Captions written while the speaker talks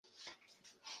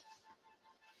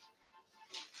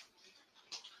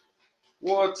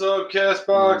What's up,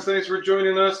 Castbox? Thanks for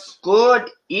joining us.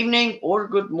 Good evening or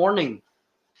good morning.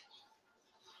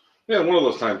 Yeah, one of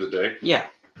those times a day. Yeah,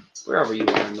 wherever you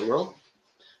are in the world.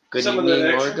 Good Some of that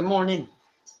evening or action. good morning.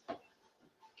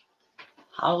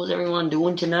 How's everyone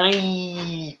doing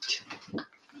tonight?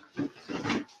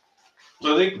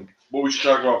 So I think what we should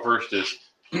talk about first is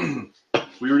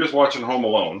we were just watching Home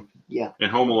Alone. Yeah. And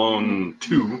Home Alone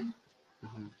 2,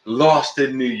 Lost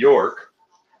in New York.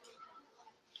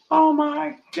 Oh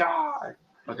my god.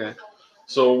 Okay.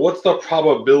 So what's the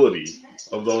probability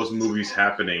of those movies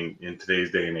happening in today's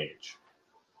day and age?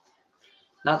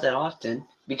 Not that often,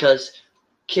 because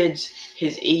kids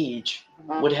his age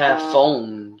would have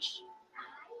phones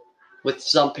with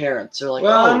some parents. They're like,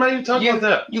 Well, oh, I'm not even talking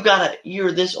about that.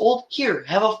 You're this old, here,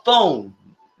 have a phone.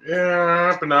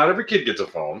 Yeah, but not every kid gets a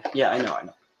phone. Yeah, I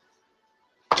know.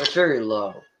 That's very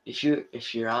low. If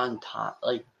you're on top,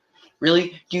 like,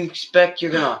 really, do you expect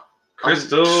you're gonna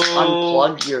Crystal,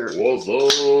 unplug your? What's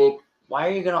up? Why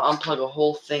are you gonna unplug a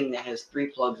whole thing that has 3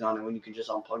 plugs on it when you can just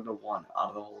unplug the one out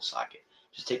of the whole socket?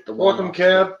 Just take the one Welcome,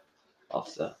 Cab.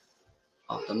 off the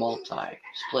multi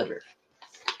splitter.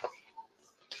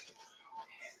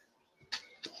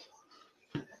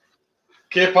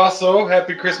 Que paso?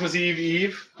 Happy Christmas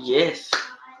Eve. Yes.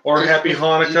 Or Christmas Happy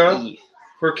Hanukkah Eve.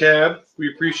 for Cab.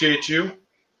 We appreciate you.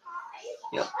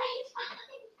 Yep.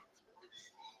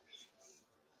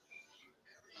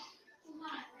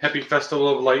 Happy Festival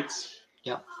of Lights.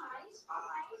 Yep.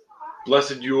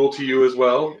 Blessed Yule to you as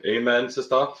well. Amen,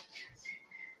 sister.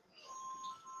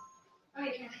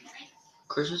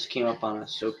 Christmas came up on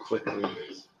us so quickly.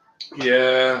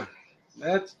 Yeah.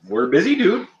 We're busy,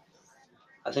 dude.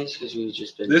 I think it's because we've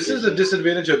just been This busy. is the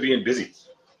disadvantage of being busy.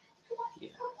 Yeah.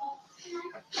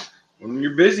 When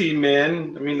you're busy,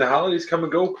 man, I mean, the holidays come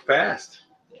and go fast.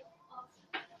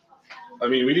 I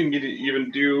mean, we didn't get to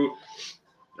even do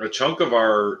a chunk of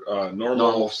our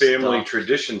normal family stuff.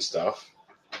 tradition stuff.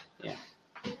 Yeah.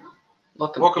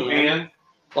 Welcome, Ann.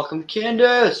 Welcome,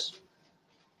 Candace.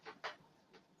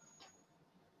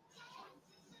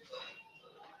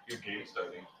 Good game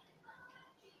studying.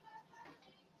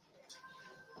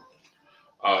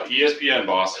 ESPN,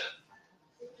 boss.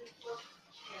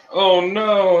 Oh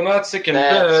no, not sick in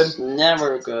That's bed.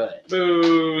 never good.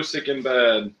 Boo, sick in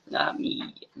bed. Not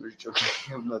me. I'm just joking.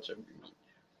 I'm not joking.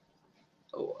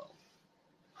 Oh well.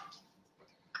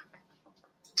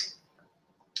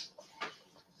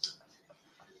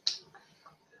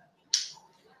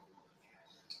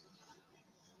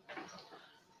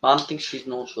 Mom thinks she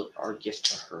knows what our gift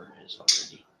to her is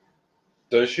already.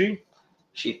 Does she?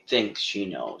 She thinks she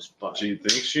knows, but She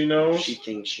thinks she knows? She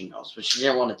thinks she knows, but she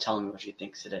didn't want to tell me what she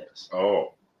thinks it is.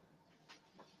 Oh.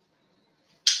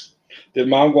 Did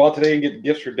Mom go out today and get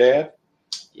gifts for Dad?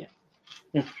 Yeah.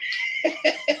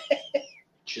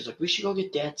 She's like, we should go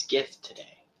get Dad's gift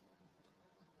today.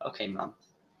 Okay, Mom.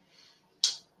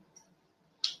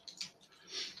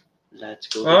 Let's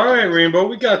go. All right, Rainbow,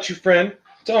 we got you, friend.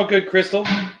 It's all good, Crystal.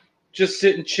 Just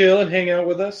sit and chill and hang out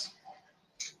with us.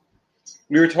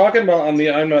 We were talking about on the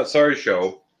I'm Not Sorry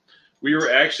show, we were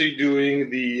actually doing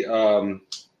the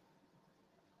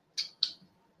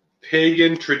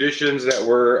pagan traditions that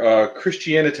were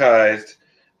Christianitized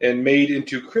and made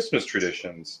into Christmas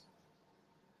traditions.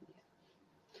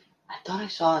 I thought I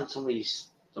saw on somebody's,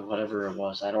 whatever it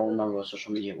was, I don't remember what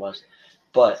social media it was,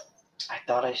 but I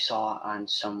thought I saw on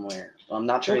somewhere. I'm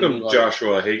not trying to be like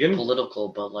Joshua Hagen. Political,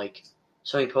 but like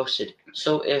somebody posted.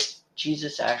 So if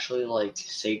Jesus actually like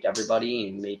saved everybody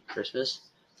and made Christmas,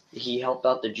 he helped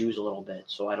out the Jews a little bit.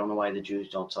 So I don't know why the Jews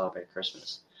don't celebrate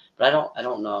Christmas. But I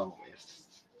don't know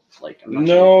if like. I'm not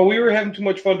sure. We were having too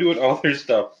much fun doing other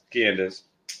stuff, Candace.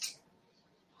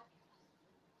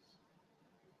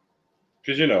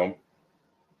 Because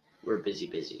We're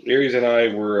busy. Aries and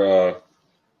I were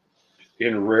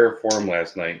in rare form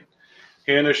last night.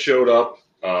 Hannah showed up.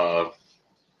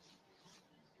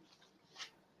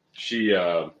 She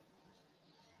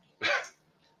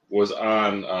was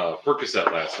on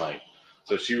Percocet last night,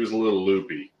 so she was a little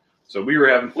loopy. So we were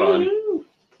having fun. Woo-hoo.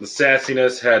 The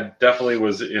sassiness definitely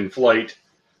was in flight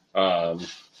on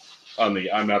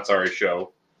the I'm Not Sorry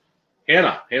show.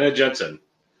 Hannah Jensen.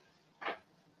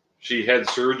 She had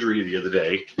surgery the other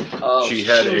day. Oh, she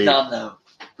had was on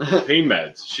the pain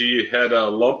meds. She had a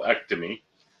lumpectomy.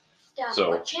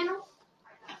 So what channel?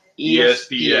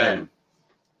 ESPN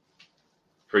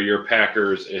for your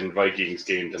Packers and Vikings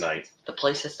game tonight. The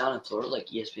place that's down in Florida, like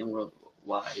ESPN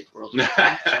Worldwide.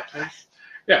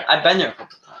 Yeah. I've been there a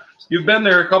couple times. You've been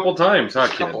there a couple times, huh, A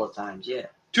kid? couple of times, yeah.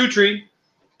 Two tree.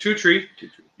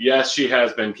 Yes, she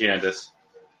has been, Candace.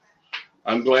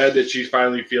 I'm glad that she's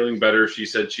finally feeling better. She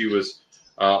said she was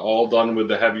all done with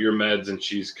the heavier meds, and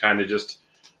she's kind of just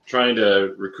trying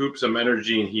to recoup some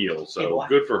energy and heal. So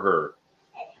good for her.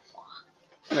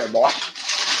 Come here, boy.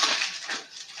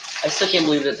 I still can't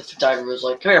believe that the photographer was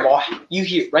like, "Come here, boy. You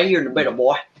here, right here in the middle,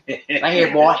 boy. Right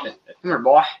here, boy. Come here,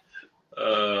 boy."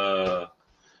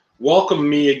 Welcome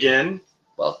me again.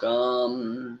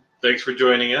 Welcome. Thanks for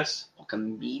joining us.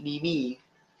 Welcome, BBB.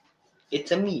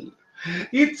 It's a me.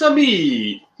 It's a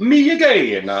me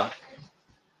again.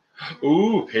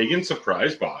 Ooh, pagan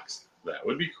surprise box. That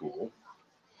would be cool.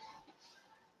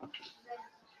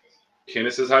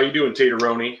 Kenna says, "How you doing,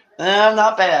 Tateroni?"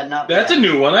 Not bad, not bad. That's a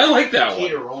new one. I like that one.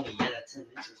 Tateroni, yeah, that's an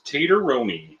interesting.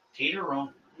 Tateroni.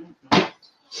 Tateroni.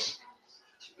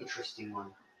 Interesting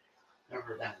one. Never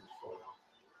heard that one before,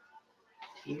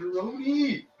 though.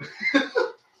 Tateroni.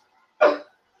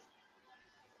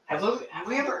 Have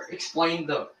we ever explained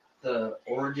the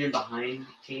origin behind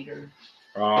tater?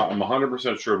 I'm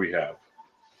 100% sure we have.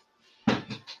 I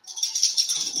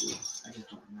just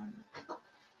don't remember.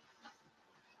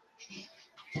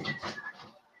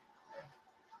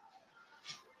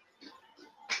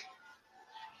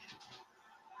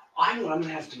 I know what I'm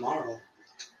gonna have tomorrow.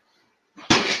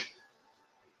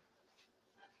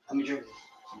 Let me drink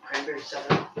some cranberry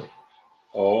soda.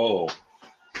 Oh.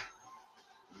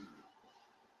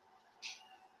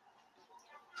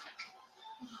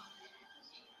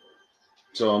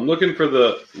 So I'm looking for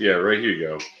right here you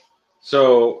go.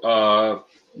 So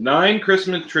 9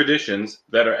 Christmas traditions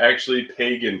that are actually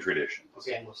pagan traditions.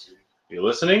 Okay, I'm listening. You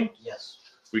listening? Yes.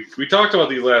 We talked about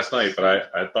these last night,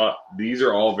 but I thought these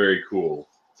are all very cool.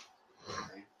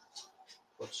 Okay.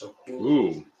 What's so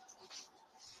cool?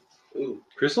 Ooh.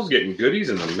 Crystal's getting goodies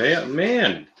in the mail.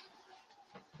 Man.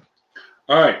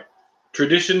 All right.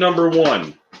 Tradition number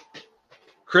 1.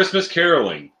 Christmas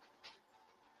caroling.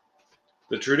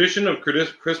 The tradition of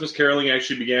Christmas caroling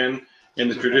actually began in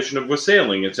the tradition of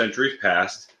wassailing in centuries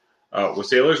past.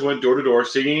 Wassailers went door to door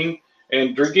singing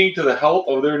and drinking to the health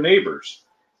of their neighbors.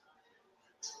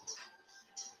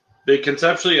 They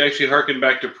conceptually actually harken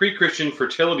back to pre-Christian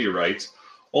fertility rites.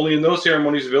 Only in those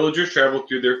ceremonies, villagers traveled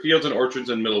through their fields and orchards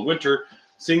in the middle of winter,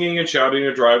 singing and shouting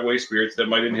to drive away spirits that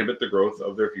might inhibit the growth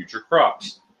of their future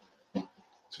crops.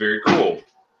 It's very cool.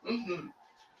 Mm-hmm.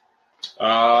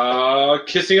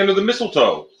 Kissing under the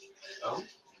mistletoe.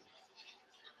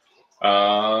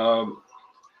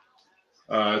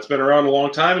 It's been around a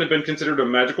long time and has been considered a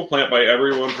magical plant by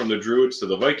everyone from the Druids to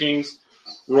the Vikings.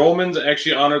 Romans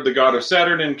actually honored the god of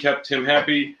Saturn and kept him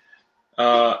happy.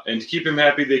 And to keep him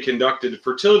happy, they conducted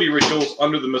fertility rituals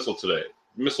under the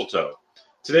mistletoe.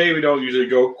 Today, we don't usually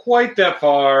go quite that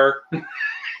far,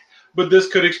 but this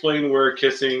could explain where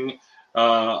kissing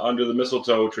under the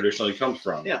mistletoe traditionally comes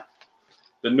from. Yeah.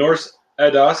 The Norse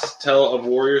Eddas tell of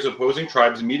warriors opposing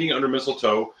tribes meeting under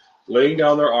mistletoe, laying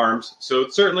down their arms, so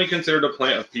it's certainly considered a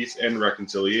plant of peace and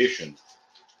reconciliation.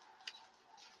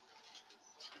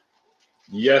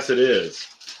 Yes, it is.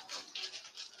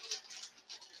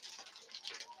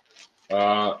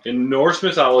 In Norse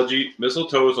mythology,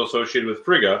 mistletoe is associated with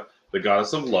Frigga, the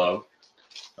goddess of love.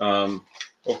 Of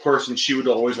course, and she would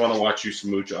always want to watch you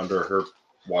smooch under her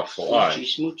watchful eye.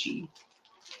 Smoochy.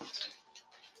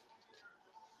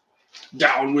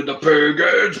 Down with the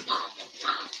pagans!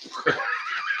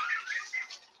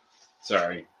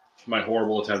 Sorry, my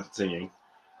horrible attempt at singing.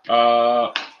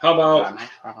 How about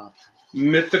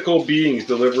mythical beings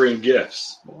delivering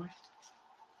gifts?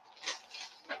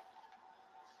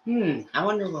 I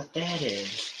wonder what that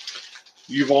is.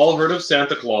 You've all heard of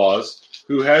Santa Claus,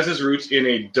 who has his roots in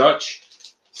a Dutch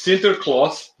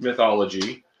Sinterklaas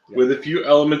mythology, with a few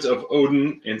elements of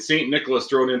Odin and Saint Nicholas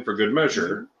thrown in for good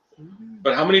measure.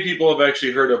 But how many people have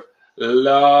actually heard of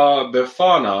La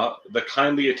Befana, the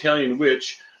kindly Italian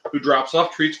witch who drops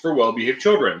off treats for well-behaved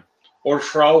children? Or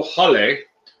Frau Halle,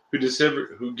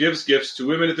 who gives gifts to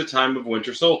women at the time of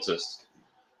winter solstice?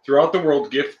 Throughout the world,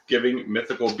 gift-giving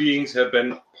mythical beings have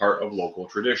been part of local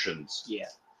traditions. Yeah.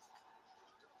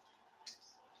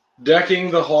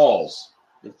 Decking the halls.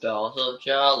 The bells of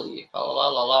jolly. La, la,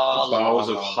 la, la, The boughs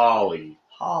of holly,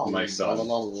 my son. La,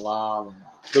 la, la, la.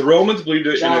 The Romans believed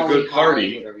in a Jolly good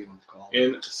party, whatever you want to call it.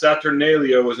 and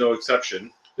Saturnalia was no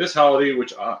exception. This holiday,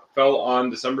 which fell on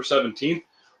December 17th,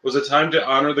 was a time to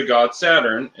honor the god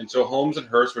Saturn, and so homes and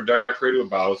hearths were decorated with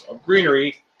boughs of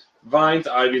greenery, vines,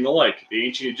 ivy, and the like. The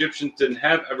ancient Egyptians didn't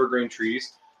have evergreen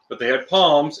trees, but they had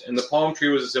palms, and the palm tree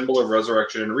was a symbol of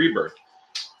resurrection and rebirth.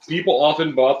 People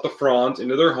often bought the fronds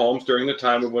into their homes during the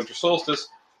time of winter solstice.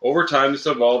 Over time, this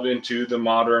evolved into the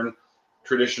modern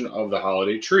tradition of the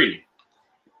holiday tree.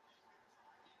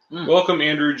 Welcome,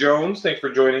 Andrew Jones. Thanks for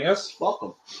joining us.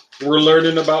 Welcome. We're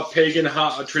learning about pagan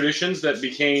traditions that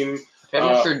became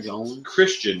Mr. Jones.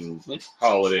 Christian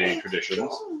holiday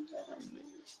traditions.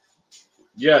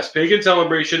 Yes, pagan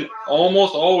celebration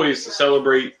almost always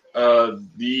celebrate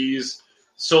these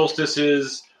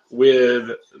solstices with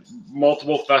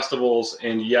multiple festivals,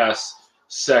 and yes,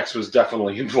 sex was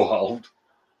definitely involved.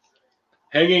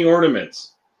 Hanging ornaments.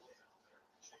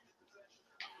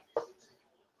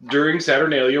 During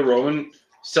Saturnalia, Roman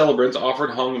celebrants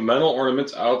often hung metal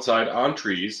ornaments outside on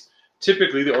trees.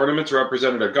 Typically, the ornaments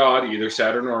represented a god, either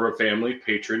Saturn or a family,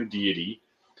 patron, deity.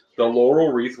 The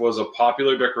laurel wreath was a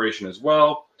popular decoration as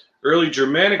well. Early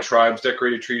Germanic tribes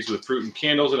decorated trees with fruit and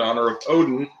candles in honor of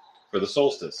Odin for the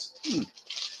solstice.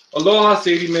 Aloha,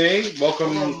 Sadie Mae.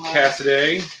 Welcome, Aloha.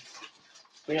 Cassidy.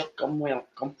 Welcome.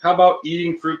 How about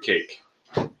eating fruitcake?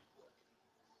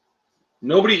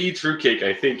 Nobody eats fruitcake,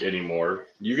 I think, anymore.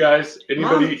 You guys?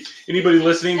 Anybody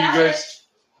listening? You guys?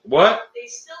 What? They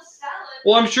still sell it.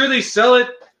 Well, I'm sure they sell it.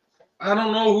 I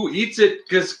don't know who eats it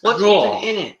because What's even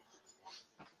in it?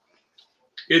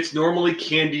 It's normally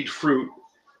candied fruit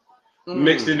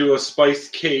mixed into a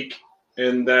spiced cake,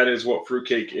 and that is what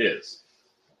fruitcake is.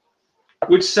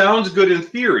 Which sounds good in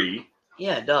theory.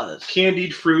 Yeah, it does.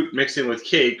 Candied fruit mixed in with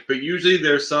cake, but usually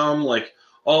there's some like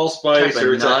allspice Type of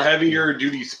or it's nut. a heavier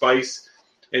duty spice,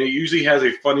 and it usually has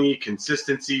a funny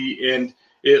consistency, and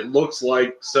it looks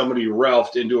like somebody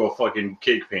ralphed into a fucking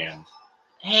cake pan.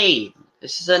 Hey,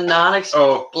 this is a non-explicit.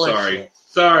 Oh, sorry.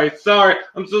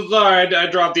 I'm so sorry. I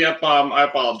dropped the F-bomb. I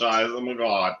apologize. Oh my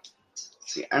god.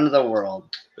 It's the end of the world.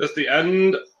 That's the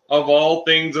end of all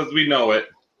things as we know it.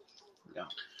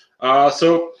 Yeah.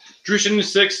 So, tradition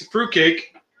 6,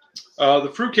 fruitcake.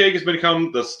 The fruitcake has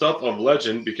become the stuff of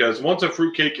legend because once a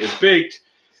fruitcake is baked,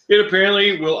 it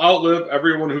apparently will outlive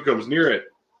everyone who comes near it.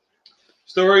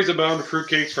 Stories abound of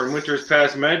fruitcakes from winters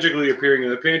past magically appearing in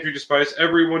the pantry to spice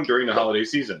everyone during the holiday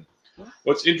season.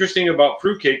 What's interesting about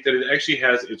fruitcake that it actually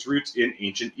has its roots in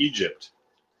ancient Egypt.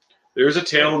 There is a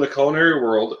tale in the culinary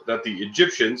world that the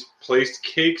Egyptians placed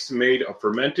cakes made of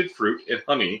fermented fruit and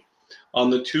honey on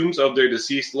the tombs of their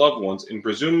deceased loved ones, and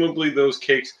presumably those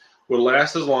cakes would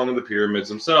last as long as the pyramids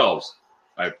themselves.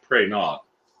 I pray not.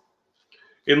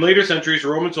 In later centuries,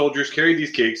 Roman soldiers carried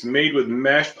these cakes made with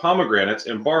mashed pomegranates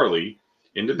and barley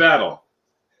into battle.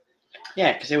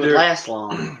 Yeah, because it would last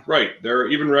long. Right. There are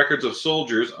even records of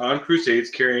soldiers on crusades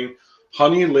carrying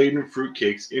honey-laden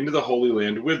fruitcakes into the Holy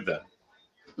Land with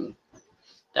them.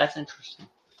 That's interesting.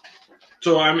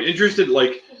 So I'm interested,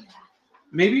 like,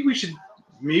 maybe we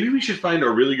should find a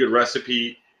really good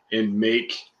recipe and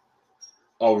make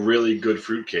a really good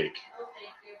fruitcake.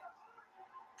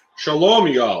 Shalom,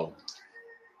 y'all.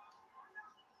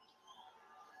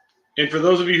 And for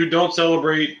those of you who don't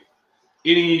celebrate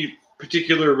any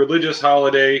particular religious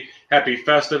holiday, happy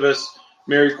Festivus,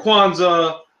 Merry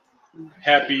Kwanzaa,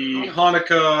 Happy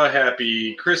Hanukkah,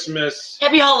 Happy Christmas.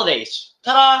 Happy holidays.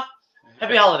 Ta-da!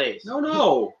 Happy holidays.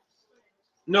 No,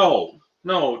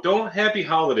 don't happy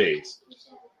holidays.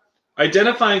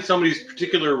 Identifying somebody's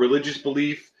particular religious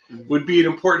belief would be an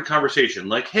important conversation.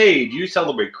 Like, hey, do you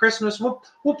celebrate Christmas?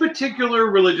 What particular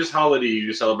religious holiday do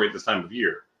you celebrate this time of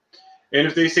year? And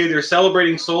if they say they're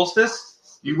celebrating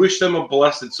solstice, you wish them a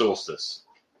blessed solstice.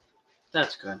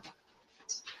 That's good.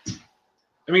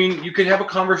 I mean, you could have a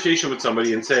conversation with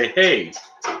somebody and say, hey,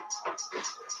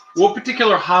 what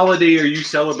particular holiday are you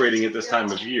celebrating at this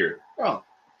time of year? Oh.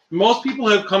 Most people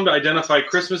have come to identify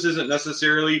Christmas isn't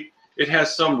necessarily, it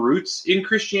has some roots in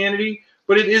Christianity,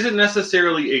 but it isn't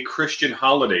necessarily a Christian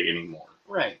holiday anymore.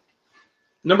 Right.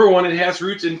 Number one, it has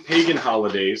roots in pagan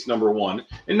holidays, number one.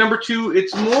 And number two,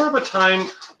 it's more of a time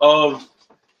of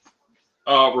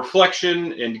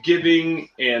reflection and giving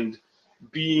and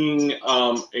being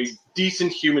a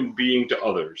decent human being to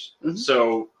others. Mm-hmm.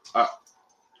 So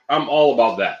I'm all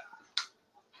about that.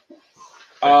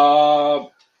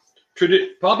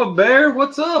 Papa Bear,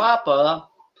 what's up?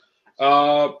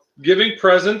 Papa. Giving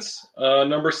presents,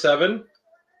 number 7.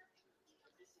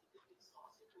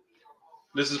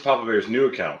 This is Papa Bear's new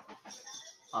account.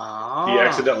 He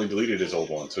accidentally deleted his old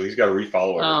one, so he's got to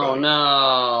refollow everybody. Oh,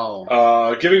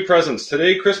 no. Giving presents.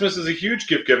 Today, Christmas is a huge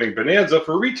gift-giving bonanza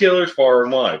for retailers far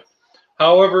and wide.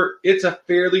 However, it's a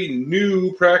fairly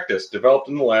new practice developed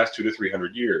in the last 200 to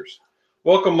 300 years.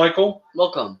 Welcome, Michael.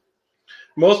 Welcome.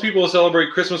 Most people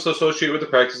celebrate Christmas associated with the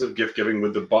practice of gift-giving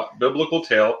with the biblical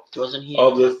tale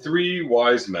of the 3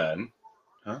 wise men.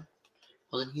 Huh?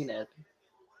 Wasn't he an admin?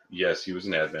 Yes, he was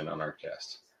an admin on our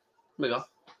cast. Here we go.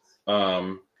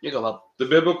 You go, Bob. The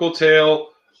biblical tale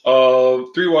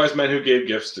of 3 wise men who gave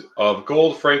gifts of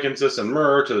gold, frankincense, and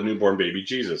myrrh to the newborn baby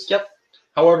Jesus. Yep.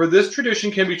 However, this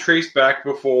tradition can be traced back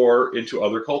before into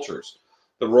other cultures.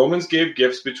 The Romans gave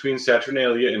gifts between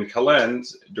Saturnalia and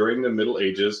Calends during the Middle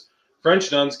Ages.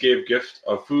 French nuns gave gifts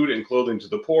of food and clothing to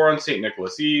the poor on St.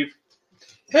 Nicholas Eve.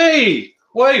 Hey,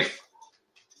 wife!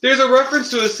 There's a reference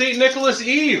to a St. Nicholas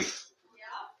Eve!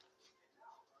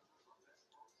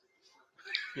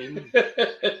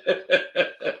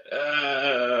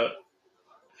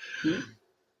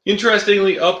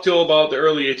 Interestingly, up till about the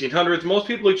early 1800s, most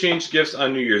people exchanged gifts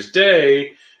on New Year's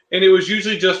Day, and it was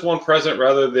usually just one present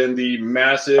rather than the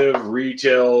massive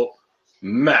retail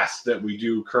mess that we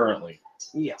do currently.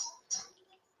 Yeah.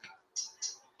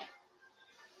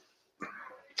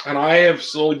 And I have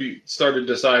slowly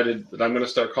decided that I'm going to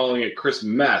start calling it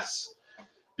Christmas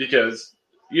because,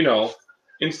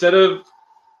 instead of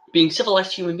being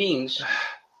civilized human beings,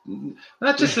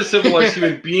 not just the civilized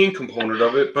human being component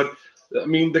of it, but I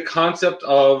mean the concept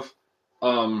of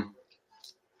that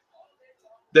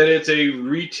it's a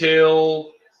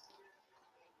retail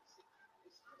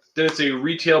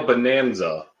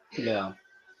bonanza. Yeah.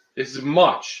 It's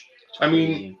much. I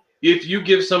mean, if you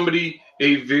give somebody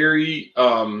a very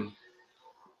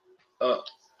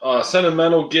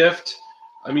sentimental gift,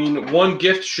 I mean, one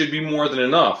gift should be more than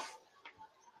enough.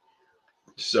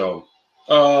 So,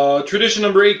 tradition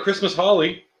number 8, Christmas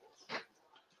holly.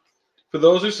 For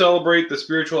those who celebrate the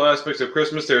spiritual aspects of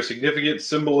Christmas, there is significant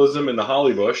symbolism in the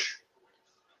holly bush.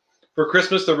 For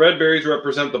Christmas, the red berries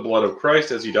represent the blood of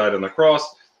Christ as he died on the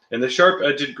cross, and the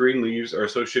sharp-edged green leaves are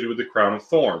associated with the crown of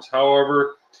thorns.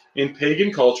 However, in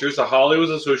pagan cultures, the holly was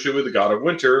associated with the god of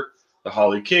winter, the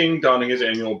holly king, donning his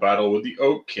annual battle with the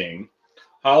oak king.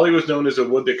 Holly was known as a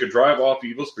wood that could drive off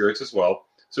evil spirits as well,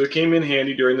 so it came in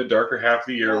handy during the darker half of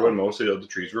the year when most of the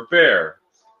trees were bare.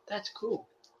 That's cool.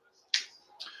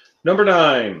 Number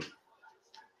 9.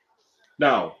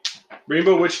 Now,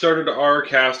 Rainbow Witch started our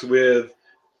cast with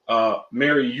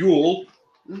Merry Yule.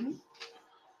 Mm-hmm.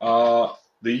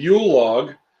 The Yule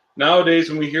log. Nowadays,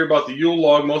 when we hear about the Yule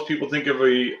log, most people think of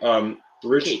a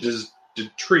rich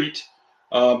treat.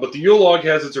 But the Yule log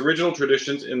has its original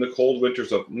traditions in the cold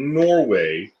winters of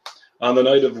Norway on the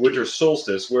night of winter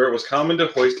solstice, where it was common to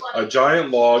hoist a giant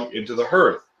log into the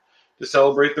hearth to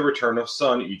celebrate the return of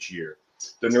sun each year.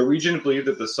 The Norwegians believed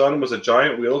that the sun was a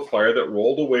giant wheel of fire that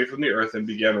rolled away from the earth and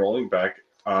began rolling back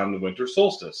on the winter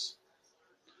solstice.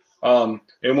 And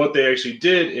what they actually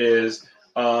did is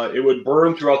it would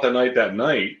burn throughout the night that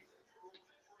night,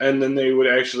 and then they would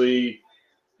actually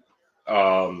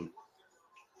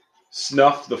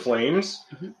snuff the flames,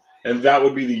 and that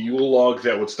would be the Yule log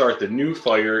that would start the new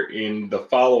fire in the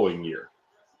following year.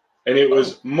 And it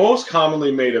was most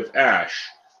commonly made of ash.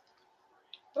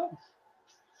 Oh.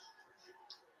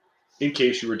 In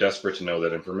case you were desperate to know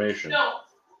that information. No.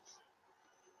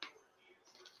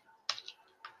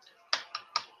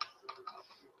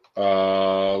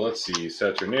 Let's see.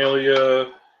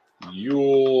 Saturnalia,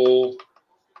 Yule,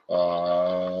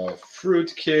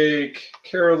 fruitcake,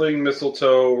 caroling,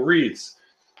 mistletoe, wreaths.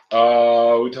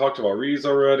 We talked about wreaths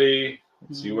already.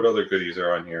 Let's see what other goodies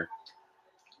are on here.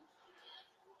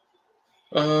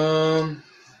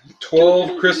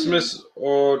 12 Christmas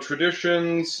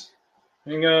traditions.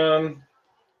 Hang on.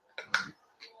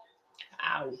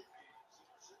 Ow.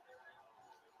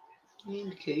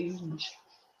 Candy canes.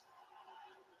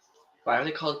 Why are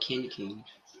they called candy canes?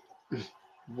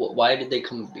 Why did they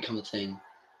become a thing?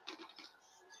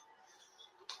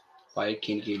 Why did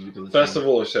candy canes become a thing?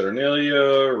 Festival of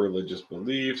Saturnalia, religious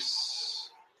beliefs,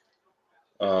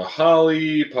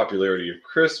 holly, popularity of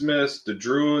Christmas, the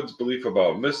Druids' belief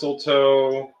about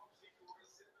mistletoe.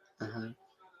 Uh-huh.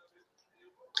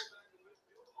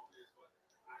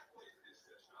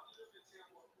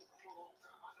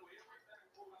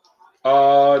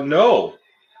 No.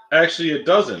 Actually, it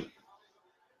doesn't.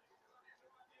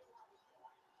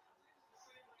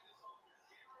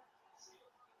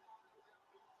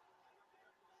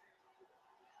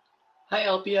 Hi,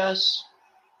 LPS.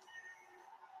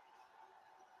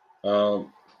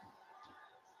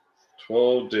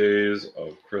 12 days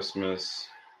of Christmas.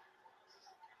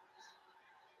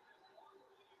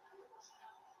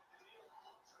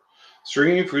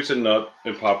 Stringing fruits and nut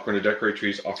and popcorn to decorate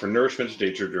trees offer nourishment to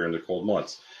nature during the cold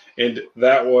months. And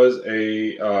that was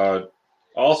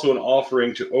also an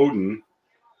offering to Odin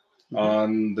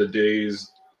on the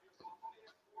days.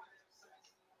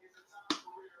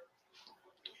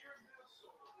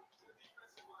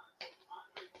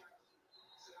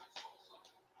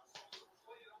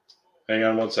 Hang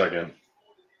on one second.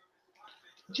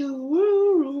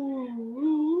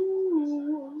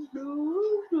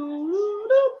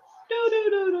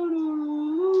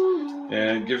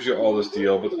 And it gives you all this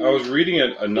deal. But I was reading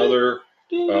another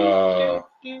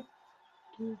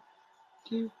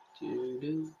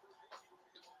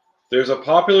There's a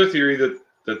popular theory that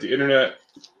the internet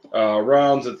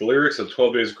rounds that the lyrics of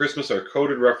 12 Days of Christmas are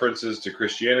coded references to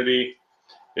Christianity.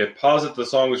 It posits the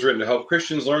song was written to help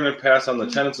Christians learn and pass on the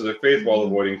tenets of their faith while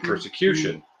avoiding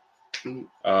persecution.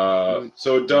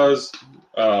 So it does.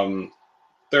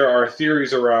 There are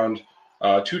theories around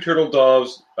 2 turtle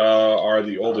doves are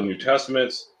the Old and New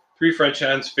Testaments, 3 French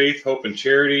hens, faith, hope, and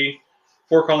charity,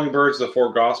 4 calling birds, the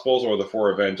 4 Gospels or the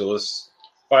 4 evangelists,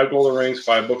 5 golden rings,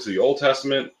 5 books of the Old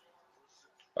Testament,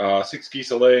 6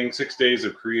 geese a laying, 6 days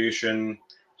of creation,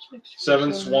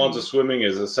 7 swans a swimming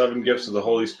is the 7 gifts of the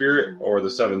Holy Spirit or the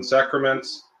 7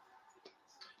 sacraments,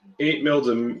 8 maids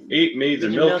a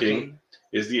milking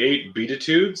is the 8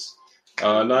 beatitudes,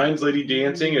 9's lady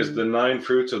dancing is the 9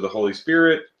 fruits of the Holy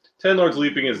Spirit, 10 lords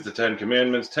leaping is the 10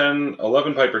 commandments,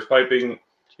 11 pipers piping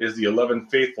is the 11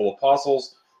 faithful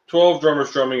apostles, 12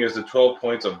 drummers drumming is the 12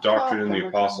 points of doctrine in the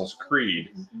Apostles' Creed.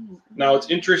 Now, what's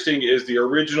interesting is the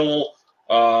original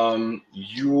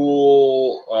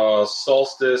Yule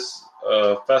solstice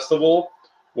festival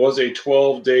was a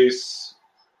 12-day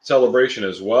celebration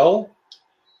as well.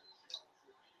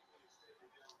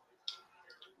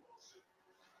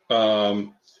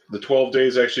 The 12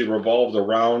 days actually revolved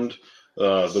around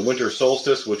the winter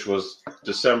solstice, which was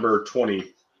December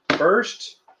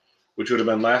 21st, which would have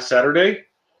been last Saturday.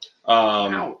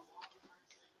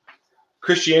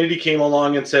 Christianity came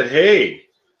along and said, hey,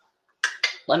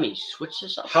 let me switch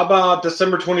this up. How about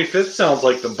December 25th sounds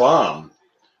like the bomb,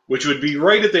 which would be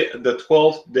right at the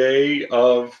 12th day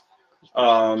of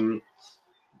the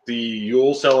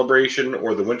Yule celebration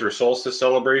or the winter solstice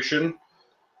celebration.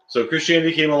 So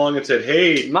Christianity came along and said,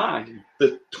 hey,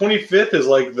 the 25th is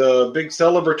like the big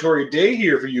celebratory day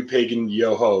here for you pagan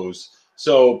yo-hos.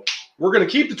 So we're going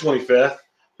to keep the 25th,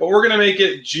 but we're going to make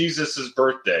it Jesus'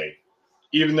 birthday,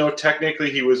 even though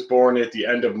technically he was born at the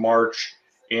end of March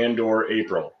and or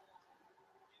April.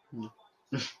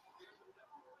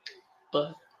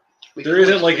 But there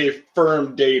isn't like a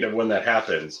firm date of when that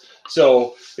happens.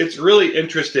 So it's really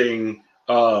interesting,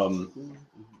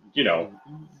 you know,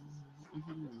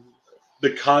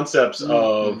 the concepts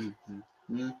of...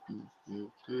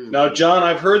 Now, John,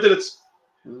 I've heard that it's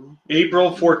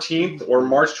April 14th or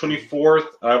March 24th.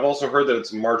 I've also heard that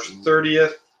it's March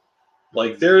 30th.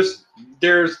 Like, there's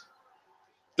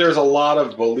a lot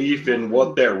of belief in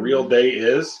what that real day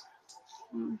is.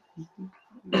 No,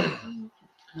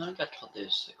 I got told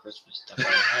this the Christmas stuff.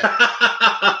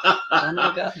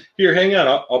 Here, hang on.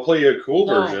 I'll play you a cool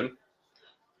version.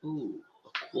 Ooh, a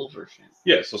cool version.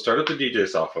 Yeah, so start up the DJ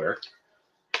software.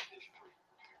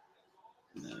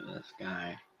 This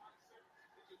guy.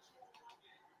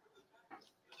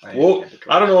 Well,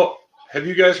 I don't know. Have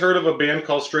you guys heard of a band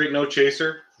called Straight No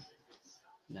Chaser?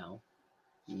 No.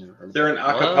 Never heard. They're an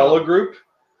a cappella group.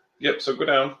 Yep, so go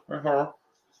down.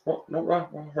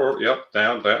 Yep,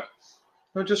 down.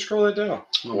 No, just scroll it down.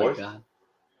 Oh my God.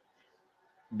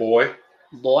 Boy.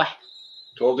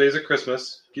 12 Days of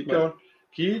Christmas. Keep going.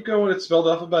 It's spelled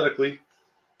alphabetically.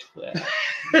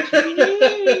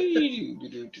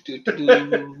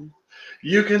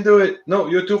 You can do it. No,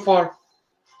 you're too far.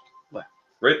 What?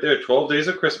 Right there, 12 Days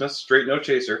of Christmas. Straight No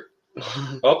Chaser.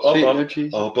 Up. No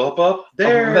chaser. Up.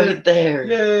 There. Oh, right there.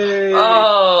 Yay.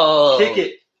 Oh. Kick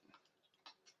it.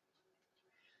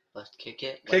 Let's kick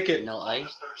it. Kick it. No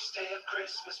ice.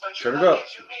 Turn it up.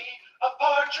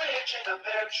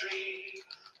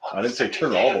 I didn't say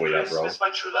turn it all the way up, bro.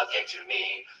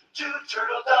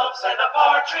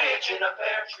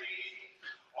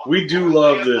 We do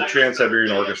love the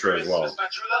Trans-Siberian Orchestra as well.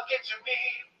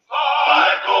 My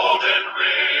golden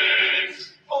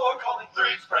rings, 4 calling 3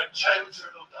 French and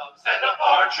turtle doves, and a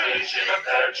partridge in a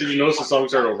pear tree. Did you notice the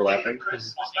songs started overlapping?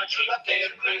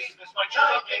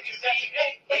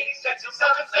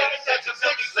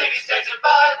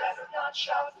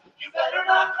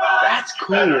 That's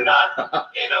cool. In a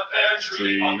pear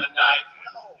tree on the 9th,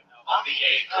 on the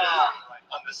 8th,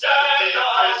 on the 7th.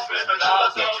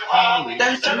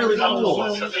 That's really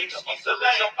cool.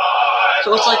 So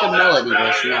it's like a melody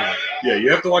version now. Yeah, you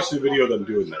have to watch the video of them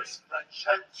doing this.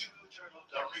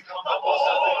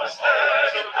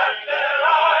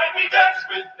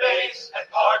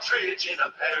 Partridge in a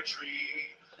pear tree.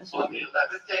 On the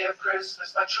 11th day of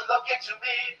Christmas, my true love came to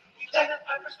me.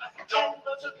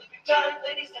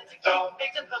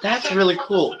 That's really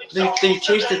cool. They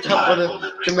chased the top of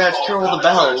the match Carol the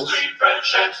Bells.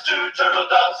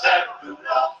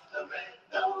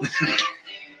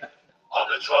 On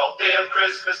the 12th day of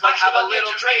Christmas, I have a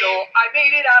little dreidel, I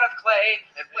made it out of clay,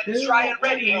 and when it's dry and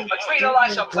ready, a dreidel I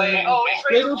shall play. Oh,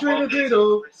 dreidel,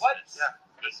 dreidel. What? Yeah,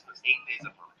 Christmas. 8 days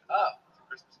of Hanukkah. Oh.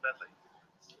 Christmas medley.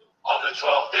 On the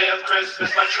 12th day of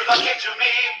Christmas, my true love came to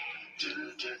me.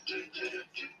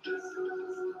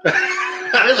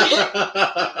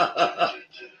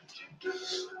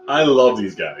 I love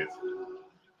these guys.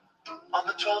 On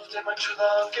the 12th day, my true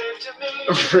love gave to me.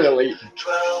 Really?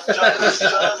 12 dollars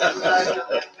struggling like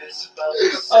a this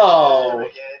Oh.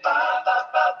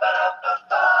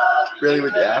 Really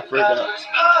with the Africa?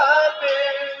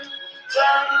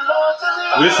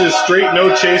 This is Straight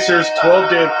No Chasers 12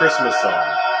 Day of Christmas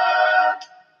song.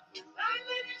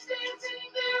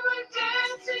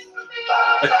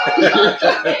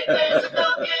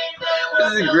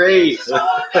 This is great.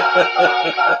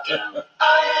 I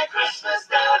had Christmas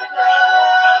down in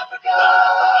Africa.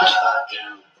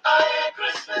 I had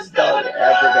Christmas Down in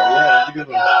Africa, yeah, that's a good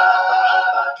one.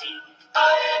 I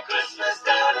had Christmas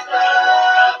down in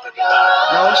Africa.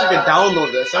 Now I wish I could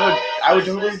download this. I would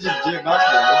totally just do it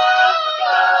myself.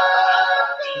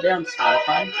 Are they on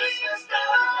Spotify?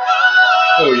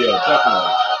 Oh yeah,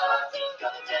 definitely.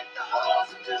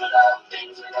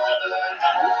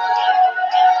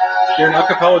 They're an a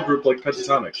cappella group like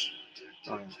Pentatonics.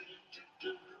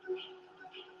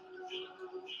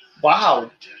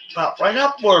 Wow. Pop right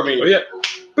up for me. Oh yeah.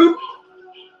 Boop.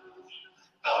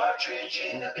 Partridge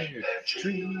in a big pear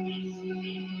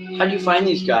tree. How do you find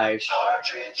these guys?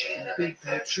 Partridge in a big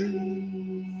pear tree.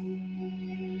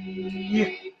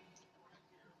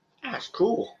 That's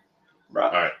cool.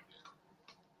 Alright.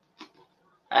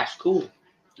 That's cool.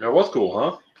 That was cool,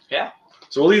 huh? Yeah.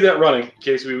 So we'll leave that running in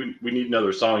case we need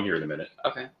another song here in a minute.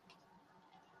 Okay.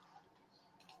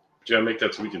 Jim, make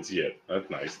that so we can see it. That's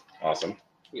nice. Awesome.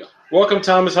 Yeah. Welcome,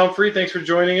 Thomas Humphrey. Thanks for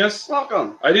joining us.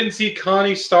 Welcome. I didn't see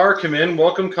Connie Starr come in.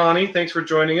 Welcome, Connie. Thanks for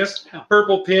joining us. Yeah.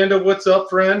 Purple Panda, what's up,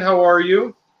 friend? How are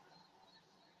you?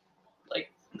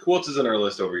 Like, who else is in our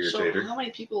list over here, so Tater? how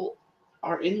many people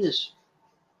are in this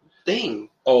thing?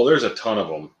 Oh, there's a ton of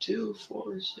them. 2,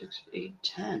 4, 6, 8,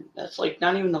 10. That's like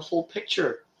not even the full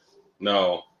picture.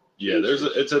 No. Yeah,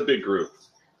 it's a big group.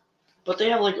 But they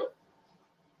have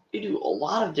they do a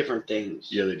lot of different things.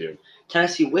 Yeah, they do.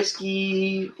 Tennessee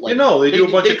whiskey. They do a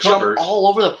bunch of covers. Jump all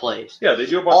over the place. Yeah, they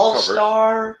do a bunch All of covers.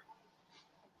 Star.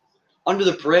 Under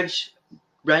the Bridge.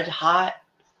 Red Hot.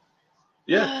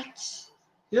 Yeah. What?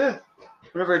 Yeah.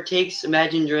 Whatever it takes.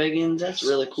 Imagine Dragons. That's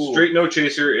really cool. Straight No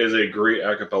Chaser is a great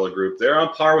a cappella group. They're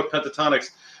on par with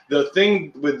Pentatonics. The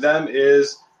thing with them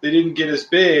is they didn't get as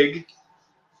big.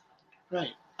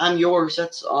 Right. I'm Yours.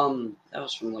 That's that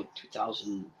was from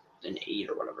 2008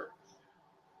 or whatever.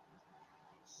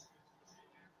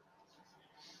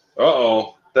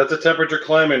 Uh-oh. That's a temperature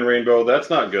climbing, Rainbow. That's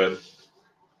not good.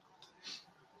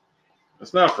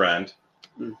 That's not, friend.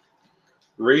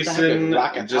 Racing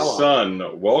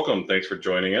Jason, welcome. Thanks for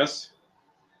joining us.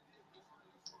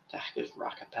 That is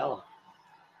rockapella.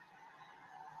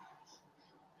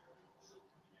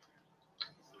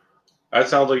 That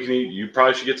sounds like you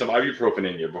probably should get some ibuprofen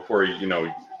in you before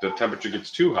the temperature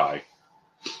gets too high.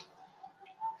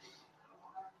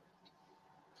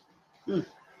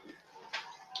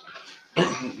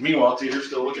 Meanwhile, Tater's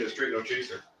still looking at Straight No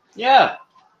Chaser. Yeah.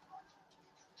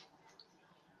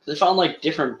 They found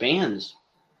different bands.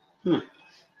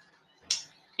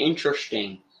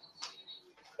 Interesting.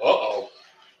 Uh-oh.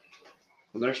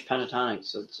 Well, there's Pentatonics,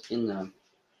 so it's in the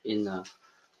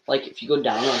if you go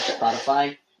down on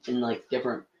Spotify in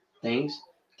different things,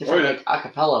 different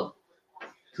acapella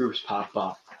groups pop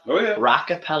up. Oh yeah.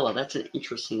 Rockapella, that's an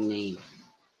interesting name.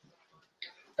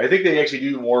 I think they actually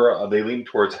do more. They lean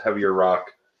towards heavier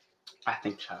rock. I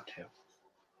think so too.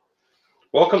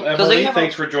 Welcome, Emily.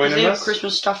 Thanks for joining us. They have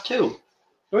Christmas stuff too.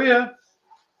 Oh yeah.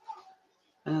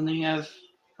 And then they have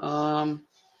no.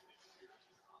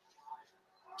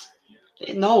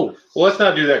 Well, let's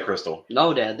not do that, Crystal.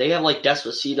 No, Dad. They have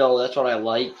Despacito. That's what I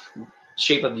like.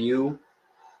 Shape of You.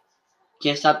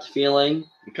 Can't Stop the Feeling.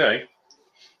 Okay.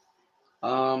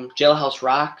 Jailhouse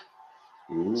Rock.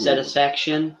 Ooh.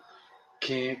 Satisfaction.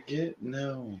 Can't get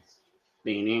no. I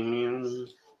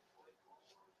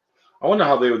wonder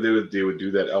how they would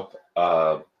do that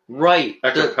right.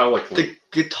 acapella. The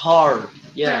guitar.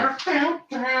 Yeah.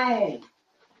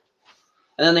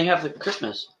 And then they have the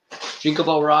Christmas.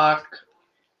 Drinkable Rock.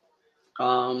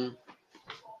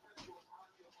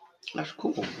 That's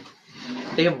cool.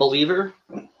 They have Believer.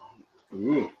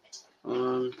 Ooh.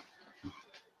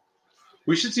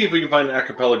 We should see if we can find an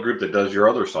acapella group that does your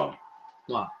other song.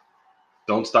 What?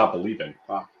 Don't Stop Believing.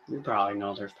 Wow. You probably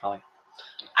know there's probably.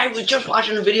 I was just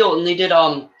watching a video and they did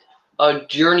a a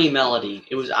Journey melody.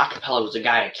 It was a cappella. It was a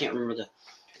guy. I can't remember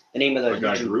the name of the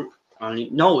guy group.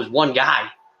 No, it was one guy.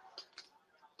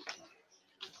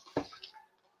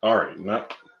 All right, no,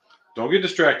 don't get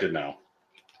distracted now.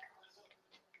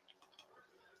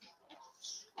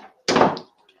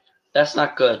 That's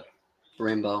not good,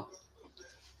 Rainbow.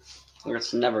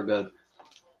 It's never good.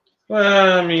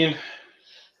 Well, I mean,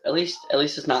 At least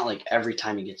it's not like every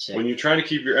time you get sick. when you're trying to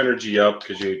keep your energy up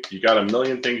because you got a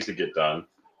million things to get done.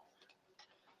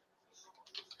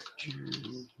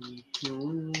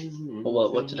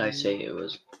 Well, what did I say? It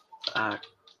was There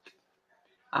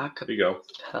you go.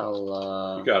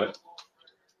 acapella. You got it.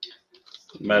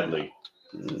 Medley.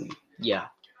 Yeah. Right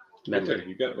Medley. there.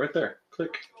 You got it right there.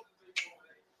 Click.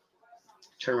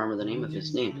 Trying to remember the name of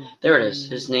his name. There it is.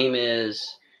 His name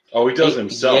is. Oh, he does it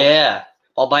himself. Yeah,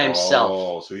 all by himself.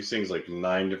 Oh, so he sings like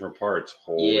 9 different parts.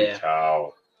 Holy Yeah.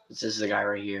 cow. This is the guy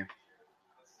right here.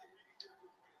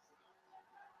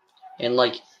 And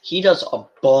like he does a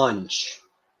bunch.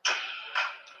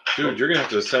 Dude, you're going to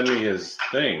have to send me his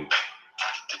thing.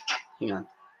 Hang on.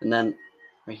 And then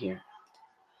right here.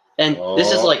 And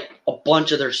this is like a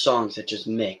bunch of their songs that just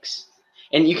mix.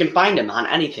 And you can find them on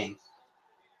anything.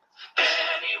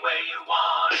 Any way you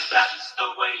want it, that's the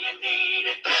way you need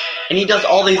it. And he does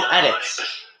all these edits.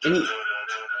 And he,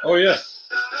 Oh, yeah.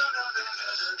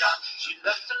 She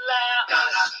loves to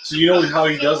laugh. So you know how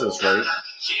he does this, right?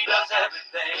 She does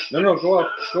everything. No, go up.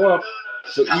 Go up.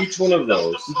 So each one of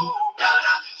those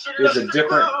is a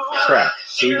different track.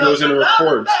 So he goes in and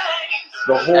records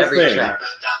the whole every thing. track.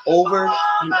 Over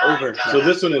and over. So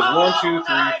this one is 1, 2,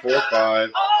 3, 4,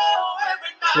 5,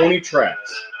 20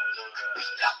 tracks.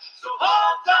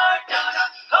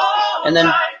 And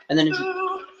then if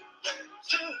you,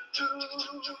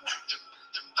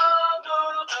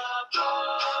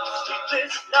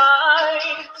 Sleepless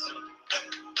nights,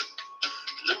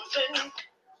 losing,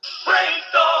 break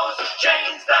those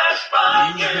chains that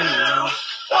bind you.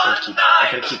 One I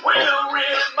night gotta keep- will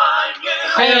remind you.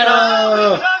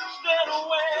 Hannah! Touched and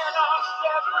went off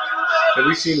everywhere. Have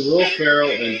we seen Will Ferrell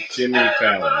and Jimmy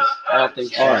Fallon? I don't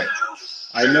think so. All right.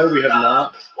 I know we have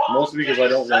not, mostly because I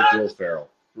don't like Will Ferrell.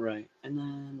 Right. And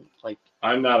then like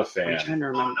I'm not a I'm fan. trying to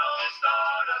remember.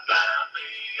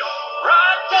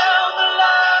 Right down the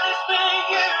line, it's been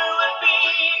you and me.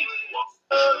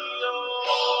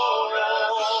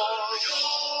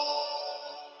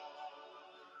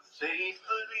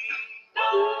 Faithfully.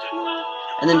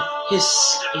 And then his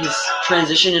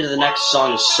transition into the next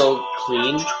song is so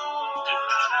clean.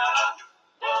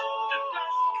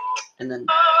 And then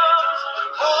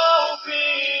Hoping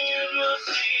you'll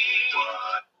see.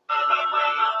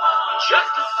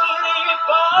 Just a city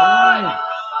boy.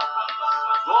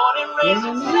 Born and raised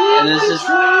in and this is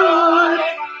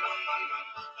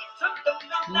Took the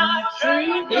midnight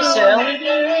train. Hey Sal.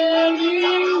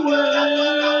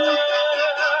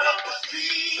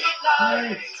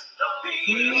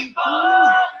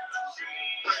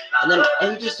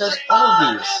 And he just does all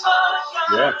of these.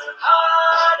 Yeah.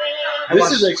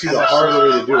 This is actually the harder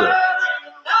way to do it.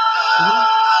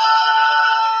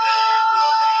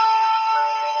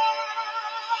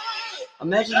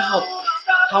 Imagine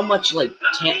how much like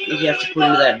you have to put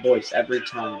into that voice every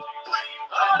time.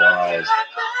 Wow.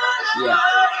 Yeah.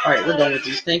 All right, we're done with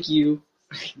these. Thank you.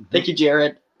 Thank you,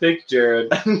 Jared. Thanks,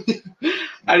 Jared.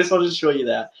 I just wanted to show you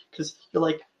that because you're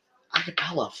like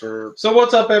acapella for So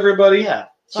what's up, everybody? yeah.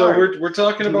 So Sorry. we're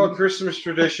talking about Christmas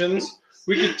traditions.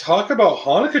 We could talk about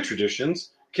Hanukkah traditions.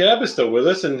 Cab is still with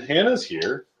us, and Hannah's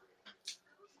here.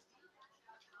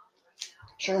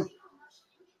 Sure.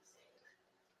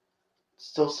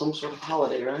 Still some sort of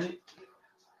holiday, right?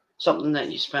 Something that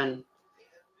you spend.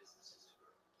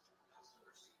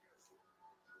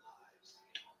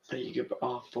 That you get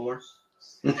off for.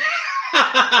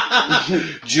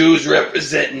 Jews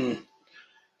representing.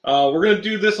 We're going to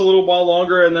do this a little while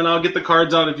longer, and then I'll get the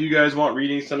cards out. If you guys want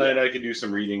readings tonight, I could do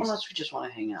some readings. Unless we just want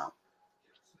to hang out.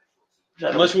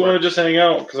 Unless we want to just hang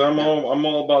out, because I'm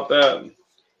all about that.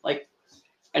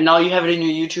 And now you have it in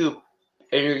your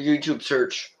YouTube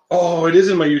search. Oh, it is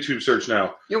in my YouTube search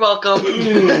now. You're welcome.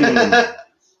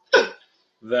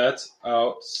 That's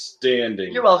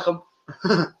outstanding. You're welcome.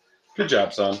 Good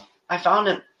job, son. I found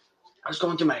it. I was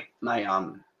going through my I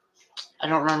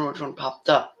don't remember which one popped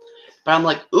up. But I'm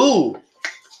like, ooh.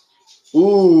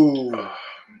 And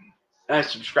I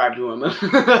subscribed to him.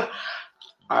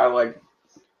 I like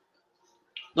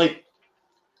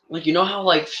you know how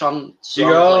like some You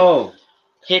songs go. like,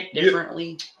 hit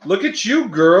differently? Look at you,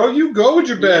 girl. You go with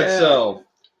your bad Yeah. self.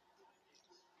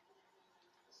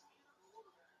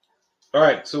 All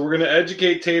right, so we're going to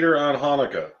educate Tater on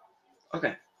Hanukkah.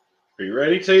 Okay. Are you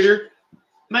ready, Tater?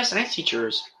 My science teacher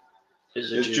is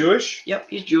a Jew. Jewish? Yep,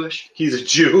 he's Jewish. He's a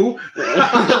Jew?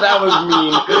 That was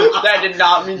mean. That did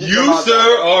not mean to come You, out sir,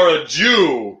 that way. are a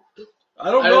Jew. I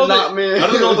don't know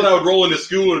that I would roll into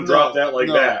school and drop that like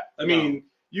that. I mean,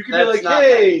 you could be like,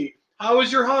 hey, how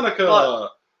was your Hanukkah?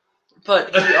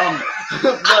 But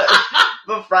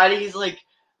but Friday he's like,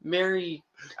 Mary.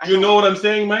 You know what I'm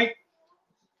saying, Mike?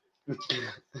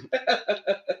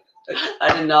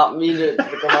 I did not mean it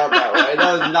to come out that way.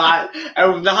 I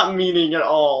was not meaning at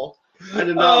all. I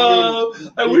did not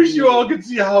mean. I wish you all could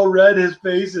see how red his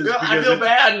face is. I feel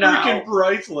bad now. Freaking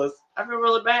priceless. I feel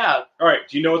really bad. All right,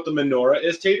 do you know what the menorah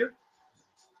is, Tater?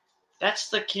 That's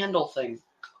the candle thing,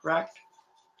 correct?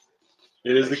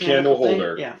 It is the candle thing?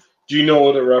 holder. Yeah. Do you know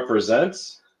what it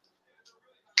represents?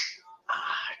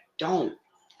 I don't.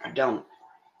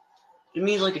 It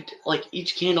means like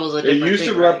each candle is a different thing. It used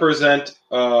to represent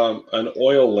an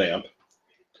oil lamp,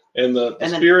 and the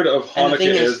spirit of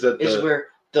Hanukkah is where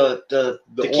the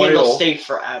candle stayed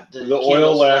for the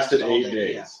oil lasted 8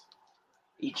 days. Yeah.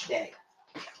 Each day.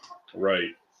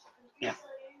 Right. Yeah.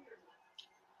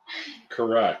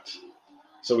 Correct.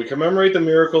 So we commemorate the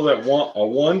miracle that a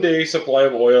one-day supply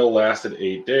of oil lasted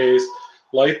 8 days.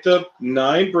 Light the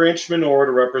 9-branched menorah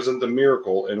to represent the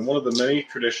miracle in one of the many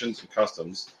traditions and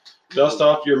customs. Dust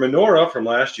off your menorah from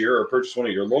last year or purchase one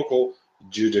at your local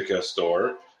Judica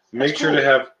store. Make sure to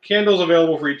have candles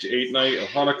available for each 8th night of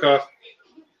Hanukkah.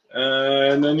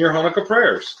 And then your Hanukkah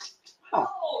prayers.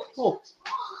 Oh, cool.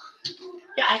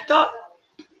 Yeah, I thought,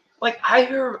 I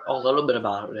heard a little bit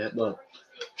about it, but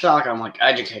it's not like I'm,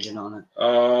 educated on it.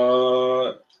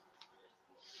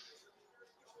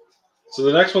 So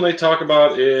the next one they talk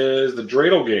about is the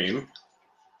dreidel game.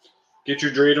 Get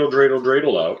your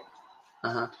dreidel out.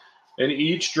 Uh-huh. And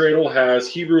each dreidel has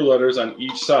Hebrew letters on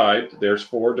each side. There's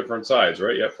 4 different sides,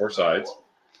 right? Yeah, 4 sides.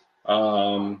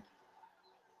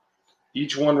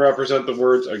 Each one represent the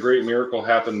words, a great miracle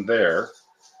happened there.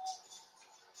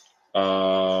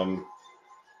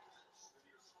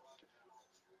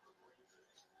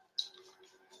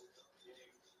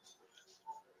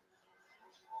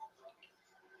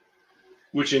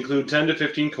 Which include 10 to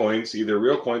 15 coins, either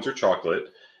real coins or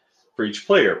chocolate, for each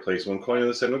player. Place 1 coin in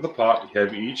the center of the pot.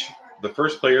 Have the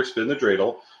first player spin the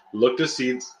dreidel. Look to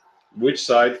see which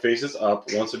side faces up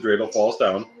once the dreidel falls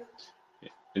down.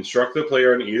 Instruct the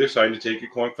player on either side to take a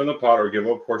coin from the pot or give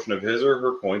a portion of his or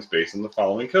her coins based on the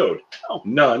following code. Oh.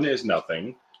 None is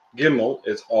nothing. Gimel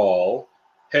is all.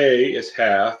 Hey is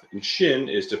half. And shin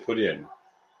is to put in.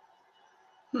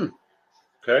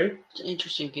 Okay? It's an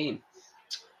interesting game.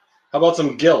 How about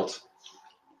some gelt?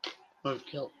 What is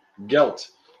gelt?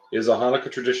 Gelt is a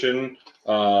Hanukkah tradition.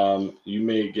 You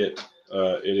may get,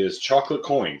 it is chocolate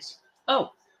coins.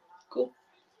 Oh, cool.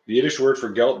 The Yiddish word for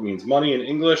gelt means money in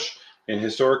English. In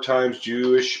historic times,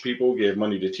 Jewish people gave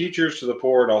money to teachers, to the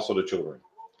poor, and also to children.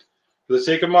 For the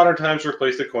sake of modern times,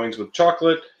 replace the coins with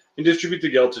chocolate and distribute the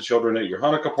gelt to children at your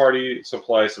Hanukkah party.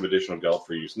 Supply some additional gelt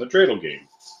for use in the dreidel game.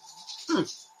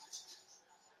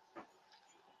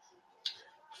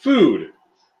 Food.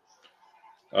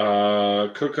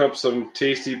 Cook up some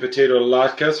tasty potato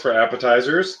latkes for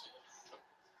appetizers.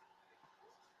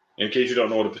 In case you don't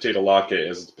know what a potato latke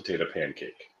is, it's a potato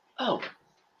pancake. Oh.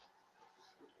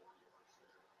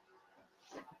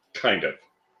 Kind of.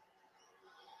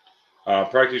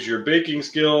 Practice your baking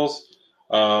skills.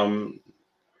 I'm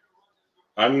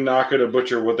not going to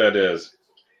butcher what that is.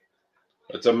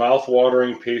 It's a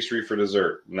mouth-watering pastry for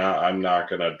dessert. I'm not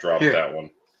going to drop that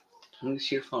one. Let me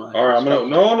see your phone. All right, I'm going to...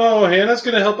 No, Hannah's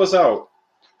going to help us out.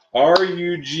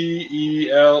 Rugelach.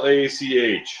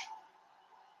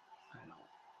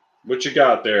 What you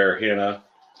got there, Hannah?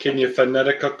 Can you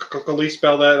phonetically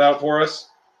spell that out for us?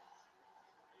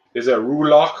 Is that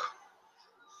Rugelach?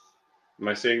 Am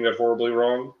I saying that horribly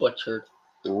wrong? Butchered.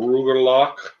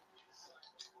 Rugelach.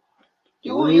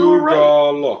 You were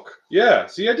right. Look. Yeah,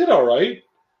 see, I did all right.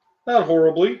 Not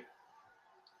horribly.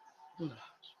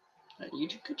 You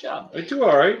did a good job. I do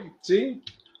all right. See?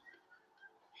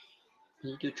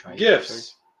 You do try.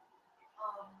 Gifts.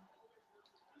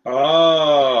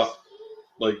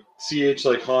 Like CH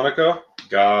like Hanukkah?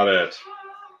 Got it.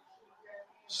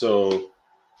 So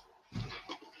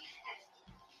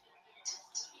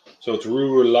it's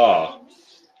Rulah.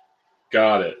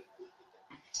 Got it.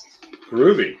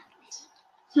 Groovy.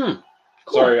 Cool.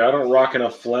 Sorry, I don't rock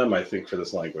enough phlegm, I think, for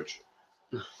this language.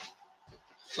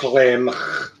 Phlegm.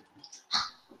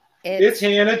 It's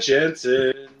Hannah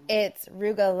Jensen. It's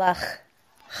Rugelach.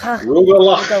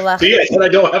 Rugelach. See, I said I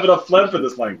don't have enough phlegm for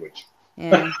this language.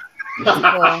 Yeah.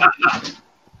 Well,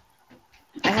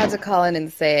 I had to call in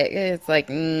and say it. It's like,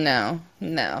 no.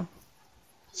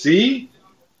 See?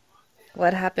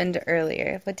 What happened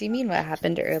earlier? What do you mean what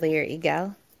happened earlier,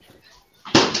 Egal?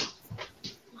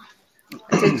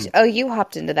 You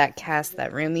hopped into that cast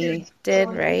that Rumi did,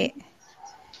 right?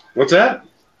 What's that?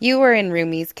 You were in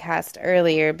Rumi's cast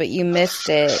earlier, but you missed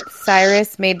it.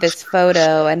 Cyrus made this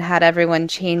photo and had everyone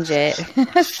change it.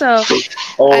 So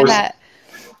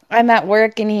I'm at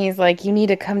work and he's like, you need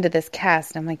to come to this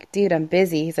cast. I'm like, dude, I'm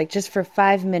busy. He's like, just for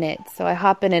 5 minutes. So I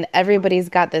hop in and everybody's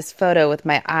got this photo with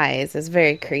my eyes. It's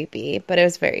very creepy, but it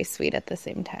was very sweet at the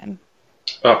same time.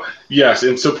 Oh, yes,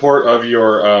 in support of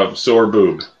your sore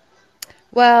boob.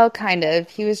 Well, kind of.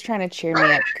 He was trying to cheer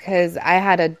me up because I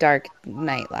had a dark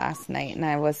night last night and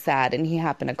I was sad, and he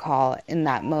happened to call in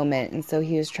that moment. And so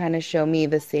he was trying to show me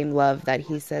the same love that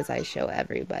he says I show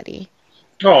everybody.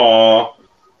 Aw,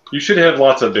 you should have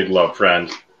lots of big love, friend.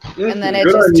 And then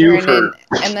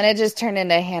it just turned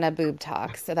into Hannah boob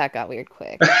talk, so that got weird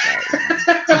quick.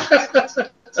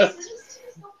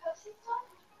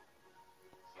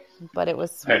 But it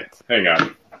was sweet. Hey, hang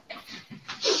on.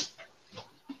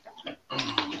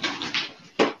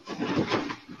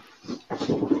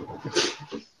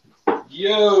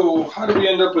 Yo, how did we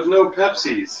end up with no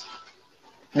Pepsis?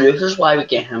 This is why we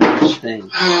can't have much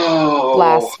things. Oh,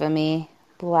 Blasphemy.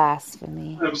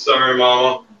 I'm sorry,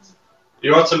 Mama.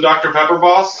 You want some Dr. Pepper,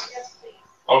 boss?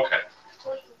 Okay.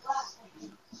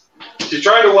 She's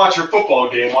trying to watch her football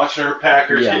game, watching her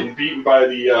Packers getting beaten by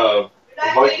the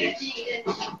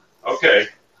Vikings. Okay.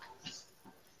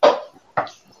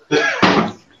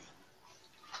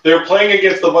 They're playing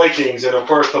against the Vikings, and of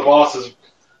course the boss is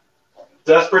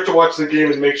desperate to watch the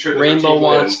game and make sure that Rainbow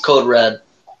wants Code Red.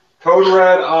 Code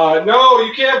Red, no,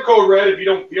 you can't have Code Red if you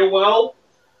don't feel well.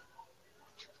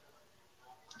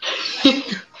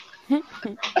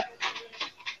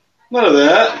 None of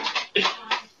that.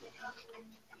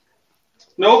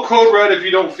 No Code Red if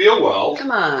you don't feel well. Come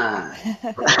on.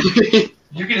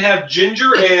 You can have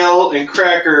ginger ale and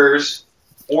crackers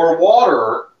or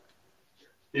water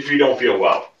if you don't feel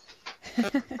well.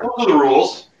 Those are the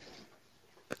rules.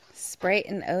 Sprite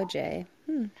and OJ.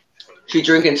 She's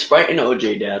drinking Sprite and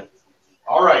OJ, Dad.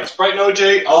 All right, Sprite and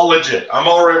OJ, all legit. I'm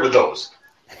all right with those.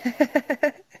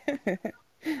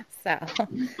 Sal.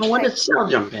 When did Sal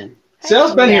jump in?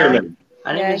 Sal's been here a minute.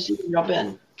 I didn't even see him jump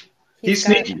in. He's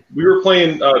sneaky. We were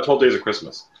playing 12 Days of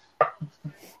Christmas.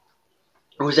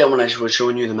 Or was that when I was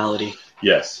showing you the melody?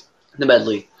 Yes. The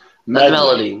medley. Not the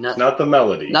melody. Not the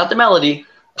melody. Not the melody.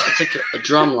 It's like a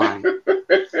drum line.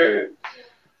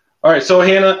 All right, so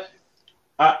Hannah,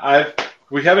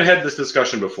 we haven't had this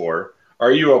discussion before.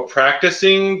 Are you a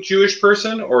practicing Jewish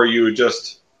person, or are you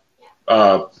just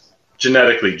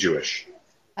genetically Jewish?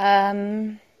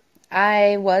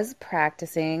 I was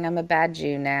practicing. I'm a bad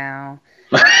Jew now.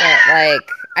 But,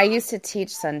 I used to teach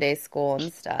Sunday school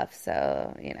and stuff,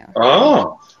 so,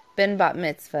 been bat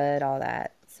mitzvahed, all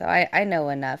that. So I know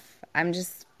enough. I'm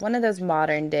just one of those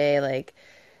modern day,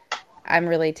 I'm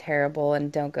really terrible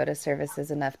and don't go to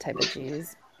services enough type of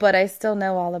Jews. But I still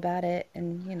know all about it,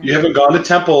 and, You haven't gone to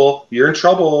temple. You're in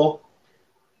trouble.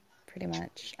 Pretty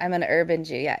much. I'm an urban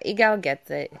Jew. Yeah, Egal gets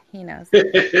it. He knows.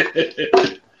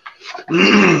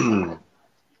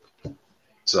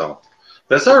 So,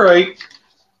 that's all right.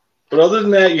 But other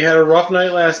than that, you had a rough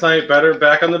night last night.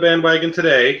 Back on the bandwagon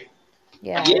today.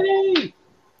 Yeah. Yay!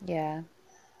 Yeah.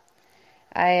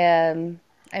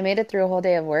 I made it through a whole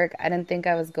day of work. I didn't think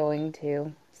I was going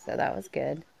to, so that was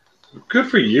good. Good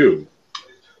for you.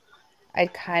 I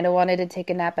kind of wanted to take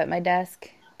a nap at my desk,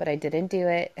 but I didn't do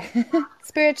it.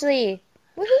 Spiritually.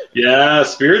 Woohoo! Yeah,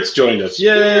 Spirit's joined us.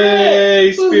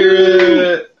 Yay,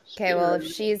 Spirit! Okay, well, if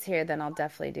she's here, then I'll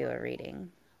definitely do a reading.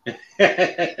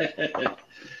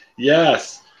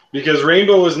 Yes, because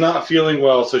Rainbow is not feeling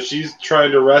well, so she's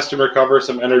trying to rest and recover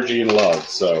some energy and love.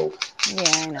 So yeah,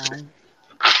 I know.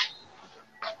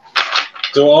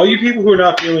 So all you people who are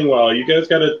not feeling well, you guys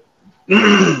got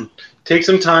to take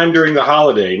some time during the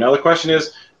holiday. Now the question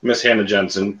is, Miss Hannah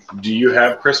Jensen, do you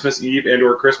have Christmas Eve and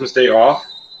or Christmas Day off?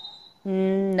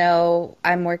 No,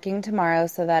 I'm working tomorrow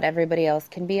so that everybody else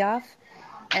can be off.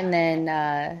 And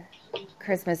then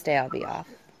Christmas Day I'll be off.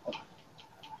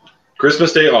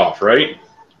 Christmas Day off, right?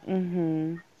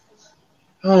 Mm-hmm.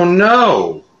 Oh,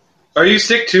 no. Are you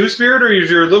sick too, Spirit, or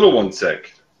is your little one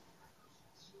sick?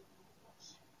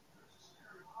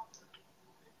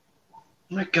 Oh,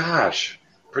 my gosh.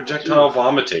 Projectile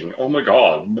vomiting. Oh, my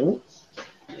God.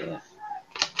 Yeah.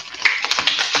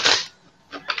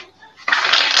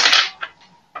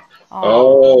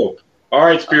 Oh. All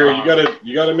right, Spirit.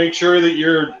 You gotta make sure that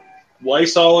you're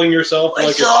Lysoling yourself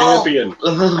like a champion.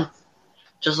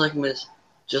 Just like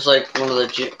one of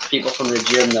the people from the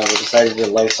gym that decided to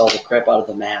Lysol the crap out of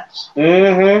the mats.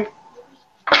 Mm-hmm.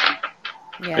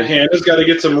 Yeah. And Hannah's got to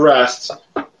get some rest.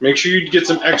 Make sure you get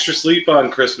some extra sleep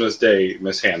on Christmas Day,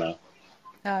 Miss Hannah.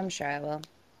 Oh, I'm sure I will.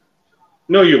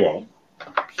 No, you won't.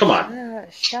 Come on.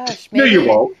 Shush. No, you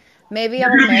won't. Maybe You're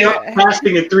going to be up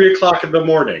fasting at 3 o'clock in the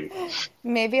morning.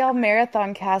 Maybe I'll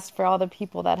marathon cast for all the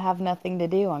people that have nothing to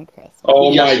do on Christmas.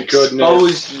 Oh, my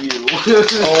goodness. Expose you.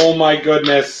 Oh, my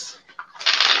goodness.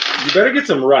 You better get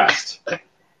some rest.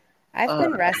 I've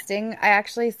been resting. I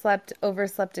actually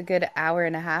overslept a good hour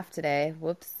and a half today.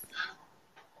 Whoops.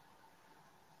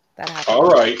 That happened. All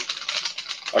right.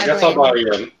 I guess I'll buy you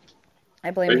in.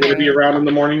 I blame Are you going to be around in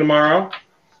the morning tomorrow?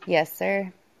 Yes,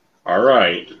 sir. All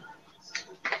right.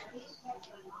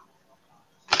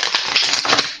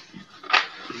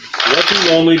 What do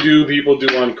only do people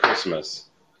do on Christmas?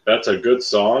 That's a good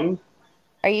song.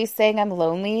 Are you saying I'm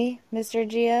lonely, Mr.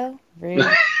 Geo? Rude.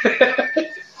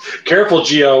 Careful,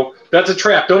 Geo. That's a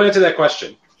trap. Don't answer that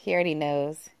question. He already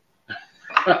knows.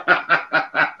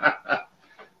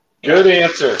 Good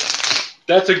answer.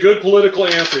 That's a good political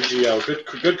answer, Geo.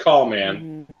 Good call,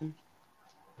 man. Mm-hmm.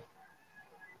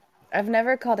 I've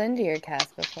never called into your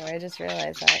cast before. I just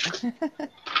realized that.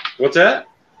 What's that?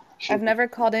 I've never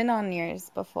called in on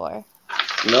yours before.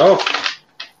 No.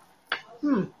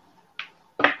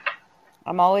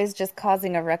 I'm always just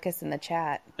causing a ruckus in the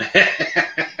chat.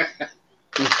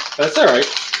 That's all right.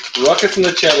 Ruckus in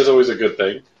the chat is always a good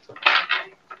thing.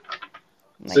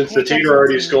 Since the tater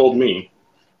already scolded me.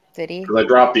 Did he? Because I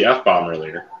dropped the F-bomb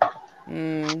earlier.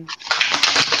 Mm.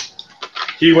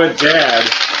 He went, Dad,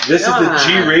 this is the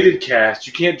G-rated cast.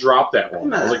 You can't drop that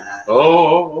one. I was like,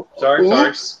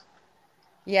 sorry.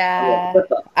 Yeah,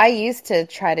 I used to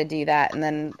try to do that and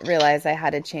then realized I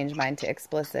had to change mine to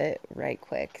explicit right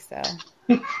quick, so.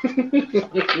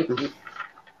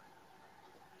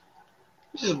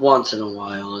 Just once in a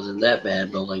while isn't that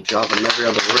bad, but like dropping every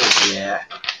other word, yeah.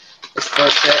 It's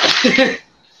perfect.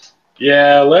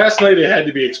 Yeah, last night it had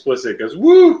to be explicit because,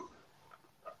 woo!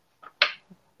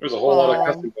 There was a whole lot of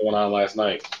cussing going on last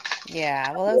night.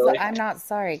 Yeah, well, it was the I'm Not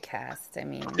Sorry cast. I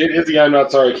mean, it is the I'm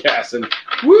Not Sorry cast, and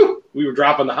woo! We were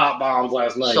dropping the hot bombs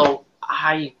last night. So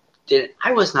I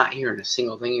was not hearing a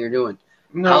single thing you were doing.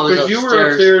 No, because you were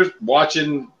upstairs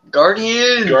watching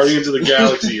Guardians of the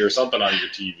Galaxy or something on your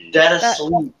TV. Dead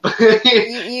asleep.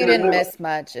 you didn't miss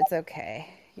much. It's okay.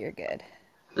 You're good.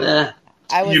 I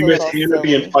was you missed Hannah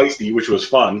being feisty, which was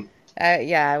fun.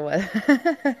 Yeah, I was.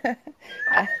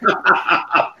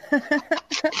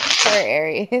 Poor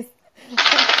Aries.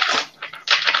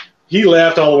 He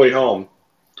laughed all the way home.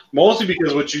 Mostly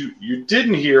because what you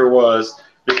didn't hear was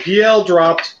the PL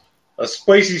dropped a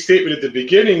spicy statement at the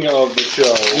beginning of the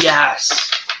show.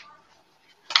 Yes.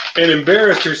 And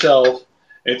embarrassed herself.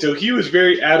 And so he was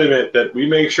very adamant that we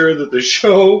make sure that the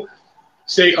show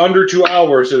stay under 2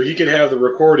 hours so he could have the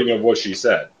recording of what she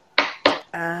said.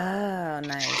 Oh,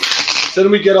 nice. So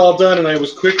then we get all done, and I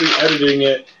was quickly editing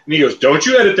it. And he goes, "Don't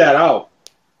you edit that out."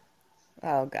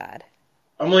 Oh, God.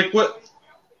 I'm like, what?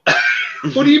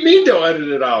 What do you mean don't edit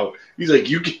it out? He's like,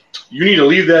 you need to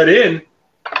leave that in.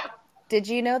 Did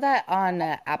you know that on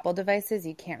Apple devices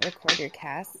you can't record your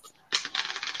casts?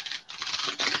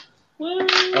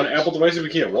 On Apple devices we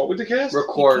can't what with the cast? You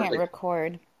can't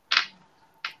record.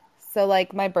 So,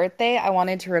 like, my birthday, I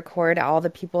wanted to record all the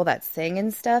people that sang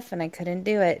and stuff, and I couldn't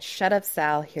do it. Shut up,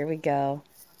 Sal. Here we go.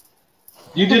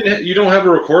 You don't have a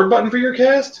record button for your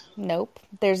cast? Nope.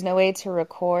 There's no way to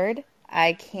record.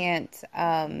 I can't,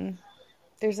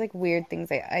 there's, like, weird things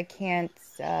I can't,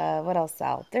 what else,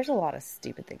 Sal? There's a lot of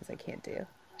stupid things I can't do.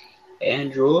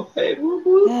 Android.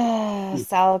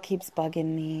 Sal keeps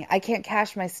bugging me. I can't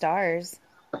cash my stars.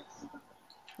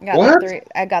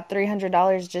 I got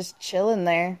 $300 just chilling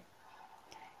there.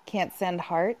 Can't send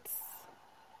hearts.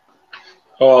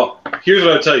 Well, here's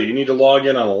what I tell you. You need to log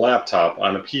in on a laptop,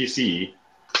 on a PC.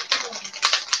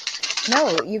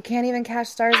 No, you can't even cash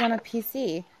stars on a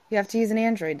PC. You have to use an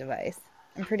Android device.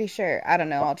 I'm pretty sure. I don't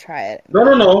know. I'll try it.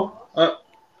 No.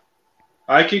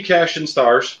 I can cash in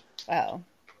stars. Oh.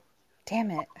 Damn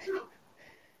it.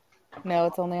 No,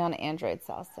 it's only on Android,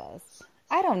 Sal says.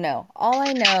 I don't know. All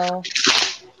I know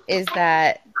is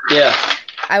that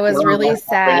I was really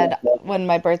sad when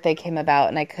my birthday came about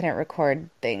and I couldn't record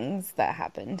things that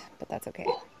happened, but that's okay.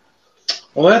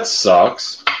 Well, that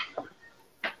sucks.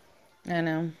 I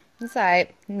know. It's all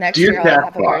right. Next year I'll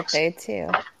have a birthday, too.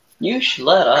 You should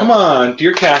let us. Come on,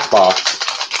 dear Castbox.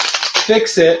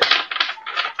 Fix it.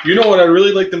 You know what I'd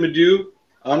really like them to do?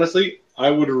 Honestly, I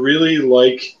would really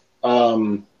like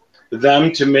them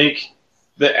to make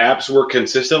the apps work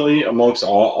consistently amongst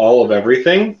all of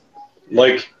everything.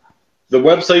 Like, the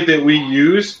website that we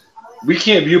use, we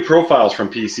can't view profiles from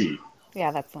PC.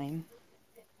 Yeah, that's lame.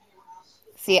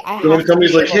 See, I have when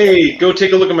somebody's like, hey, go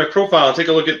take a look at my profile and take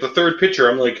a look at the third picture,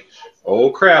 I'm like, oh,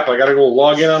 crap, I got to go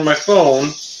log in on my phone.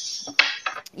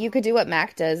 You could do what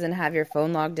Mac does and have your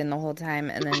phone logged in the whole time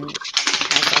and then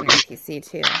have on your PC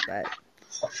too, but...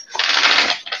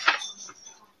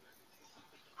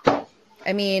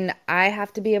 I mean, I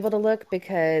have to be able to look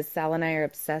because Sal and I are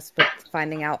obsessed with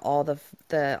finding out all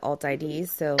the alt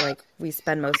IDs. So, like, we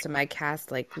spend most of my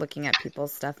cast, like, looking at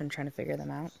people's stuff and trying to figure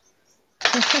them out.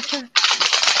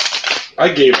 I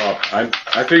gave up.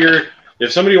 I figure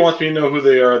if somebody wants me to know who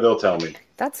they are, they'll tell me.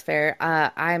 That's fair.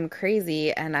 I'm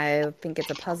crazy, and I think it's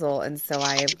a puzzle, and so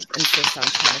I insist on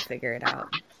trying to figure it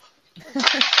out.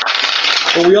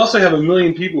 But we also have a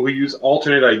million people who use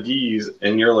alternate IDs,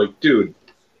 and you're like, dude,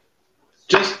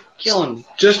 just kill him.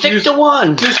 Just stick to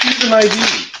one. Just use an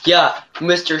ID. Yeah,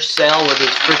 Mr. Sal with his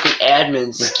freaking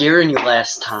admin scaring you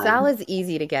last time. Sal is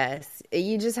easy to guess.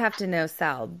 You just have to know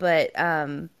Sal. But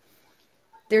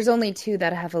there's only 2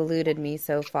 that have eluded me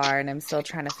so far, and I'm still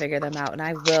trying to figure them out, and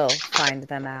I will find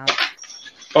them out.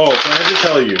 Oh, so I have to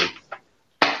tell you.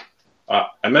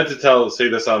 I meant to say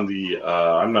this on the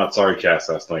I'm Not Sorry cast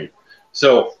last night.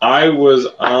 So I was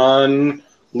on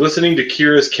listening to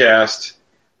Kira's cast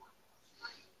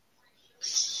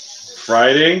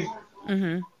Friday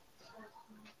on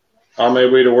my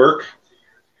way to work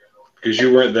because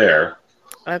you weren't there.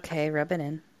 Okay, rub it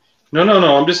in. No.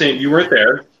 I'm just saying you weren't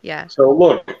there. Yeah. So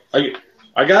look, I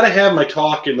gotta have my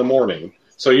talk in the morning.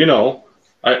 So so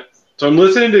I'm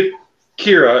listening to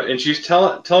Kira and she's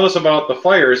telling us about the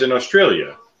fires in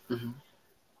Australia. Mm-hmm.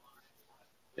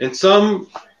 And some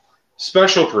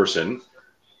special person,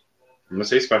 I'm gonna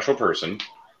say special person,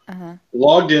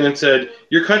 logged in and said,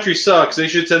 your country sucks, they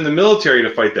should send the military to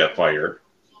fight that fire.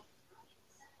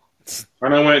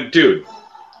 And I went, dude,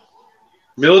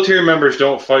 military members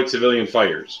don't fight civilian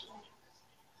fires.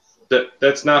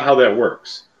 That's not how that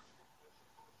works.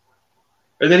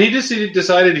 And then he just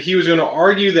decided he was going to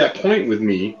argue that point with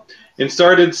me and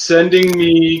started sending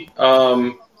me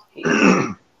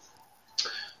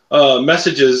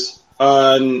messages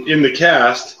in the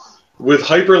cast with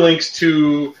hyperlinks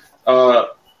to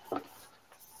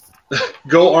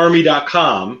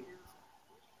GoArmy.com.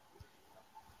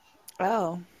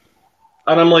 Oh.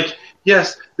 And I'm like,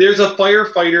 yes, there's a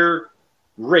firefighter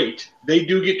rate. They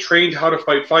do get trained how to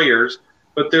fight fires,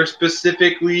 but they're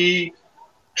specifically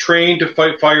trained to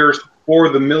fight fires for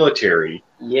the military.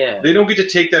 Yeah. They don't get to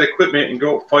take that equipment and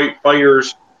go fight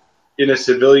fires in a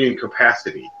civilian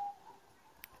capacity.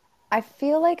 I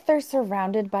feel like they're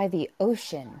surrounded by the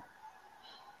ocean.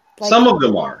 Some of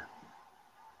them are.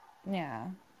 Yeah,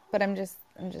 but I'm just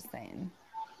saying.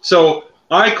 So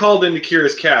I called into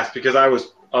Kira's cast because I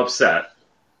was upset.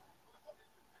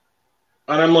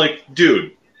 And I'm like,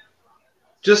 dude,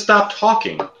 just stop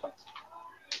talking.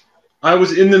 I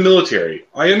was in the military.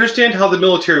 I understand how the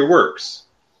military works.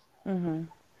 Mm-hmm.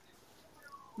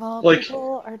 Well,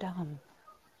 people are dumb.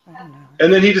 I don't know.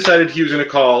 And then he decided he was going to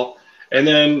call, and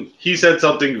then he said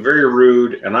something very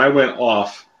rude, and I went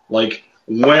off like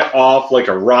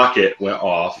a rocket went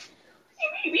off.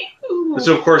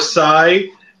 So, of course, Sai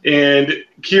and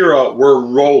Kira were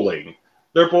rolling.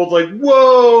 They're both like,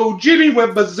 whoa, Jimmy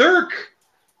went berserk.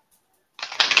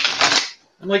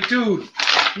 I'm like, dude,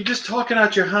 you're just talking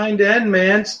out your hind end,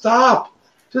 man. Stop.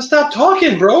 Just stop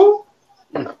talking, bro.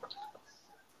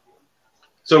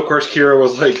 So, of course, Kira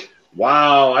was like,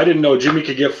 wow, I didn't know Jimmy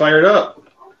could get fired up.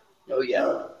 Oh,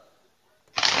 yeah.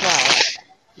 Wow.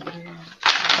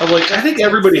 I'm like, I think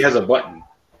everybody has a button.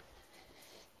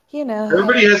 You know.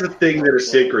 Everybody has a thing that is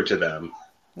sacred to them.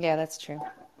 Yeah, that's true.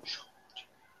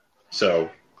 So.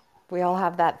 We all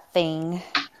have that thing.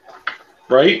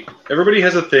 Right? Everybody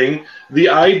has a thing. The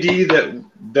ID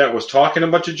that was talking a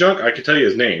bunch of junk, I can tell you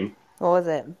his name. What was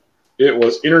it? It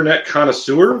was Internet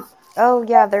Connoisseur. Oh,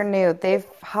 yeah, they're new. They've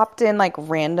hopped in, like,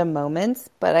 random moments,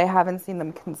 but I haven't seen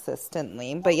them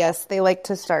consistently. But, yes, they like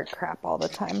to start crap all the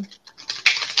time.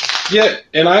 Yeah,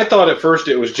 and I thought at first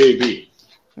it was JB.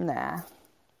 Nah.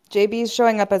 JB's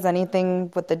showing up as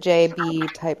anything with the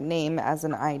JB type name as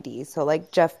an ID. So,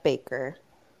 like, Jeff Baker.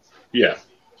 Yeah.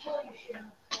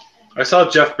 I saw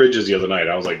Jeff Bridges the other night.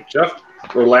 I was like,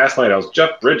 last night I was,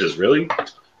 Jeff Bridges, really?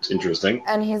 It's interesting.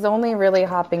 And he's only really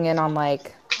hopping in on,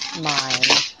 like, mine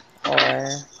or...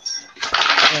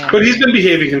 But he's been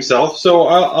behaving himself, so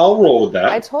I'll roll with that.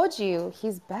 I told you,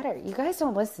 he's better. You guys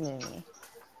don't listen to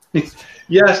me.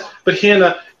 Yes, but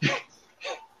Hannah,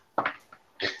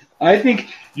 I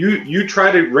think you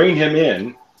try to rein him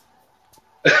in,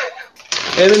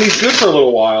 and then he's good for a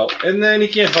little while, and then he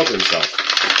can't help himself.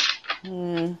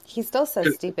 He still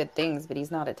says stupid things, but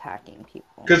he's not attacking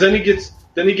people. Because then he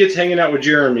gets hanging out with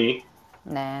Jeremy,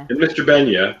 Nah. and Mr.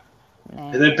 Benya,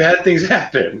 and then bad things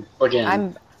happen.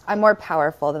 Again. I'm more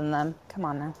powerful than them. Come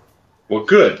on now. Well,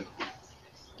 good.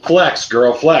 Flex,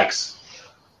 girl, flex.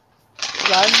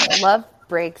 Love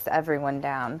breaks everyone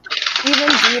down. Even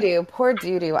Doo-Doo. Poor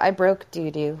Doo-Doo. I broke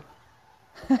Doo-Doo.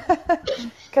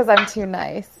 Because I'm too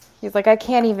nice. He's like, I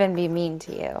can't even be mean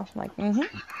to you. I'm like,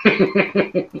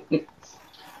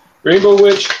 Rainbow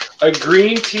Witch, a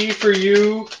green tea for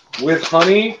you with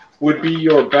honey would be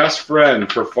your best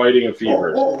friend for fighting a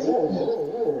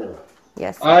fever.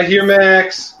 Yes. I hear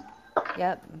Max.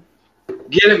 Yep.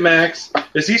 Get it, Max.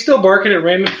 Is he still barking at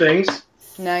random things?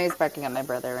 No, he's barking at my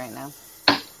brother right now.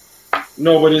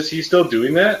 No, but is he still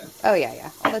doing that? Oh, yeah.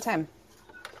 All the time.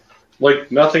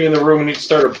 Like, nothing in the room when he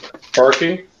started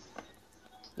barking?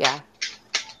 Yeah.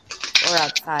 Or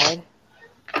outside.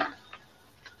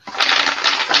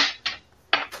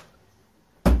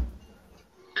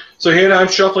 So, Hannah, I'm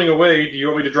shuffling away. Do you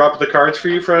want me to drop the cards for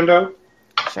you, friendo?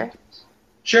 Sure.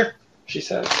 Sure, she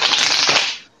says.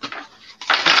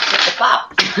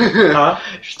 Pop. Huh?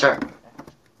 Start.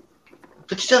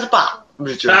 50 cents a pop. I'm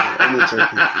just joking.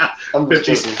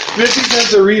 50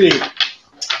 cents a reading.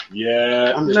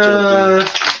 Yeah.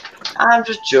 I'm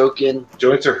just joking.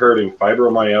 Joints are hurting.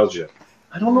 Fibromyalgia.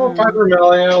 I don't know what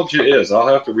fibromyalgia is. I'll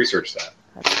have to research that.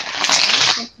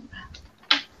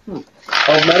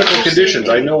 Of medical conditions,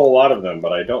 I know a lot of them,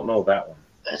 but I don't know that one.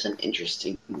 That's an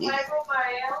interesting name.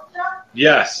 Fibromyalgia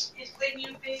Yes. is when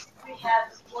you basically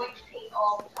have joint pain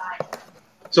all the time.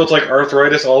 So it's like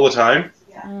arthritis all the time?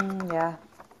 Yeah.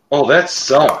 Oh, that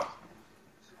sucks.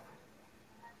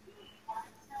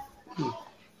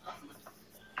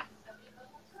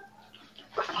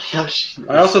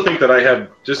 I also think that I have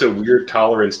just a weird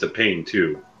tolerance to pain,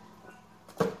 too.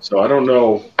 So I don't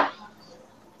know.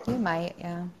 You might,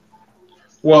 yeah.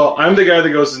 Well, I'm the guy that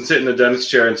goes and sit in the dentist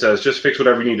chair and says, just fix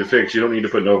whatever you need to fix. You don't need to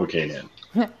put Novocaine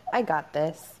in. I got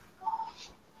this.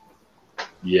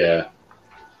 Yeah.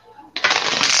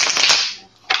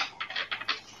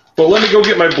 But let me go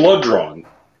get my blood drawn.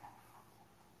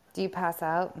 Do you pass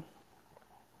out?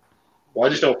 Well, I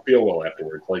just don't feel well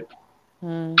afterwards.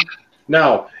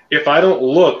 Now, if I don't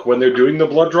look when they're doing the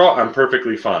blood draw, I'm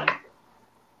perfectly fine.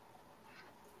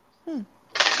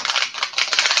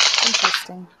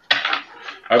 Interesting.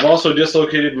 I've also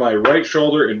dislocated my right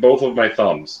shoulder and both of my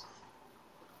thumbs.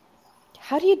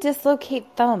 How do you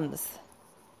dislocate thumbs?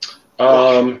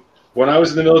 When I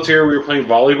was in the military, we were playing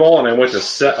volleyball, and I went to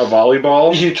set a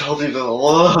volleyball. You told me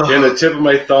that. And the tip of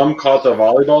my thumb caught the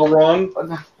volleyball wrong,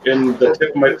 and the tip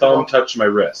of my thumb touched my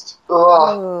wrist.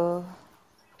 Oh.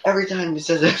 Every time he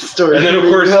says that story. And then, of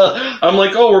course, I'm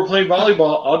like, oh, we're playing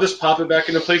volleyball. I'll just pop it back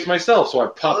into place myself. So I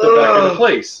popped it back into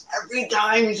place. Every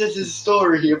time he says his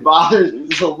story, it bothers me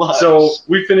so much. So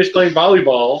we finished playing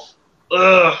volleyball,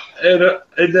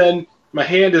 and then my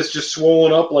hand is just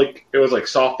swollen up like it was like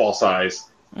softball size.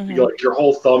 Like your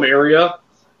whole thumb area,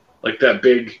 like that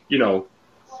big,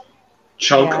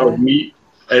 chunk of meat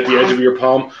at the edge of your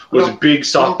palm was a big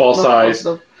softball size.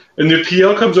 And the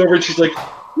PL comes over and she's like,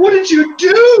 "What did you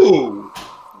do?"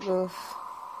 Oof.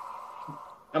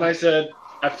 And I said,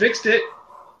 "I fixed it."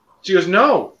 She goes,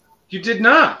 "No, you did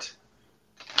not.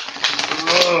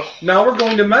 Now we're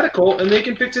going to medical and they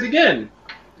can fix it again."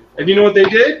 And you know what they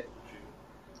did?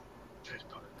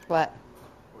 What?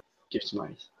 Give some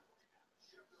ice.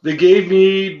 They gave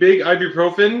me big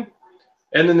ibuprofen,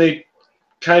 and then they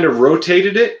kind of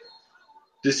rotated it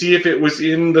to see if it was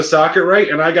in the socket right.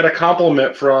 And I got a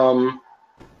compliment from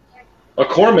a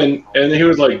corpsman, and he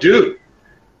was like, "Dude,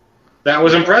 that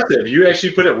was impressive. You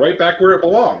actually put it right back where it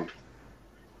belonged."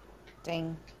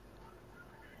 Dang.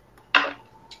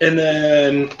 And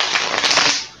then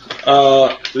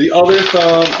the other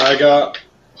thumb I got,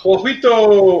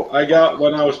 Juanito, I got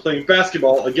when I was playing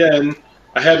basketball. Again,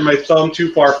 I had my thumb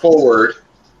too far forward,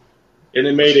 and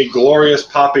it made a glorious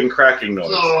popping, cracking noise.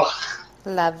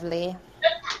 Lovely.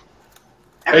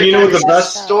 And you know what the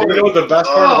best? You know what the best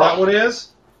part of that one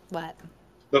is? What?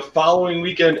 The following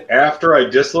weekend after I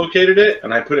dislocated it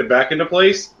and I put it back into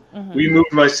place, we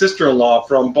moved my sister-in-law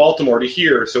from Baltimore to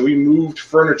here, so we moved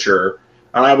furniture,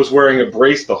 and I was wearing a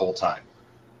brace the whole time.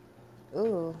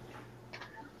 Ooh.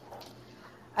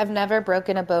 I've never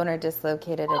broken a bone or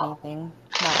dislocated anything.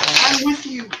 Not once. I'm with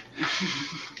you.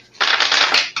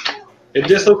 And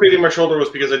dislocating my shoulder was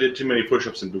because I did too many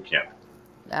push-ups in boot camp.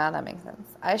 Ah, that makes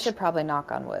sense. I should probably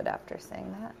knock on wood after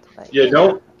saying that. But Yeah,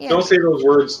 don't say those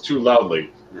words too loudly.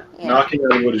 Yeah. Knocking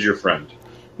on wood is your friend.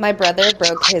 My brother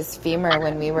broke his femur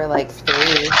when we were like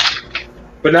 3.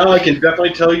 But now I can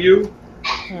definitely tell you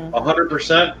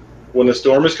 100% when the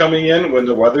storm is coming in, when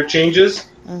the weather changes,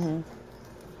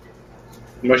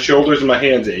 My shoulders and my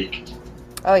hands ache.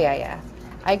 Oh, yeah.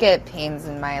 I get pains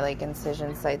in my, like,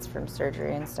 incision sites from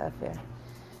surgery and stuff,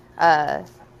 yeah.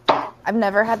 I've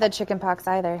never had the chicken pox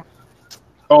either.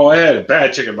 Oh, I had a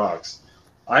bad chicken pox.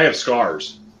 I have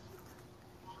scars.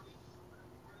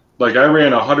 Like, I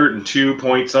ran 102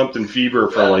 point something fever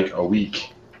for, like, a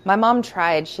week. My mom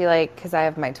tried. She, like, because I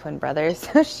have my twin brothers,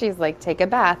 she's like, take a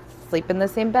bath, sleep in the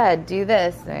same bed, do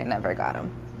this, and I never got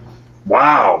them.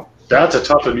 Wow. That's a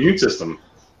tough immune system.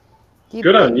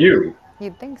 Good on you.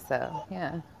 You'd think so,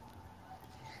 yeah.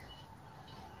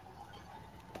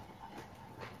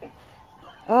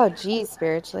 Oh, geez,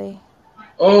 spiritually.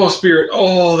 Oh, Spirit.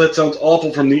 Oh, that sounds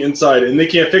awful from the inside. And they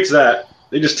can't fix that.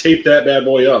 They just tape that bad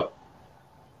boy up.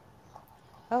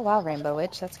 Oh, wow, Rainbow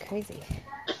Witch. That's crazy.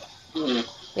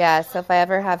 Yeah, so if I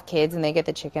ever have kids and they get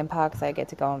the chicken pox, I get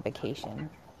to go on vacation.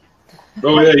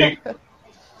 Oh, yeah.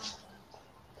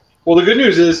 Well, the good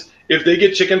news is, if they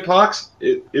get chicken pox,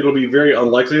 it'll be very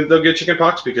unlikely that they'll get chicken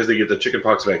pox because they get the chicken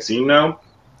pox vaccine now.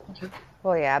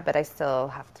 Well, yeah, but I still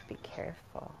have to be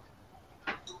careful.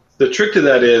 The trick to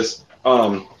that is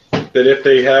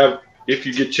that if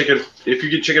you get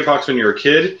chicken pox when you're a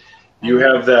kid, you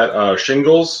have that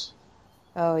shingles.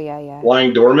 Oh, yeah.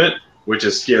 Lying dormant, which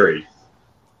is scary.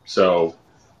 So.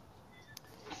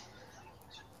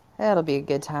 It'll be a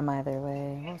good time either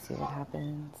way. We'll see what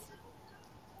happens.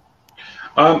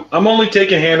 I'm only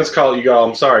taking Hannah's call, you all.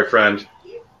 I'm sorry, friend.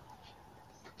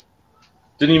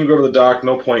 Didn't even go to the doc.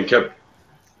 No point. Kept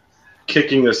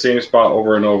kicking the same spot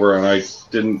over and over, and I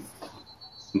didn't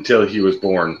until he was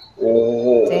born.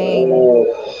 Oh. Dang.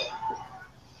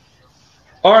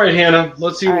 All right, Hannah.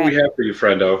 Let's see what we have for you,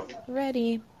 friendo.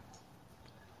 Ready.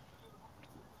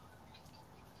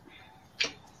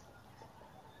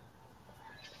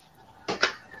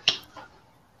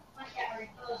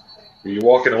 Are you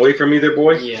walking away from me there,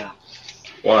 boy? Yeah.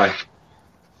 Why?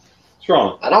 What's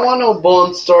wrong? I don't want no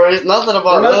bone stories. Nothing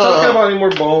about. We're not talking about any more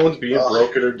bones being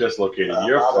broken or dislocated.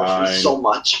 You're fine. So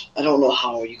much. I don't know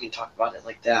how you can talk about it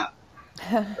like that.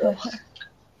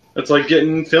 It's like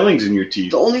getting fillings in your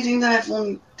teeth. The only thing that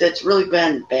that's really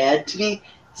been bad to me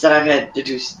is that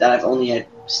I've only had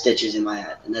stitches in my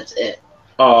head, and that's it.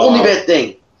 Only bad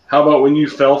thing. How about when you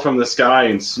fell from the sky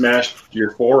and smashed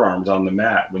your forearms on the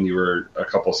mat when you were a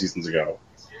couple seasons ago?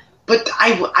 But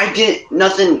I didn't.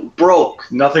 Nothing broke.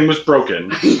 Nothing was broken.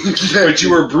 But you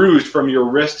were bruised from your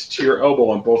wrist to your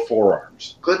elbow on both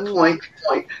forearms. Good point.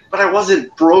 But I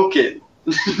wasn't broken.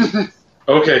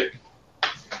 Okay.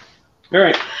 All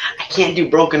right. I can't do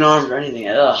broken arms or anything.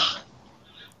 Ugh.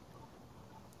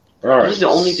 All right. This is the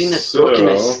only thing that's broken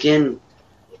my skin,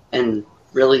 and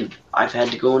really, I've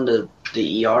had to go into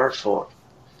the ER for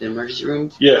the emergency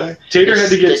room. Yeah, Tater had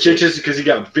to get stitches because he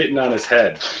got bitten on his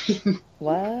head.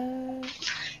 What?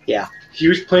 Yeah. He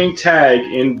was playing tag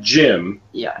in gym.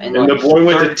 Yeah, and the boy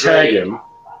went to tag him.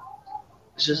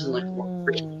 This isn't like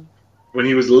when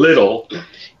he was little.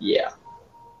 Yeah.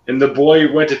 And the boy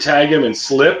went to tag him and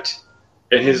slipped,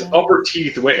 and his upper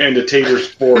teeth went into Tater's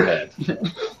forehead.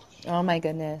 Oh my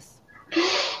goodness.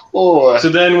 Oh. So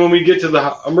then when we get to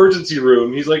the emergency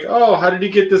room, he's like, oh, how did he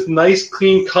get this nice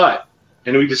clean cut?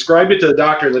 And we described it to the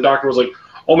doctor, and the doctor was like,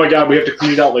 oh my God, we have to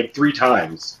clean it out like 3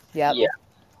 times. Yep. Yeah.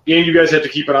 And you guys have to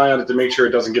keep an eye on it to make sure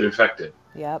it doesn't get infected.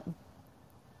 Yep.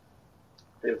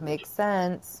 Makes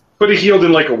sense. But it healed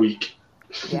in like a week.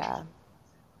 Yeah.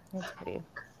 That's pretty.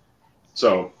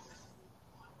 So.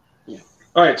 Yeah.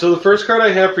 All right, so the first card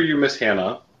I have for you, Miss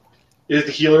Hannah, is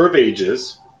the Healer of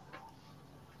Ages.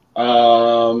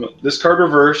 This card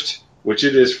reversed, which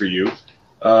it is for you,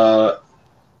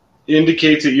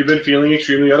 indicates that you've been feeling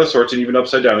extremely out of sorts and even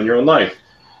upside down in your own life.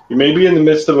 You may be in the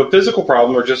midst of a physical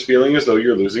problem or just feeling as though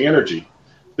you're losing energy.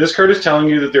 This card is telling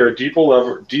you that there are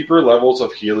deeper levels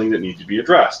of healing that need to be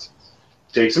addressed.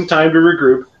 Take some time to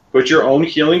regroup, put your own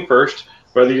healing first.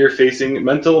 Whether you're facing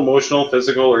mental, emotional,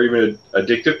 physical, or even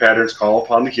addictive patterns, call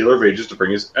upon the Healer of Ages to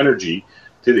bring his energy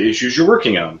to the issues you're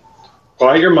working on.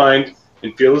 Quiet your mind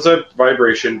and feel this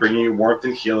vibration bringing you warmth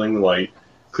and healing light,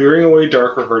 clearing away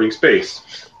dark or hurting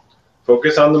space.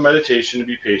 Focus on the meditation and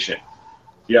be patient.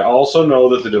 Yet also know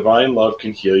that the divine love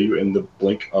can heal you in the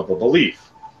blink of a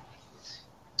belief.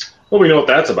 Well, we know what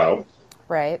that's about.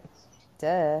 Right.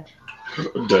 Duh.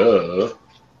 Duh.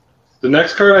 The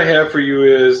next card I have for you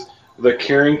is the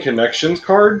Caring Connections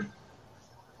card.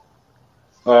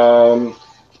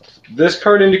 This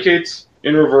card indicates,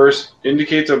 in reverse,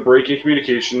 a break in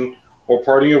communication or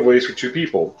parting of ways for 2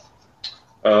 people.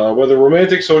 Whether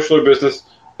romantic, social, or business,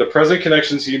 the present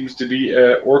connection seems to be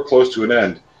at or close to an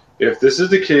end. If this is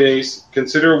the case,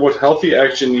 consider what healthy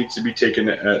action needs to be taken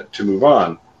to move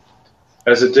on.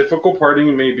 As a difficult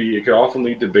parting may be, it can often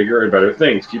lead to bigger and better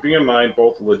things. Keeping in mind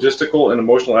both the logistical and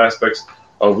emotional aspects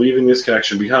of leaving this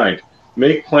connection behind.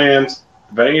 Make plans,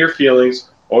 vent your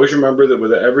feelings. Always remember that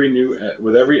with every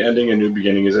ending, a new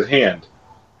beginning is at hand.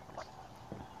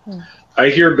 I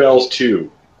hear bells too.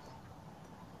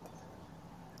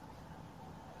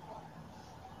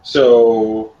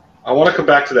 So I want to come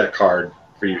back to that card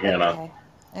for you, Hannah.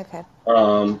 Okay.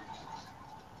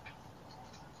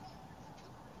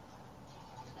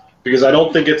 Because I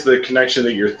don't think it's the connection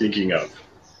that you're thinking of.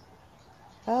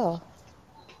 Oh.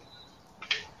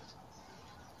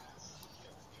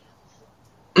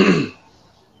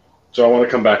 So I want to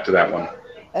come back to that one.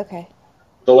 Okay.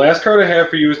 The last card I have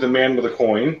for you is the man with a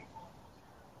coin.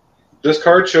 This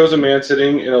card shows a man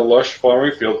sitting in a lush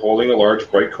flowering field holding a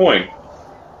large bright coin.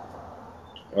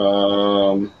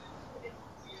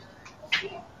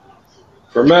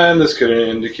 For men, this could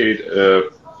indicate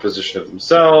a position of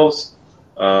themselves,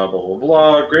 blah, blah,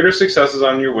 blah. Greater successes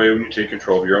on your way when you take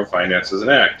control of your own finances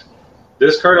and act.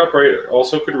 This card upright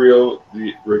also could reveal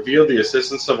the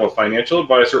assistance of a financial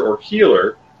advisor or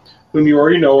healer whom you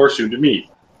already know or soon to meet.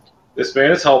 This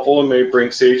man is helpful and may bring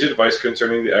sage advice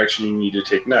concerning the action you need to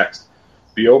take next.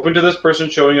 Be open to this person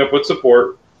showing up with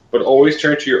support, but always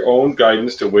turn to your own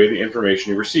guidance to weigh the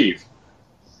information you receive.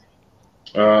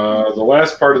 The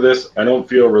last part of this I don't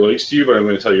feel relates to you, but I'm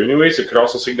going to tell you anyways. It could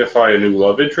also signify a new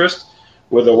love interest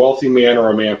with a wealthy man or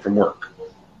a man from work.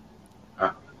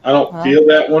 I don't feel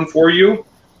that one for you.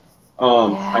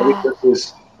 I think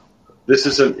this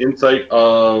is an insight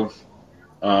of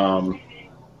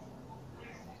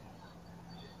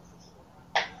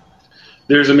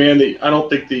there's a man that I don't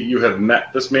think that you have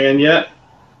met this man yet,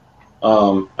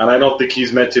 and I don't think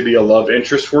he's meant to be a love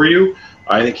interest for you.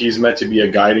 I think he's meant to be a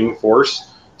guiding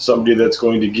force, somebody that's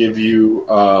going to give you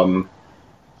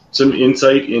some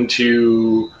insight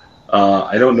into,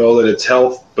 I don't know that it's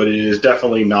health, but it is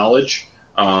definitely knowledge.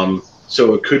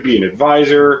 So it could be an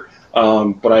advisor,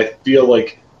 but I feel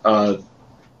like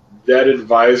that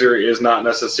advisor is not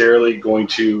necessarily going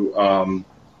to,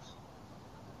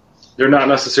 they're not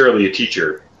necessarily a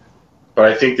teacher, but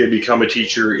I think they become a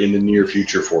teacher in the near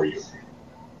future for you.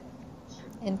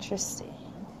 Interesting.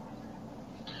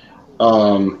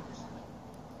 The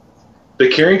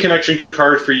Caring Connection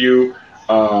card for you,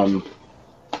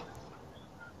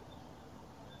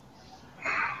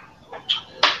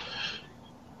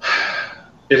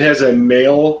 it has a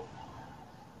male,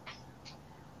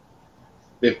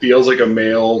 it feels like a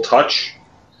male touch,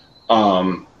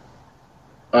 and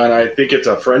I think it's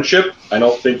a friendship. I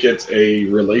don't think it's a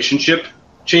relationship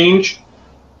change.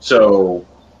 So,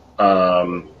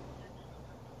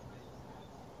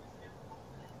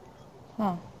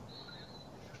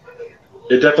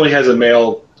 it definitely has a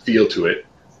male feel to it.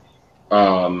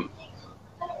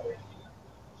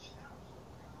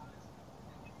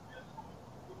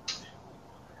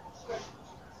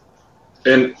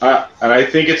 And I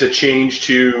think it's a change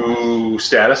to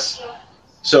status.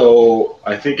 So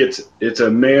I think it's a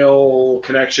male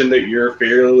connection that you're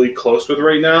fairly close with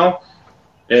right now,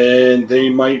 and they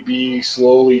might be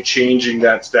slowly changing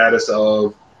that status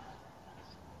of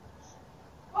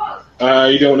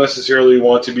I don't necessarily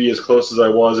want to be as close as I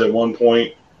was at one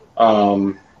point,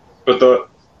 but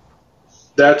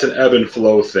that's an ebb and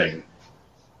flow thing.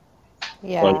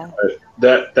 Yeah. Like,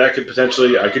 that could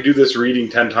potentially, I could do this reading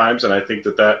 10 times, and I think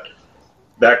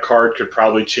that card could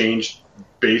probably change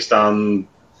based on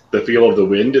the feel of the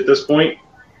wind at this point.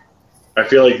 I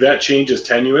feel like that change is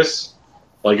tenuous,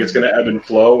 like it's going to ebb and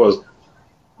flow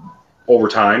over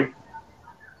time.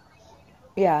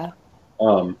 Yeah.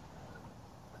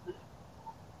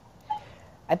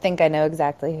 I think I know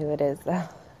exactly who it is, though.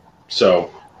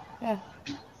 So. Yeah.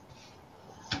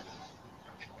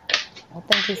 Well,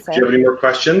 thank you, sir. Do you have any more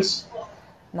questions?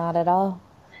 Not at all.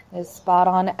 It's spot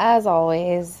on, as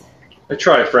always. I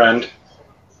try, friend.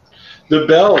 The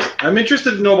bells. I'm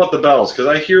interested to know about the bells, because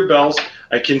I hear bells.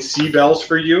 I can see bells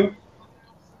for you.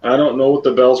 I don't know what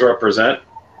the bells represent.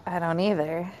 I don't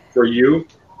either. For you.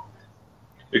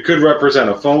 It could represent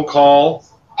a phone call.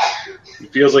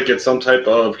 It feels like it's some type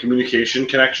of communication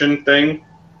connection thing.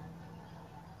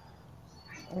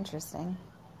 Interesting.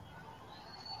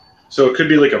 So it could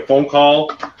be like a phone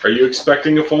call. Are you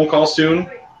expecting a phone call soon?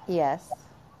 Yes.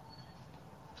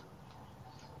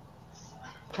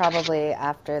 Probably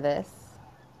after this.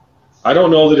 I don't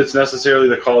know that it's necessarily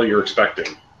the call you're expecting.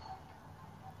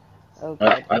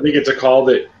 Okay. I think it's a call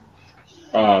that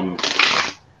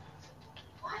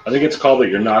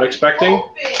you're not expecting.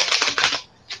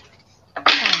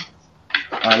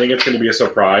 I think it's going to be a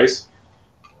surprise.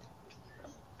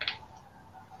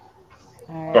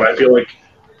 All right. But I feel like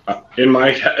in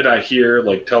my head, I hear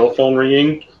like telephone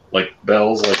ringing, like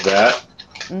bells like that.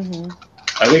 Mm-hmm.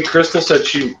 I think Crystal said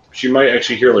she might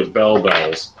actually hear like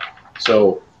bells.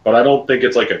 So, but I don't think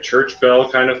it's like a church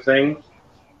bell kind of thing.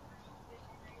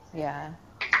 Yeah.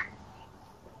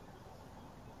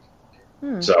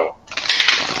 So.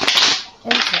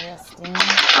 Interesting.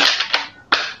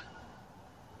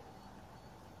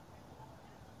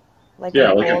 Like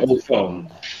an old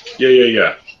phone.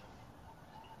 Yeah.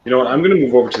 You know what? I'm going to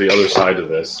move over to the other side of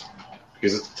this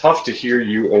because it's tough to hear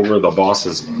you over the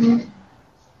boss's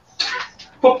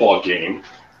football game.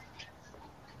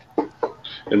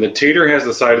 And the tater has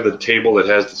the side of the table that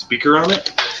has the speaker on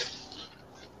it.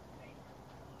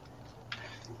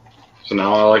 So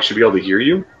now I'll actually be able to hear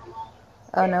you.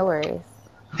 Oh, no worries.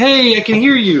 Hey, I can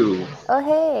hear you. Oh,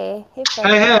 hey. Hey,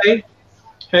 Fred. Hey.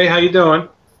 Hey, how you doing?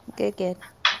 Good.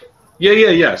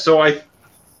 Yeah. So I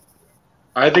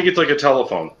think it's like a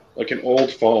telephone, like an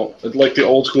old phone, like the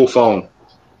old school phone.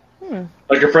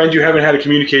 Like a friend you haven't had a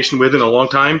communication with in a long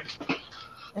time.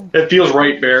 It feels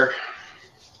right, Bear.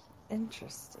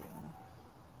 Interesting.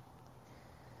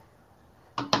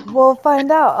 We'll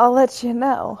find out. I'll let you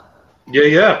know.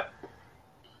 Yeah.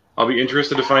 I'll be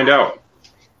interested to find out.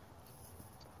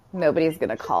 Nobody's going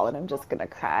to call and I'm just going to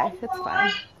cry. It's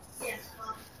fine.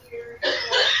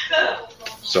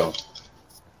 So.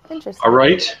 Interesting. All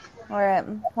right.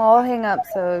 Well, I'll hang up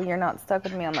so you're not stuck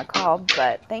with me on the call,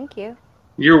 but thank you.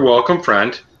 You're welcome,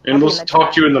 friend. And we'll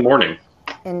talk to you in the morning.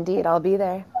 Indeed, I'll be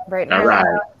there. Bright and early.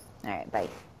 All right, bye.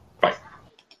 Bye.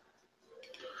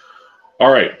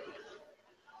 All right.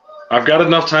 I've got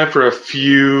enough time for a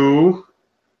few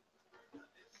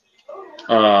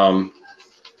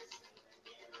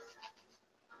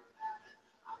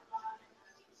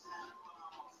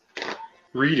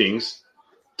readings.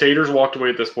 Tater's walked away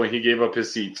at this point. He gave up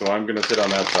his seat, so I'm going to sit on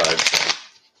that side.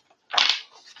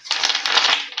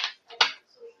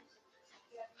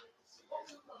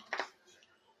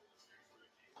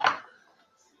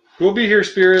 We'll be here,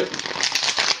 Spirit.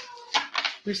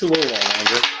 At least a little while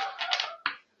longer.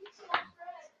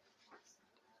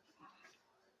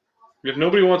 If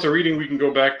nobody wants a reading, we can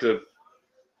go back to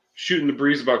shooting the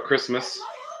breeze about Christmas.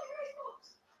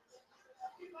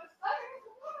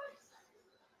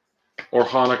 Or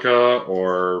Hanukkah,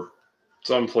 or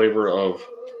some flavor of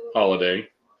holiday.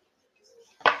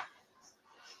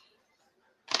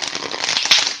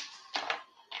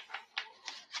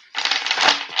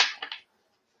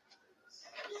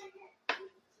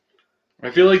 I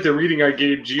feel like the reading I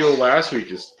gave Gio last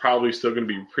week is probably still going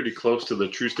to be pretty close to the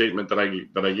true statement that I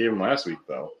gave him last week,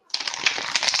 though.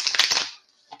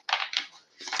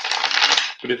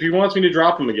 But if he wants me to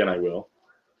drop him again, I will.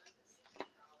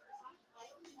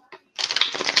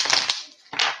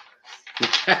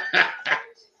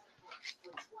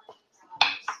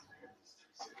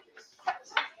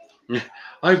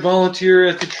 I volunteer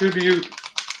as the tribute.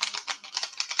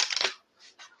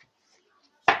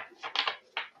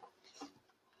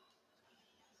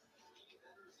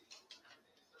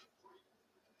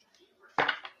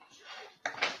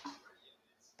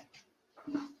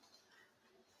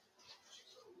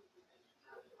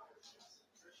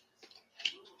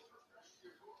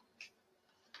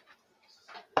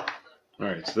 All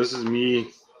right, so this is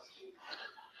me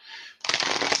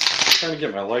trying to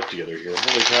get my life together here.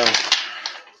 Holy cow.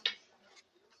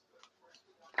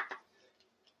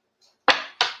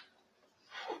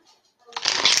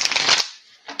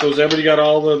 So has everybody got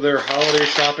all of their holiday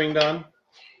shopping done?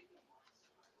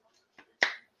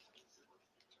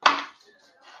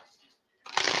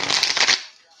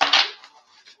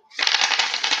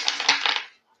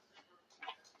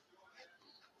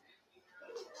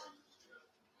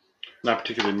 Not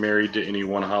particularly married to any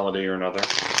one holiday or another.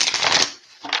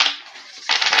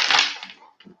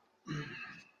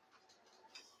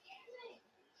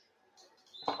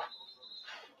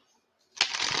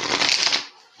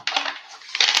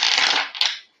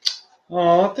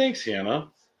 Aw, thanks, Hannah.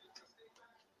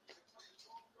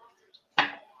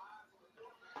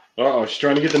 Uh-oh, she's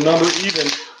trying to get the number even.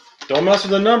 Don't mess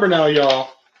with the number now,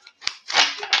 y'all.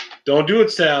 Don't do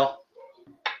it, Sal.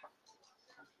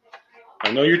 I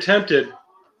know you're tempted.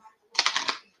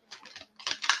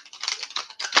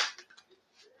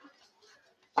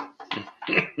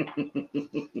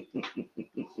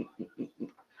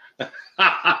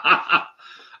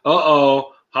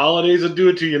 Uh-oh. Holidays will do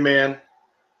it to you, man.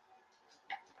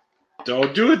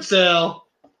 Don't do it, Sal.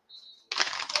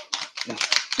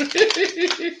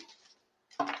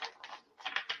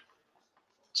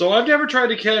 So I've never tried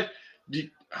to cash.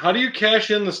 How do you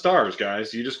cash in the stars,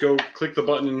 guys? You just go click the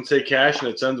button and say cash, and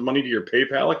it sends money to your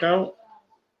PayPal account?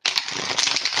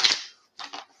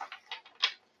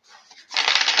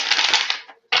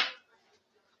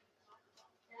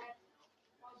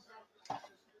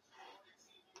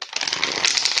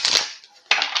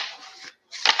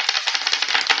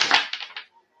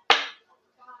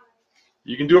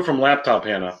 You can do it from laptop,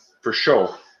 Hannah, for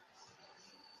sure.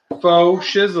 Faux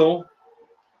shizzle.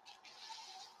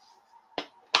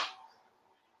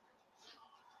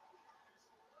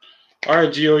 All right,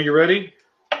 Gio, you ready?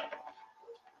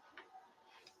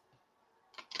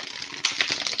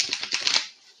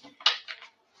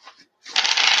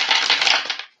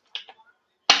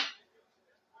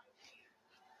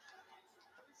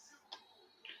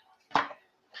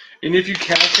 And if you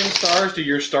cash in stars, do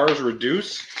your stars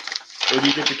reduce? Or do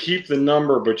you get to keep the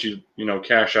number, but you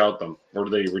cash out them? Or do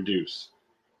they reduce?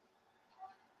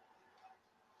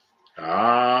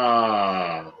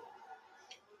 Ah.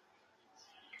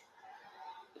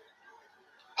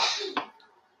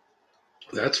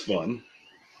 That's fun.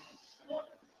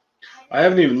 I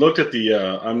haven't even looked at the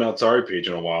I'm Not Sorry page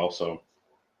in a while, so.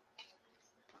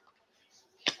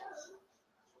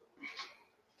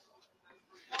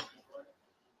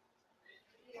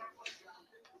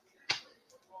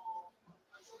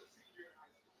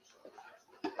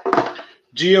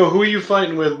 Gio, who are you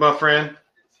fighting with, my friend?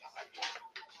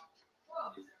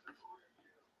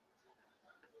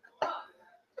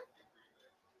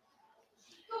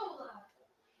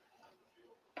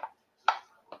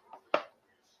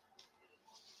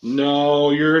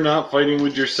 No, you're not fighting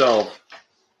with yourself.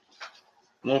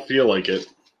 I don't feel like it.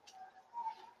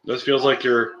 This feels like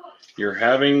you're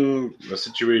having a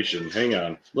situation. Hang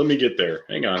on. Let me get there.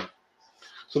 Hang on.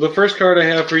 So the first card I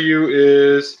have for you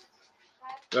is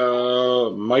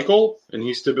Michael, and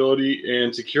he's stability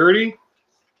and security.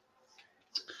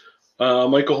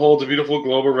 Michael holds a beautiful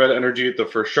globe of red energy at the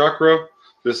first chakra.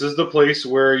 This is the place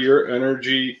where your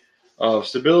energy of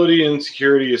stability and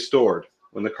security is stored.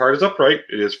 When the card is upright,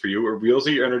 it is for you. It reveals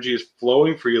that your energy is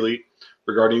flowing freely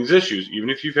regarding these issues. Even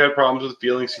if you've had problems with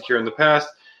feeling secure in the past,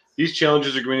 these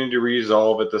challenges are going to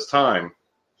resolve at this time.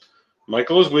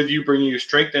 Michael is with you, bringing you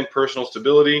strength and personal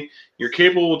stability. You're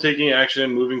capable of taking action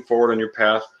and moving forward on your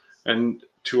path, and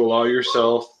to allow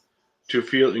yourself to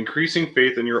feel increasing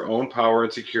faith in your own power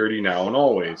and security now and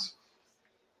always.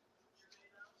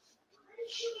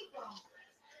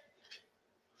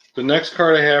 The next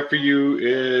card I have for you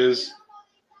is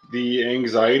the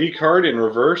anxiety card in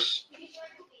reverse.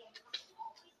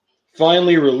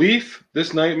 Finally, relief.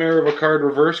 This nightmare of a card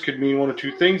reverse could mean one of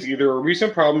two things. Either a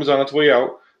recent problem is on its way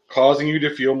out, causing you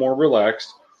to feel more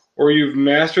relaxed, or you've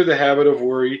mastered the habit of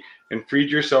worry and freed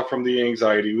yourself from the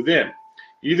anxiety within.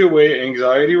 Either way,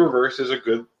 anxiety reverse is a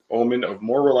good omen of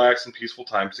more relaxed and peaceful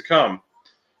times to come.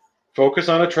 Focus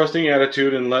on a trusting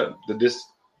attitude and let the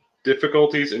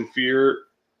difficulties and fear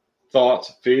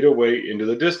thoughts fade away into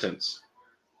the distance.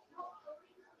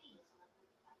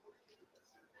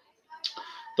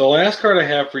 The last card I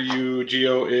have for you,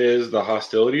 Gio, is the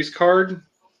hostilities card,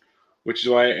 which is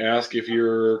why I ask if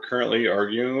you're currently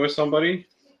arguing with somebody.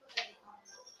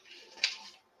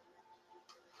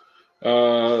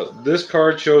 This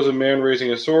card shows a man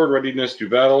raising a sword, readiness to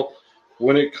battle.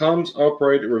 When it comes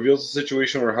upright, it reveals a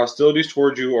situation where hostilities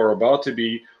towards you are about to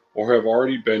be or have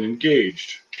already been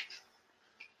engaged.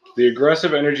 The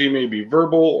aggressive energy may be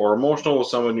verbal or emotional with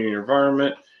someone in your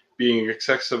environment, being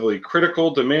excessively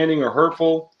critical, demanding, or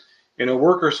hurtful. In a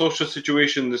work or social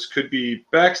situation, this could be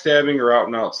backstabbing or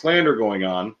out-and-out slander going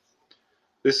on.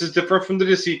 This is different from the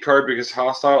deceit card because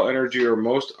hostile energy are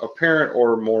most apparent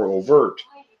or more overt.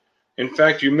 In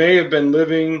fact, you may have been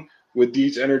living with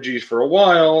these energies for a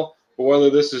while, but whether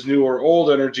this is new or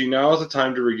old energy, now is the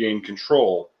time to regain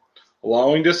control.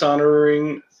 Allowing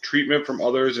dishonoring treatment from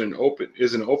others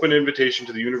is an open invitation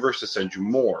to the universe to send you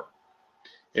more.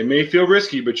 It may feel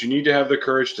risky, but you need to have the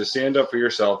courage to stand up for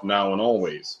yourself now and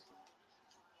always.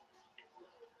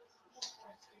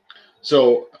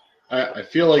 So I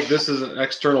feel like this is an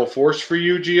external force for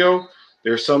you, Gio.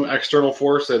 There's some external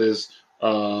force that is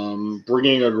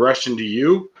bringing aggression to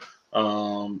you,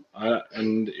 and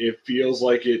it feels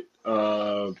like it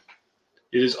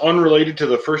is unrelated to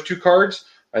the first two cards.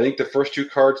 I think the first two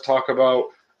cards talk about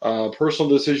personal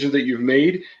decisions that you've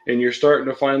made, and you're starting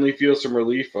to finally feel some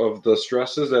relief of the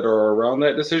stresses that are around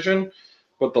that decision.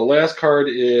 But the last card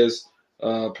is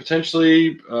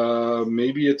potentially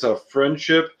maybe it's a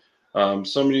friendship,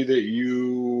 somebody that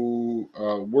you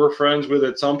were friends with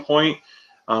at some point,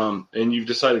 and you've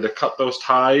decided to cut those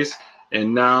ties,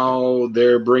 and now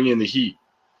they're bringing the heat.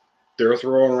 They're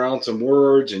throwing around some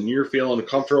words, and you're feeling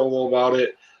uncomfortable about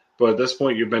it. But at this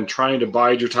point, you've been trying to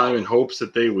bide your time in hopes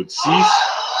that they would cease.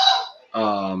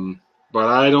 But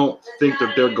I don't think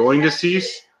that they're going to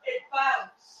cease.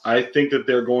 I think that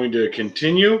they're going to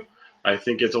continue. I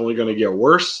think it's only going to get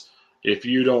worse if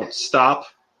you don't stop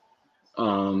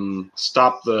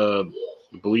the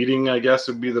bleeding, I guess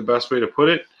would be the best way to put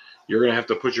it. you're going to have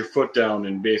to put your foot down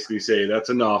and basically say that's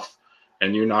enough,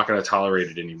 and you're not going to tolerate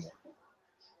it anymore.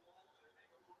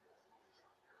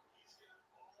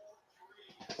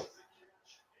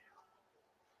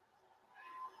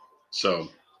 So,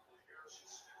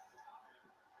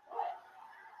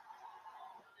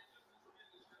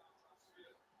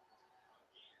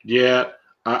 yeah,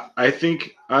 I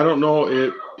think, I don't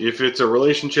know if it's a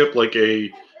relationship like a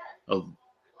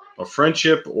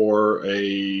friendship or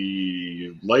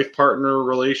a life partner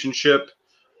relationship.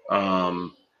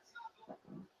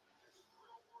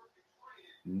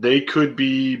 They could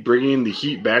be bringing the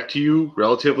heat back to you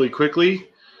relatively quickly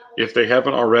if they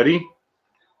haven't already.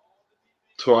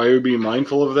 So I would be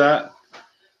mindful of that.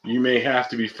 You may have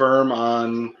to be firm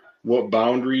on what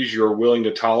boundaries you're willing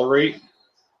to tolerate.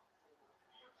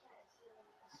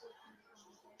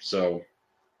 So,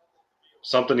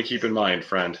 something to keep in mind,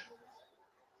 friend.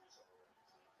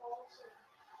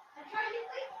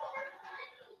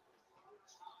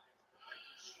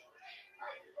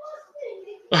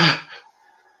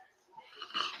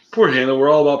 Poor Hannah. We're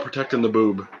all about protecting the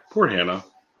boob. Poor Hannah.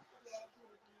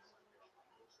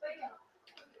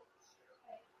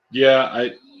 Yeah,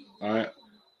 I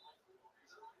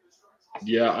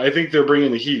think they're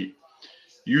bringing the heat.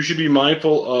 You should be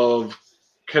mindful of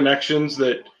connections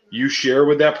that you share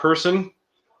with that person.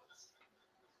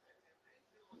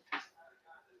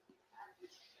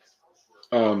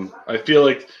 I feel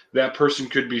like that person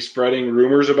could be spreading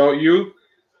rumors about you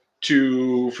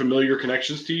to familiar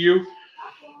connections to you.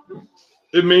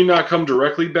 It may not come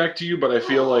directly back to you, but I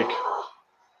feel like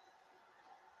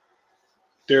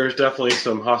there's definitely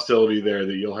some hostility there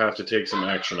that you'll have to take some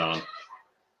action on.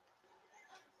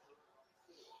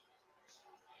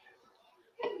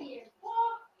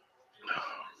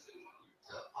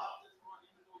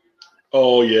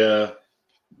 Oh, yeah.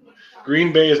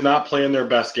 Green Bay is not playing their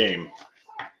best game.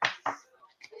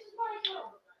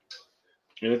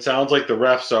 And it sounds like the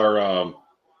refs are...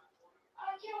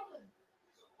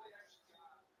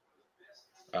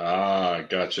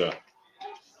 gotcha.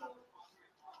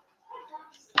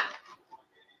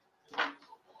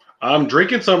 I'm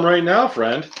drinking some right now,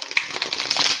 friend.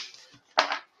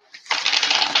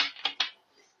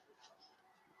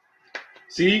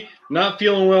 See, not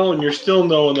feeling well, and you're still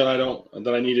knowing that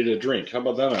I needed a drink. How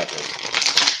about that apple?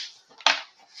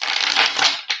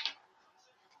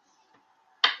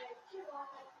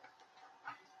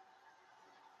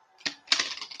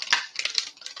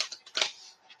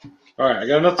 All right, I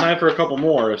got enough time for a couple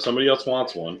more if somebody else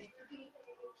wants a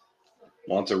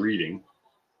reading.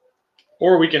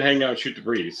 Or we can hang out and shoot the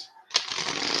breeze.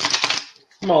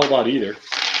 I'm all about either.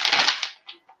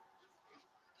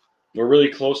 We're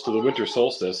really close to the winter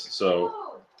solstice, so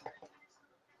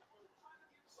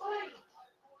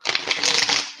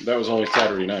that was only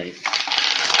Saturday night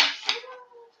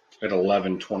at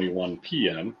 11:21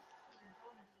 p.m.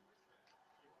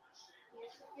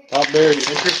 Pop Bear, you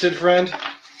interested, friend?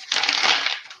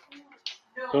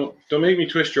 Don't make me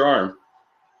twist your arm.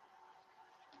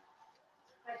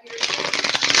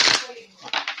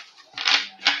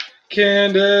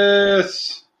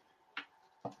 Candace!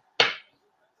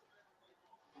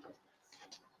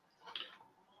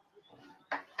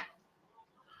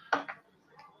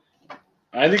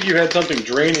 I think you had something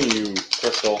draining you,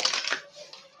 Crystal.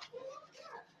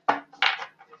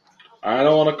 I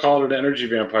don't want to call it an energy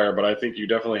vampire, but I think you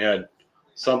definitely had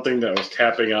something that was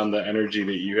tapping on the energy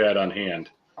that you had on hand.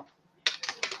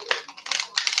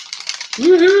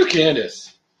 Woohoo,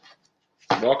 Candace!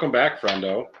 Welcome back,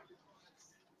 friendo.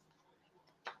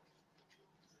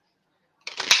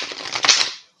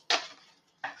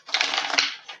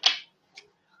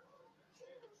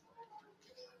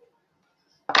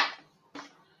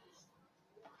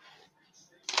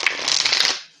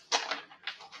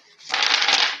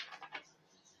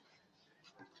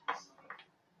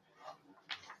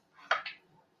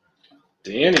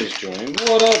 Danny's joined.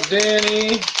 What up,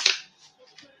 Danny?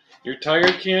 You're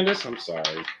tired, Candace? I'm sorry.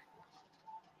 That's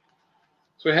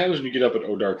what happens when you get up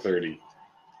at dark 30.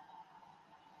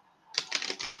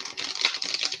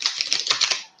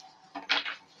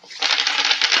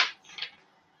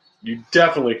 You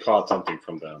definitely caught something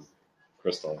from them,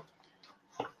 Crystal.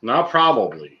 Not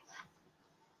probably.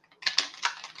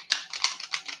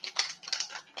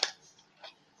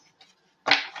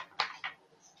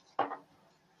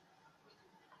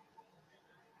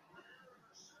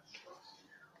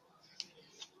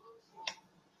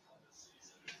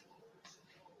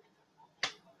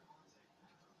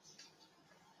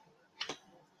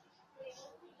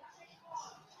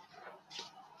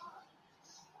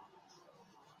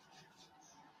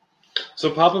 So,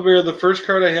 Papa Bear, the first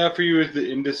card I have for you is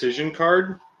the indecision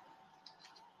card.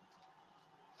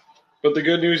 But the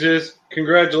good news is,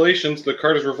 congratulations, the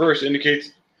card is reversed,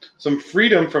 indicates some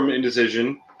freedom from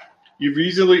indecision. You've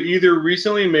either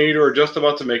recently made or are just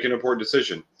about to make an important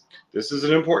decision. This is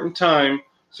an important time,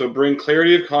 so bring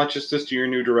clarity of consciousness to your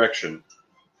new direction.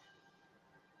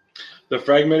 The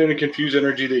fragmented and confused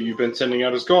energy that you've been sending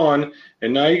out is gone,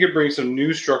 and now you can bring some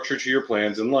new structure to your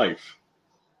plans in life.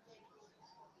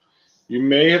 You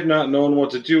may have not known what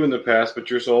to do in the past, but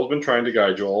your soul has been trying to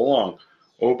guide you all along.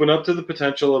 Open up to the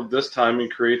potential of this time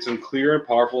and create some clear and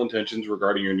powerful intentions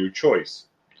regarding your new choice.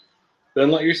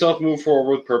 Then let yourself move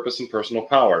forward with purpose and personal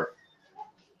power.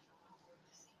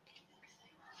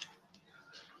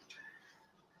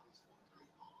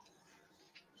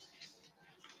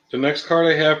 The next card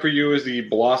I have for you is the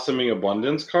Blossoming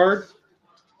Abundance card.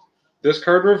 This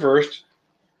card reversed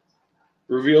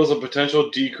reveals a potential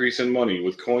decrease in money,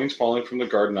 with coins falling from the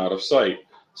garden out of sight.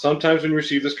 Sometimes when you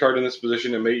receive this card in this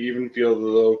position, it may even feel as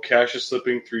though cash is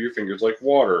slipping through your fingers like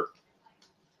water.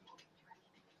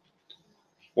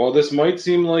 While this might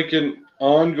seem like an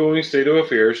ongoing state of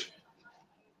affairs,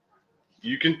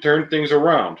 you can turn things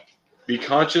around. Be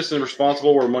conscious and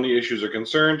responsible where money issues are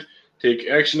concerned. Take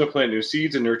action to plant new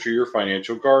seeds and nurture your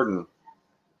financial garden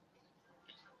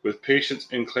with patience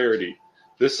and clarity.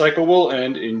 This cycle will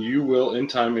end, and you will, in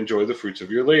time, enjoy the fruits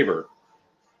of your labor.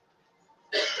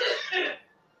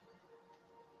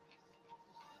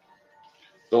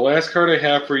 The last card I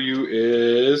have for you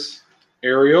is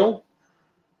Ariel.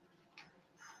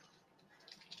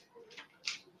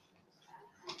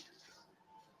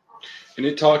 And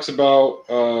it talks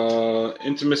about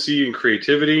intimacy and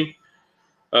creativity.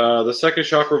 The second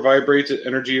chakra vibrates at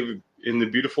energy in the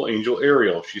beautiful angel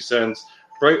Ariel. She sends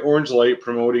bright orange light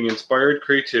promoting inspired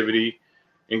creativity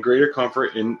and greater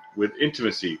comfort with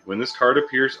intimacy. When this card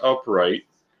appears upright,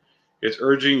 it's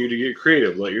urging you to get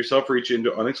creative. Let yourself reach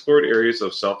into unexplored areas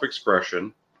of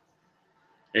self-expression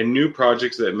and new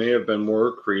projects that may have been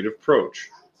more creative approach.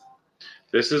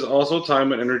 This is also a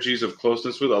time when energies of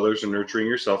closeness with others and nurturing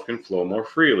yourself can flow more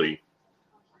freely.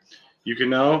 You can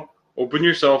now open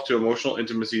yourself to emotional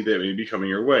intimacy that may be coming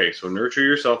your way. So nurture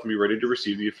yourself and be ready to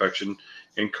receive the affection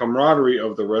and camaraderie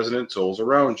of the resonant souls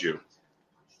around you.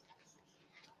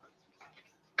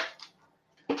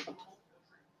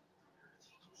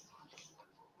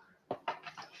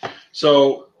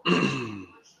 So,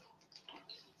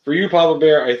 for you, Papa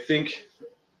Bear, I think,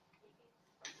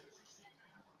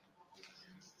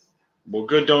 well,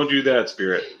 good, don't do that,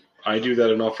 Spirit. I do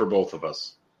that enough for both of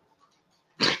us.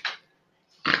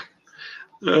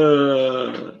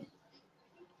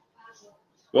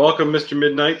 Welcome, Mr.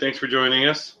 Midnight. Thanks for joining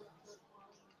us.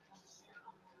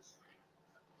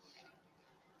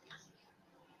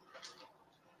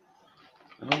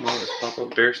 I don't know. Is Papa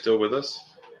Bear still with us?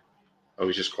 Oh,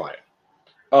 he's just quiet.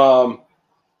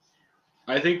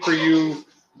 I think for you,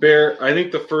 Bear, I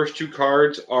think the first two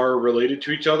cards are related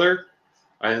to each other.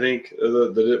 I think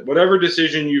whatever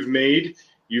decision you've made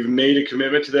a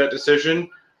commitment to that decision.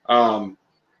 And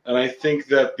I think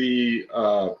that the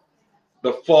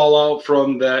fallout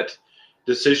from that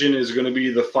decision is going to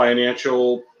be the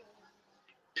financial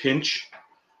pinch.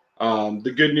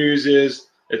 The good news is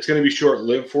it's going to be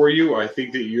short-lived for you. I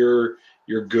think that you're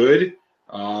good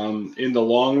in the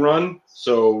long run.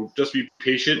 So just be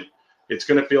patient. It's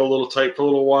going to feel a little tight for a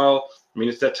little while. I mean,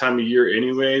 it's that time of year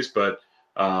anyways, but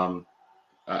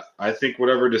I think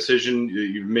whatever decision that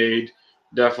you've made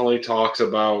definitely talks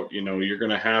about, you're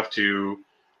going to have to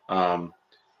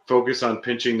focus on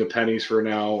pinching the pennies for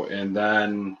now and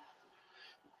then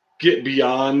get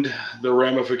beyond the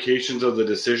ramifications of the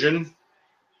decision.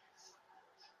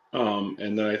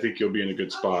 And then I think you'll be in a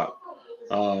good spot.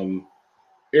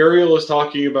 Ariel is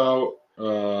talking about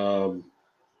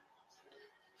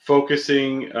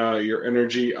focusing your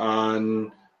energy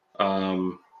on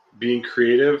being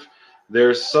creative.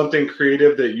 There's something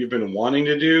creative that you've been wanting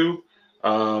to do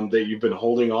that you've been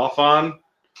holding off on.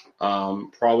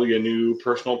 Probably a new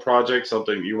personal project,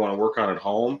 something you want to work on at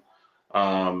home.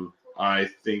 I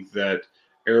think that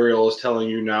Ariel is telling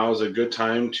you now is a good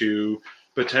time to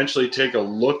potentially take a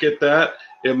look at that.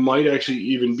 It might actually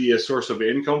even be a source of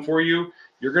income for you.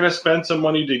 You're going to spend some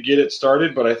money to get it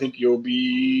started, but I think you'll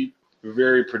be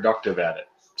very productive at it.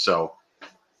 So,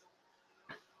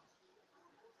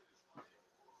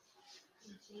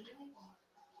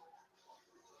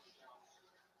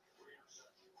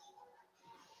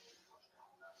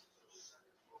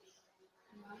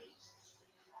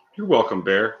 you're welcome,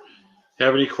 Bear.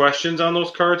 Have any questions on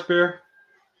those cards, Bear?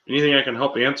 Anything I can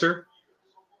help answer?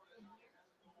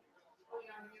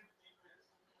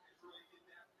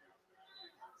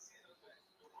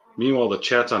 Meanwhile, the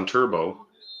chat's on turbo.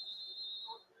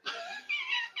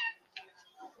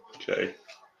 Okay.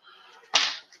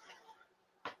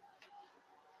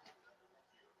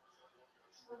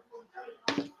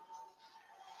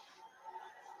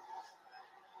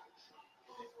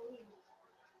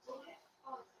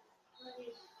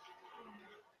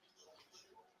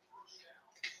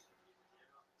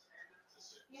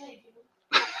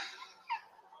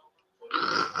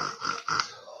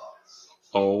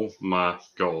 Oh my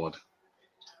God.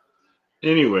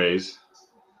 Anyways,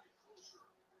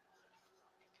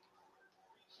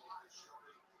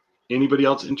 anybody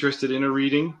else interested in a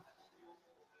reading?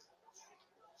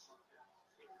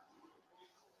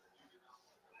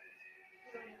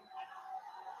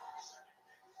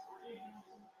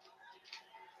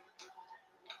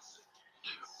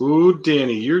 Ooh,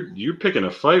 Danny, you're picking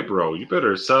a fight, bro. You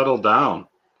better settle down.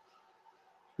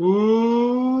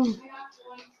 Ooh.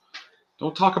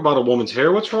 Don't talk about a woman's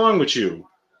hair. What's wrong with you?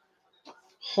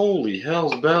 Holy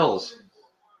hell's bells.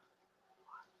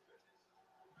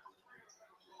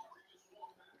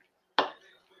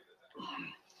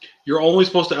 You're only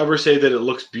supposed to ever say that it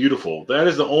looks beautiful. That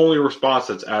is the only response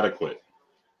that's adequate.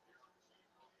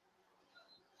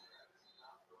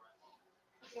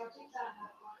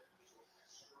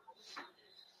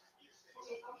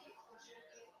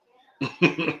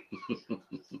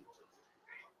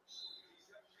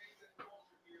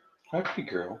 Hi, pretty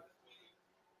girl.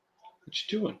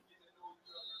 What you doing?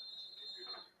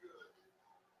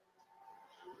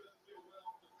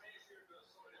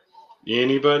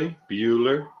 Anybody?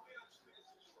 Bueller?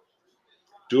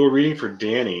 Do a reading for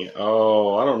Danny.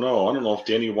 Oh, I don't know. I don't know if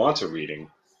Danny wants a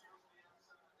reading.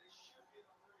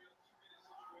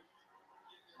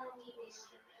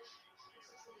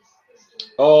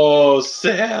 Oh,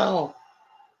 Sal.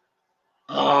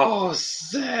 Oh,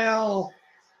 Sal.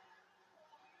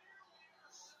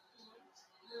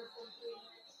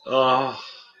 Oh,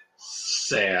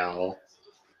 Sal.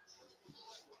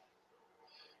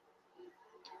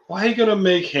 Why are you going to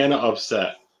make Hannah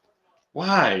upset?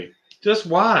 Why? Just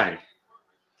why?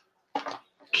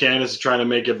 Candace is trying to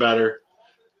make it better.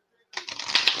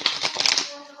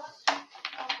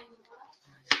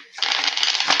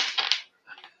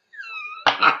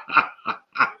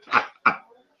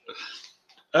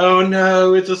 Oh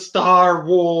no, it's a Star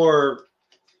War.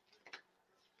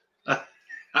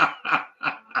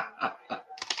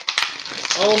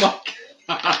 Oh my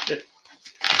God.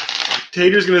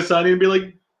 Tater's going to sign in and be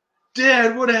like,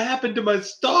 Dad, what happened to my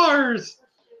stars?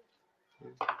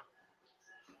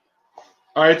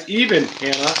 All right, it's even,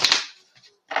 Hannah.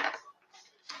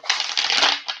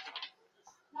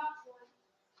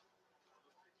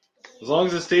 As long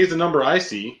as it stays the number I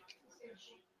see.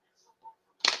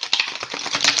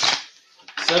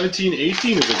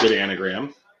 1718 is a good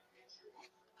anagram.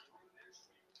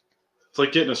 It's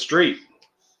like getting a straight.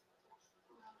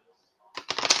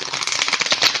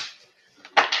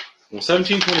 Well,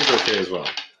 1720 is okay as well.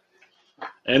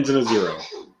 Ends in a 0.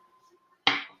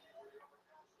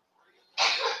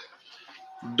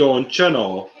 Don't you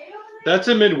know? That's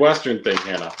a Midwestern thing,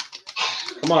 Hannah.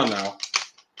 Come on now.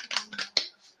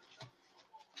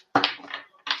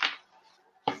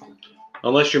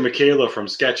 Unless you're Michaela from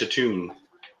Sketchatoon.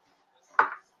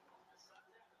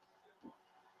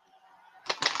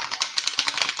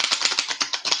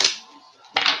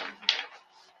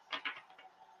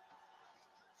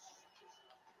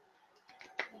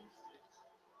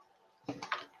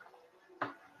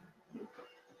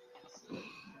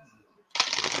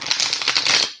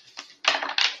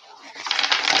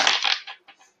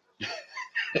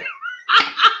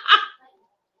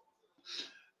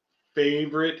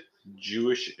 Favorite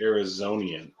Jewish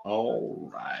Arizonian. All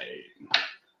right.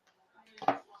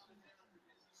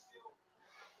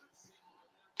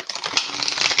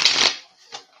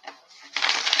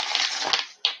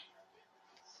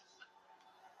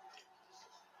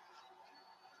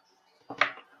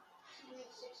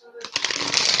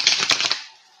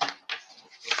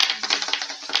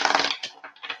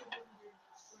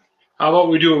 How about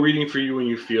we do a reading for you when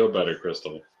you feel better,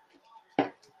 Crystal?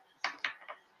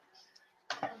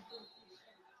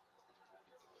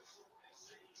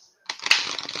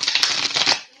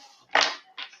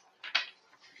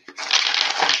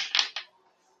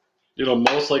 It'll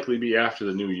most likely be after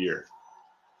the new year.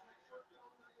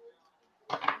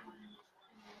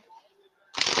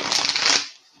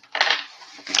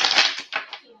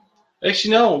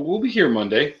 Actually, no, we'll be here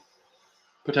Monday.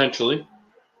 Potentially.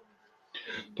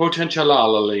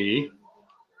 Potentially.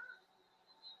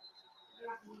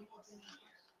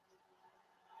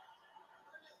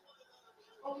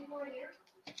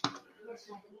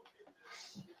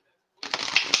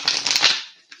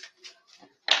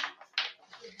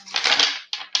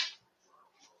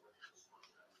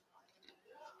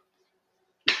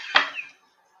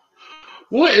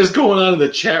 What is going on in the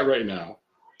chat right now?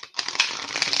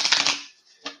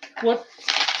 What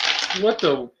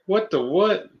the?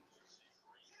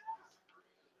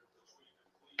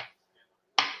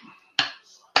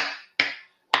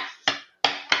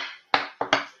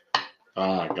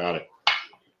 Ah, got it.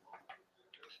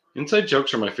 Inside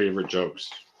jokes are my favorite jokes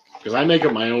because I make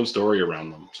up my own story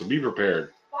around them. So be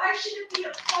prepared. Why should it be a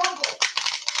puzzle?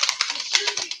 It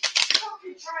should be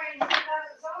fucking trying to get out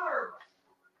his arm.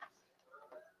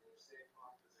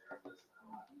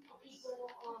 These little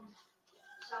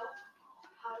south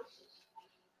houses.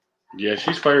 Yeah,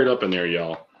 she's fired up in there,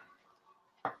 y'all.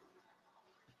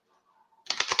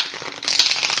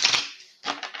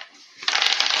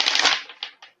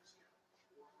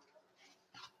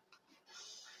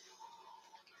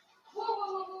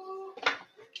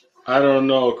 I don't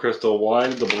know, Crystal. Why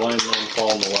did the blind man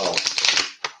fall in the well?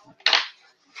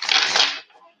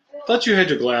 Thought you had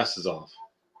your glasses off.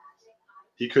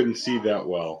 He couldn't see that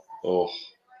well. Oh.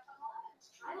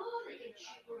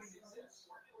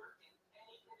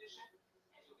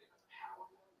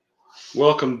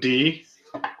 Welcome, D.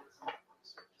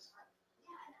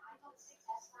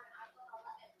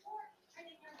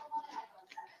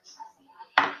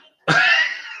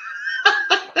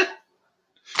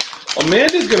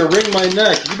 Amanda's gonna wring my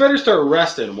neck. You better start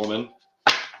resting, woman.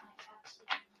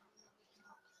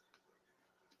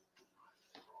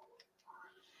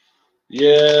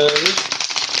 Yeah,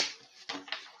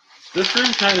 this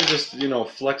room kind of just,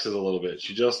 flexes a little bit.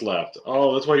 She just left.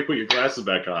 Oh, that's why you put your glasses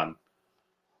back on.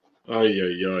 Ay,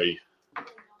 ay, ay.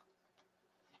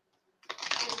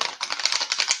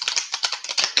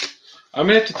 I'm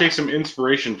going to have to take some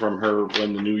inspiration from her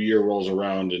when the new year rolls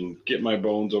around and get my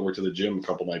bones over to the gym a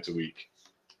couple nights a week.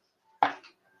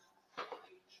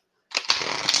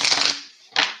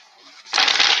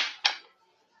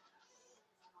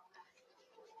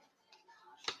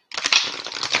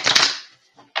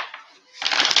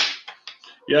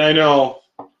 Yeah, I know.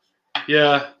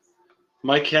 Yeah,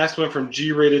 my cast went from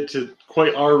G-rated to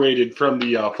quite R-rated from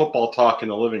the football talk in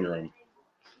the living room.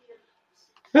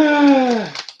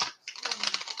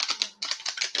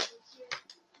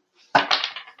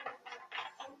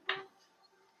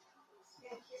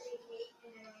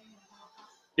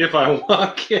 If I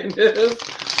want, Candace.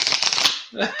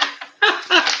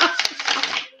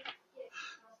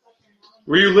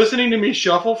 Were you listening to me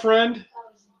shuffle, friend?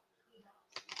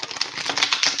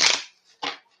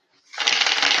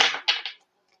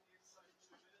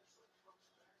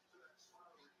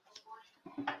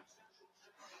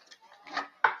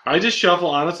 I just shuffle.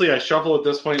 Honestly, I shuffle at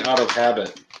this point out of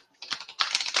habit.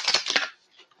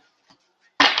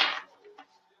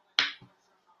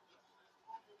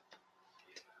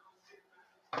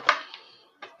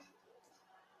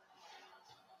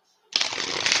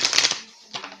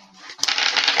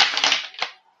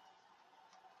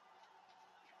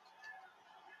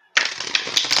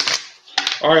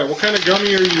 All right, what kind of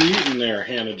gummy are you eating there,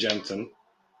 Hannah Jensen?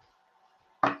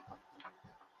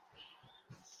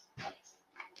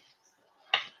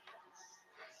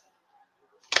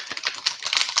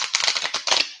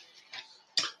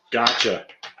 Gotcha.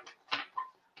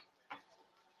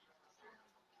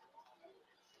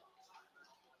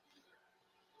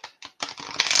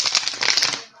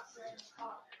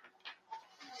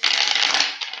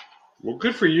 Well,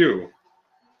 good for you.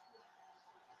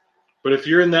 But if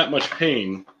you're in that much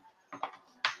pain,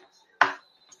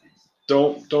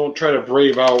 don't try to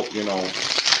brave out,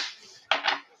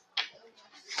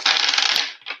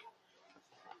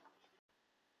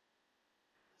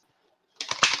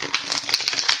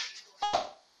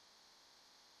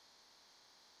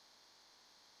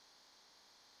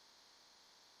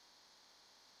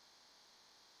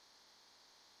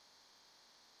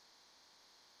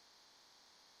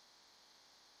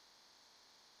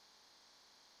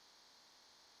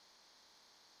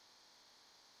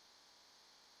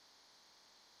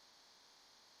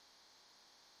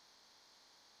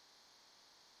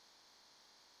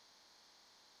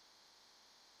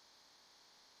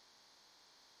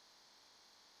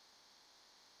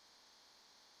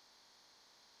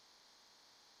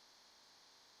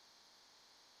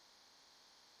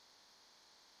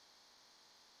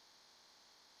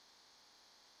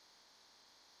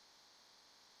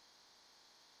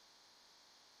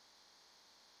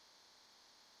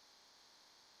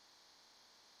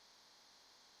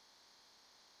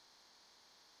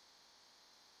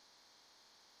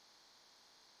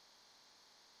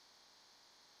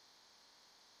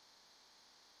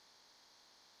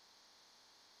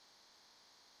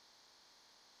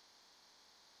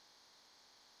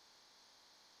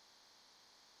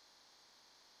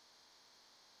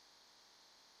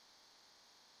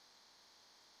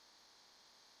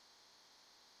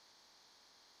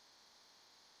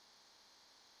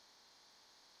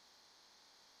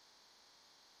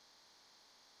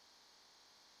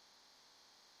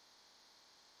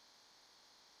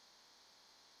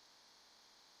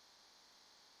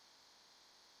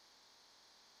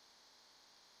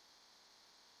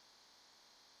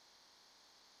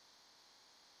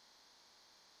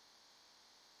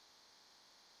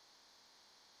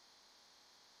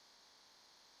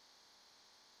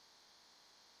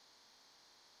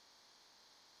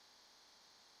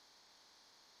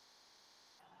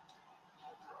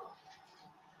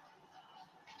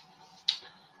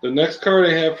 The next card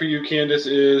I have for you, Candace,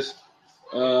 is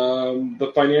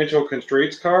the financial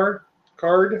constraints card.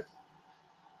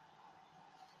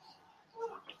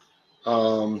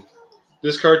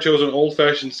 This card shows an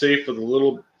old-fashioned safe with a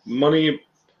little money,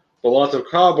 but lots of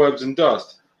cobwebs and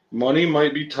dust. Money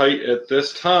might be tight at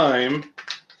this time,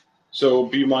 so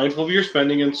be mindful of your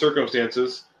spending and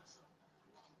circumstances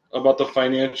about the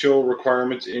financial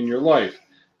requirements in your life.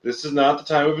 This is not the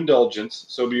time of indulgence,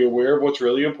 so be aware of what's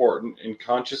really important and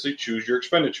consciously choose your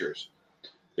expenditures.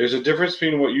 There's a difference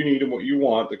between what you need and what you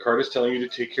want. The card is telling you to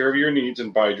take care of your needs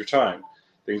and bide your time.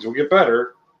 Things will get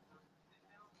better.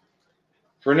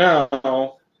 For now,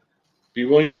 be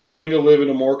willing to live in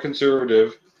a more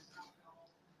conservative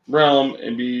realm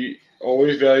and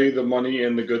always value the money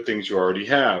and the good things you already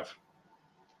have.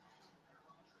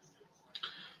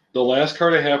 The last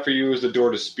card I have for you is the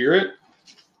Door to Spirit.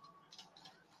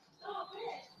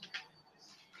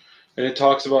 And it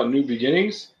talks about new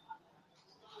beginnings.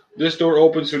 This door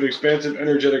opens to an expansive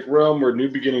energetic realm where new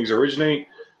beginnings originate.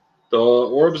 The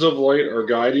orbs of light are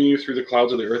guiding you through the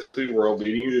clouds of the earthly world,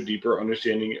 leading you to deeper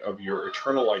understanding of your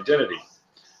eternal identity,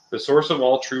 the source of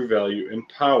all true value and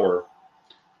power.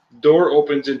 Door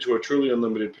opens into a truly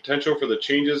unlimited potential for the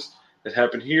changes that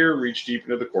happen here reach deep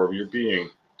into the core of your being.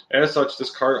 As such,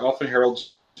 this card often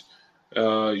heralds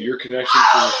your connection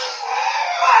to...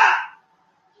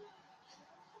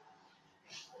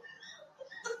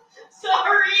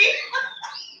 Sorry.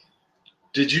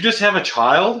 Did you just have a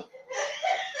child?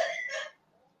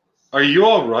 Are you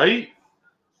all right?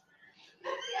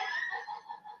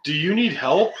 Do you need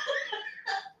help?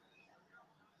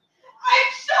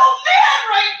 I'm so mad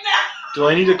right now. Do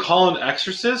I need to call an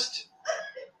exorcist?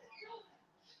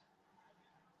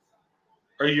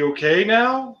 Are you okay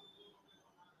now?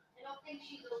 I don't think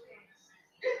she's okay.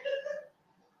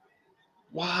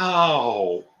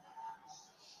 Wow.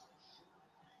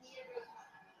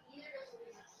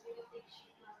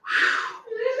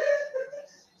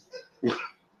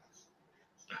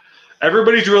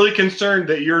 Everybody's really concerned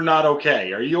that you're not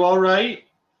okay. Are you all right,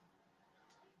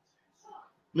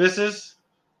 Mrs.?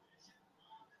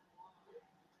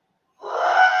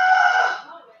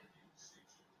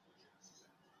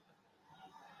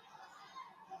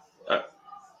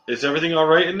 Is everything all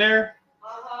right in there?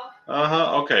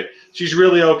 Okay. She's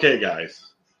really okay, guys.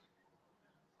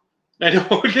 I know.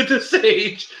 Look at the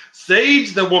sage.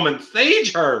 Sage the woman.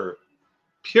 Sage her.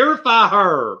 Purify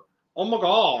her. Oh my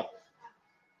God.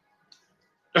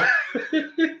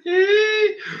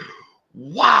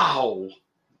 Wow.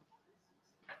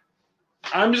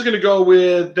 I'm just going to go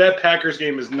with that Packers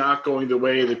game is not going the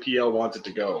way the PL wants it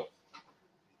to go.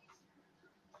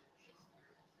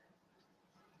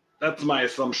 That's my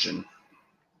assumption.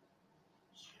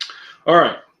 All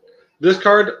right. This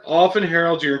card often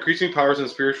heralds your increasing powers in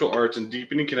spiritual arts and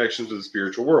deepening connections with the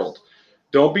spiritual world.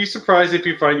 Don't be surprised if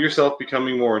you find yourself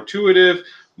becoming more intuitive,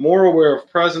 more aware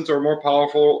of presence, or more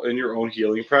powerful in your own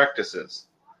healing practices.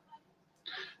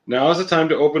 Now is the time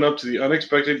to open up to the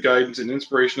unexpected guidance and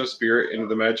inspiration of spirit into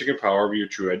the magic and power of your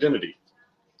true identity.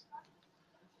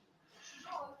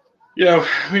 Yeah,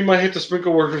 we might have to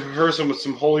sprinkle her with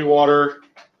some holy water.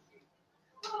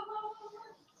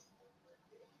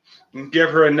 And give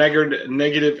her a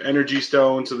negative energy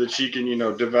stone so that she can,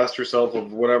 divest herself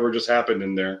of whatever just happened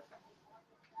in there.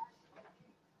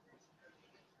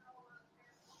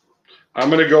 I'm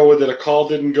going to go with it. A call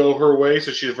didn't go her way,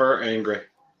 so she's very angry.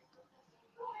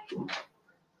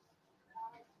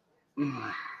 No,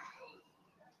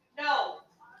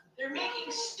 they're making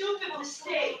stupid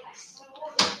mistakes.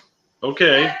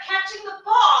 Okay. They're catching the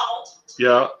ball.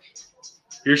 Yeah.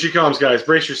 Here she comes, guys.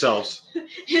 Brace yourselves.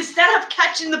 Instead of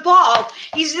catching the ball,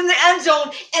 he's in the end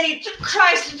zone and he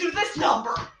tries to do this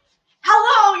number.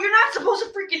 Hello, you're not supposed to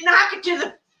freaking knock it to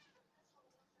the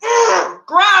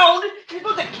ground. You're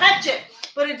supposed to catch it.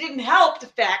 But it didn't help the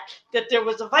fact that there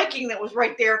was a Viking that was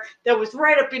right there that was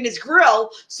right up in his grill.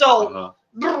 So,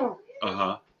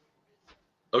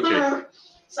 Okay.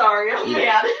 Sorry, I'm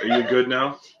mad. Are you good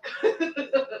now?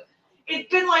 It's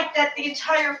been like that the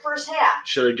entire first half.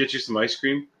 Should I get you some ice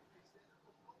cream?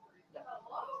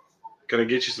 Can I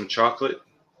get you some chocolate?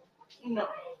 No.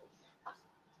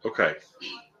 Okay.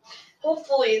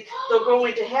 Hopefully, they'll go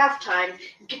into halftime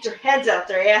and get their heads out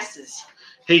their asses.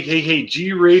 Hey,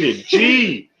 G-rated.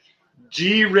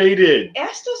 G-rated.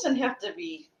 Ass doesn't have to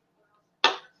be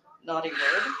naughty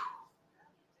word.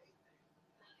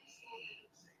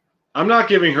 I'm not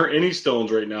giving her any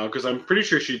stones right now because I'm pretty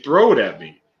sure she'd throw it at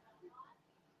me.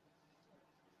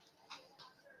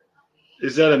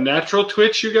 Is that a natural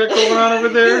twitch you got going on over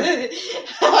there?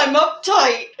 I'm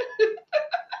uptight.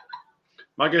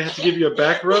 Am I going to have to give you a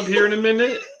back rub here in a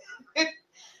minute?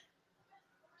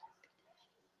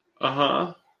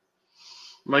 Uh-huh.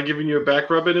 Am I giving you a back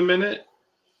rub in a minute?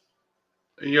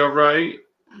 Are you all right?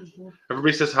 Mm-hmm.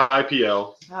 Everybody says hi,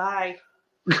 PL. Hi.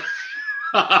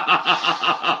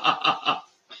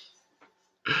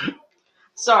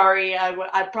 Sorry,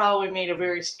 I probably made a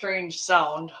very strange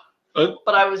sound. But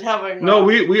I was having... No,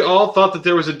 we all thought that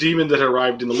there was a demon that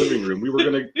arrived in the living room. We were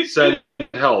going to send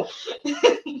help.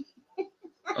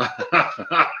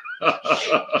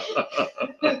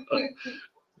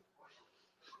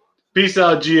 Peace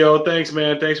out, Gio. Thanks,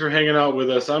 man. Thanks for hanging out with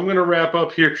us. I'm going to wrap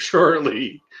up here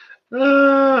shortly.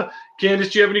 Candace,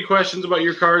 do you have any questions about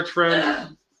your cards,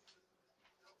 friend?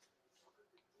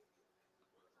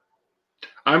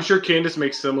 I'm sure Candace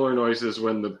makes similar noises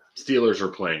when the Steelers are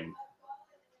playing.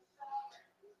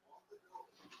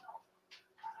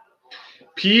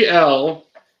 PL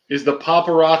is the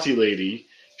paparazzi lady.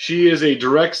 She is a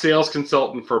direct sales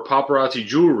consultant for paparazzi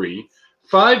jewelry,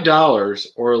 $5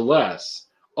 or less,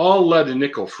 all lead and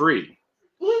nickel free.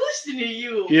 Listen to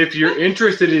you. If you're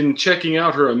interested in checking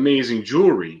out her amazing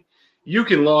jewelry, you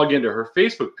can log into her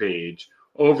Facebook page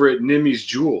over at Nimmy's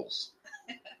Jewels.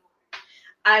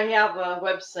 I have a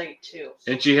website too.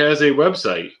 And she has a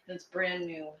website. It's brand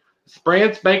new. It's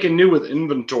brand spanking new with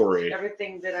inventory.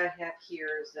 Everything that I have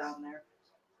here is down there.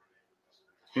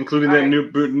 Including that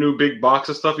new big box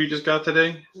of stuff you just got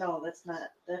today? No, that's not.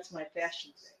 That's my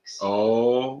fashion fix.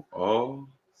 Oh.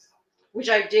 Which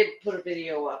I did put a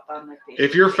video up on my Facebook.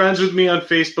 If you're friends with me on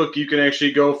Facebook, you can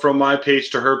actually go from my page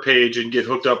to her page and get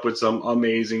hooked up with some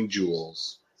amazing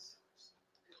jewels.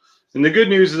 And the good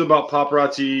news is about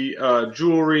paparazzi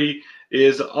jewelry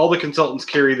is all the consultants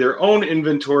carry their own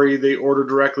inventory. They order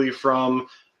directly from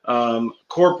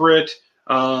corporate.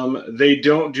 They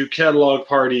don't do catalog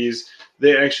parties.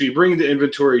 They actually bring the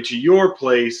inventory to your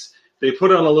place. They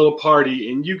put on a little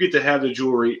party, and you get to have the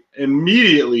jewelry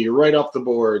immediately right off the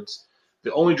boards.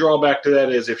 The only drawback to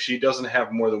that is if she doesn't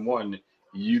have more than one,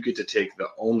 you get to take the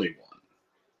only one.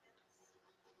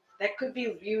 That could be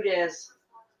viewed as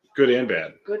good and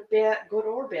bad. Good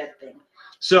or bad thing.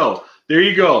 So there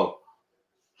you go.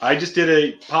 I just did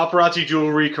a paparazzi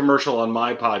jewelry commercial on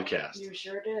my podcast. You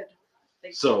sure did.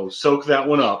 So soak that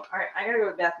one up. All right, I gotta go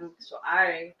to the bathroom so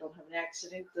I don't have an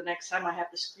accident the next time I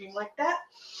have to scream like that.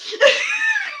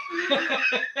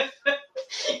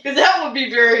 Because that would be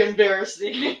very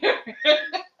embarrassing.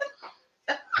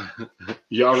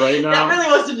 You all right now? That really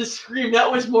wasn't a scream.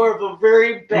 That was more of a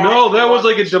very bad... No, that was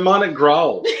like a demonic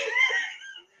growl.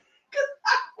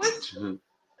 All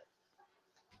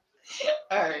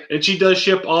right. And she does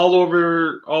ship all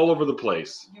over the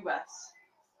place. U.S.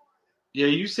 Yeah,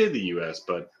 you say the U.S.,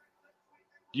 but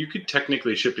you could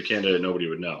technically ship to Canada and nobody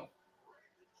would know.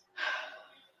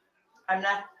 I'm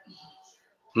not...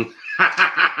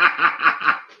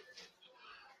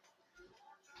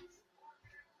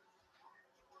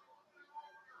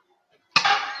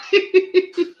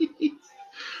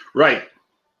 Right.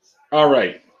 All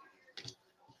right.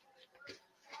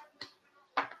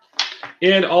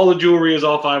 And all the jewelry is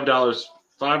all $5,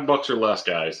 $5 or less,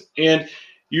 guys. And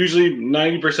usually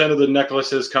 90% of the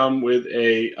necklaces come with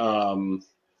a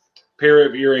pair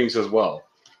of earrings as well.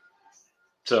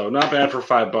 So not bad for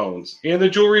 $5. And the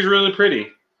jewelry is really pretty.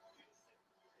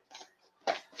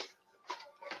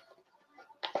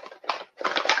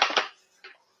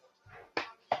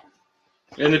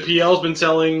 And the PL's been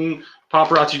selling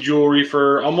paparazzi jewelry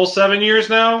for almost 7 years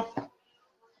now.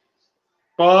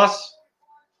 Boss?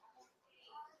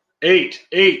 8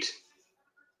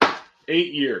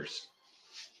 years.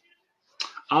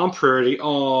 I'm pretty.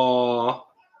 Aww.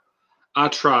 I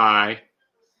try.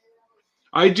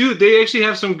 I do. They actually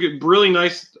have some good, really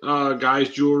nice guys'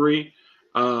 jewelry.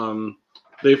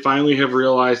 They finally have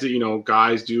realized that,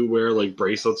 guys do wear like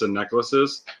bracelets and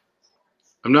necklaces.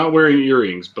 I'm not wearing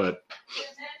earrings, but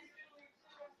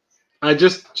I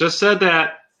just said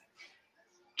that.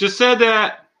 Just said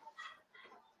that.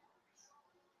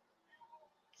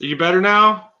 Are you better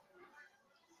now?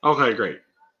 Okay, great.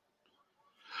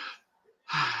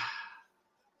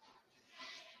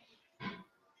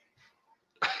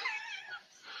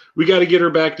 We got to get her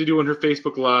back to doing her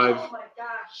Facebook Live. Oh my gosh.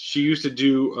 She used to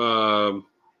do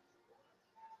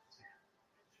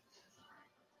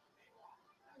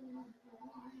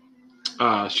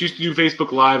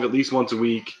Facebook Live at least once a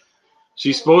week.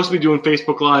 She's supposed to be doing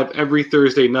Facebook Live every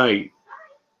Thursday night,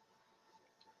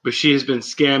 but she has been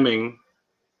scamming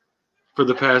for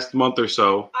the past month or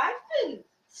so. I've been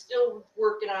still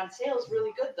working on sales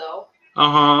really good, though.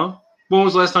 Uh-huh. When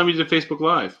was the last time you did Facebook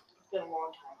Live? It's been a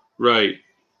long time. Right.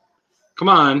 Come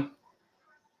on.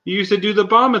 You used to do the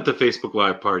bomb at the Facebook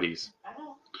Live parties. I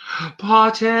know.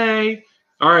 Party!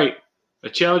 All right. I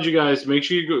challenge you guys. Make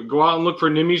sure you go out and look for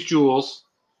Nimmy's Jewels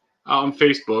out on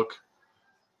Facebook.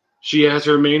 She has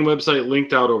her main website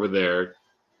linked out over there.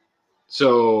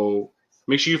 So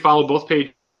make sure you follow both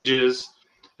pages.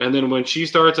 And then when she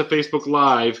starts a Facebook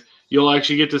Live, you'll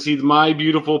actually get to see my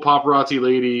beautiful paparazzi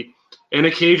lady. And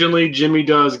occasionally Jimmy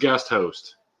does guest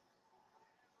host.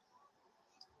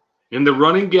 And the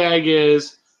running gag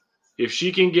is, if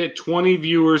she can get 20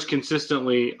 viewers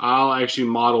consistently, I'll actually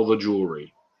model the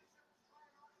jewelry.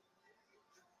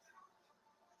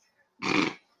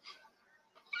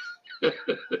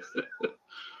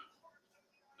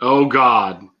 Oh,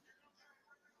 God.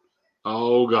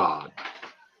 Oh, God.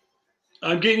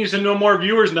 I'm getting you some no more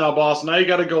viewers now, boss. Now you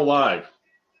got to go live.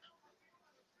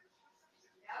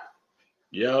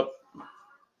 Yep.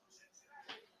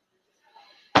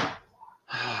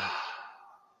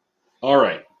 All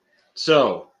right.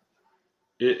 So,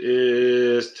 it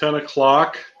is 10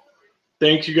 o'clock.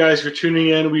 Thanks, you guys, for tuning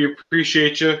in. We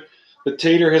appreciate you. The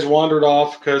tater has wandered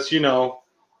off because, you know,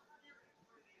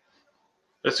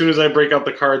 as soon as I break out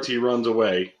the cards, he runs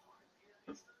away.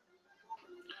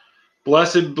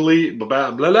 Blessed be, one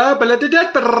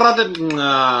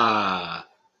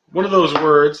of those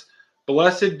words.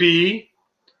 Blessed be.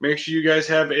 Make sure you guys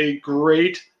have a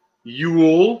great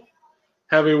Yule.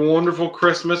 Have a wonderful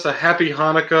Christmas, a happy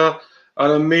Hanukkah,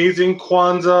 an amazing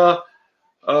Kwanzaa.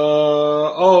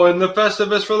 And the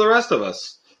Festivus for the rest of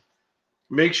us.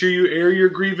 Make sure you air your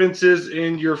grievances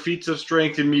and your feats of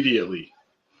strength immediately.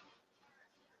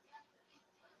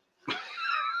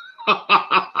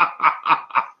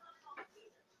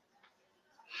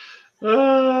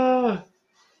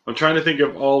 I'm trying to think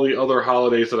of all the other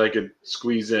holidays that I could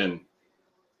squeeze in.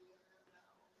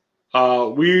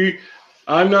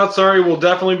 I'm Not Sorry will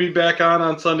definitely be back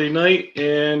on Sunday night,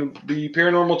 and the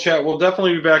Paranormal Chat will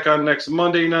definitely be back on next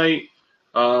Monday night.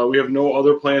 We have no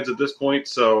other plans at this point,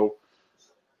 so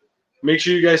make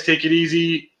sure you guys take it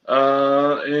easy,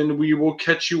 and we will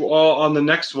catch you all on the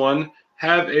next one.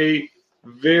 Have a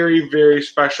very, very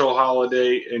special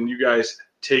holiday, and you guys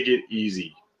take it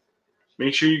easy.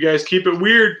 Make sure you guys keep it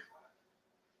weird.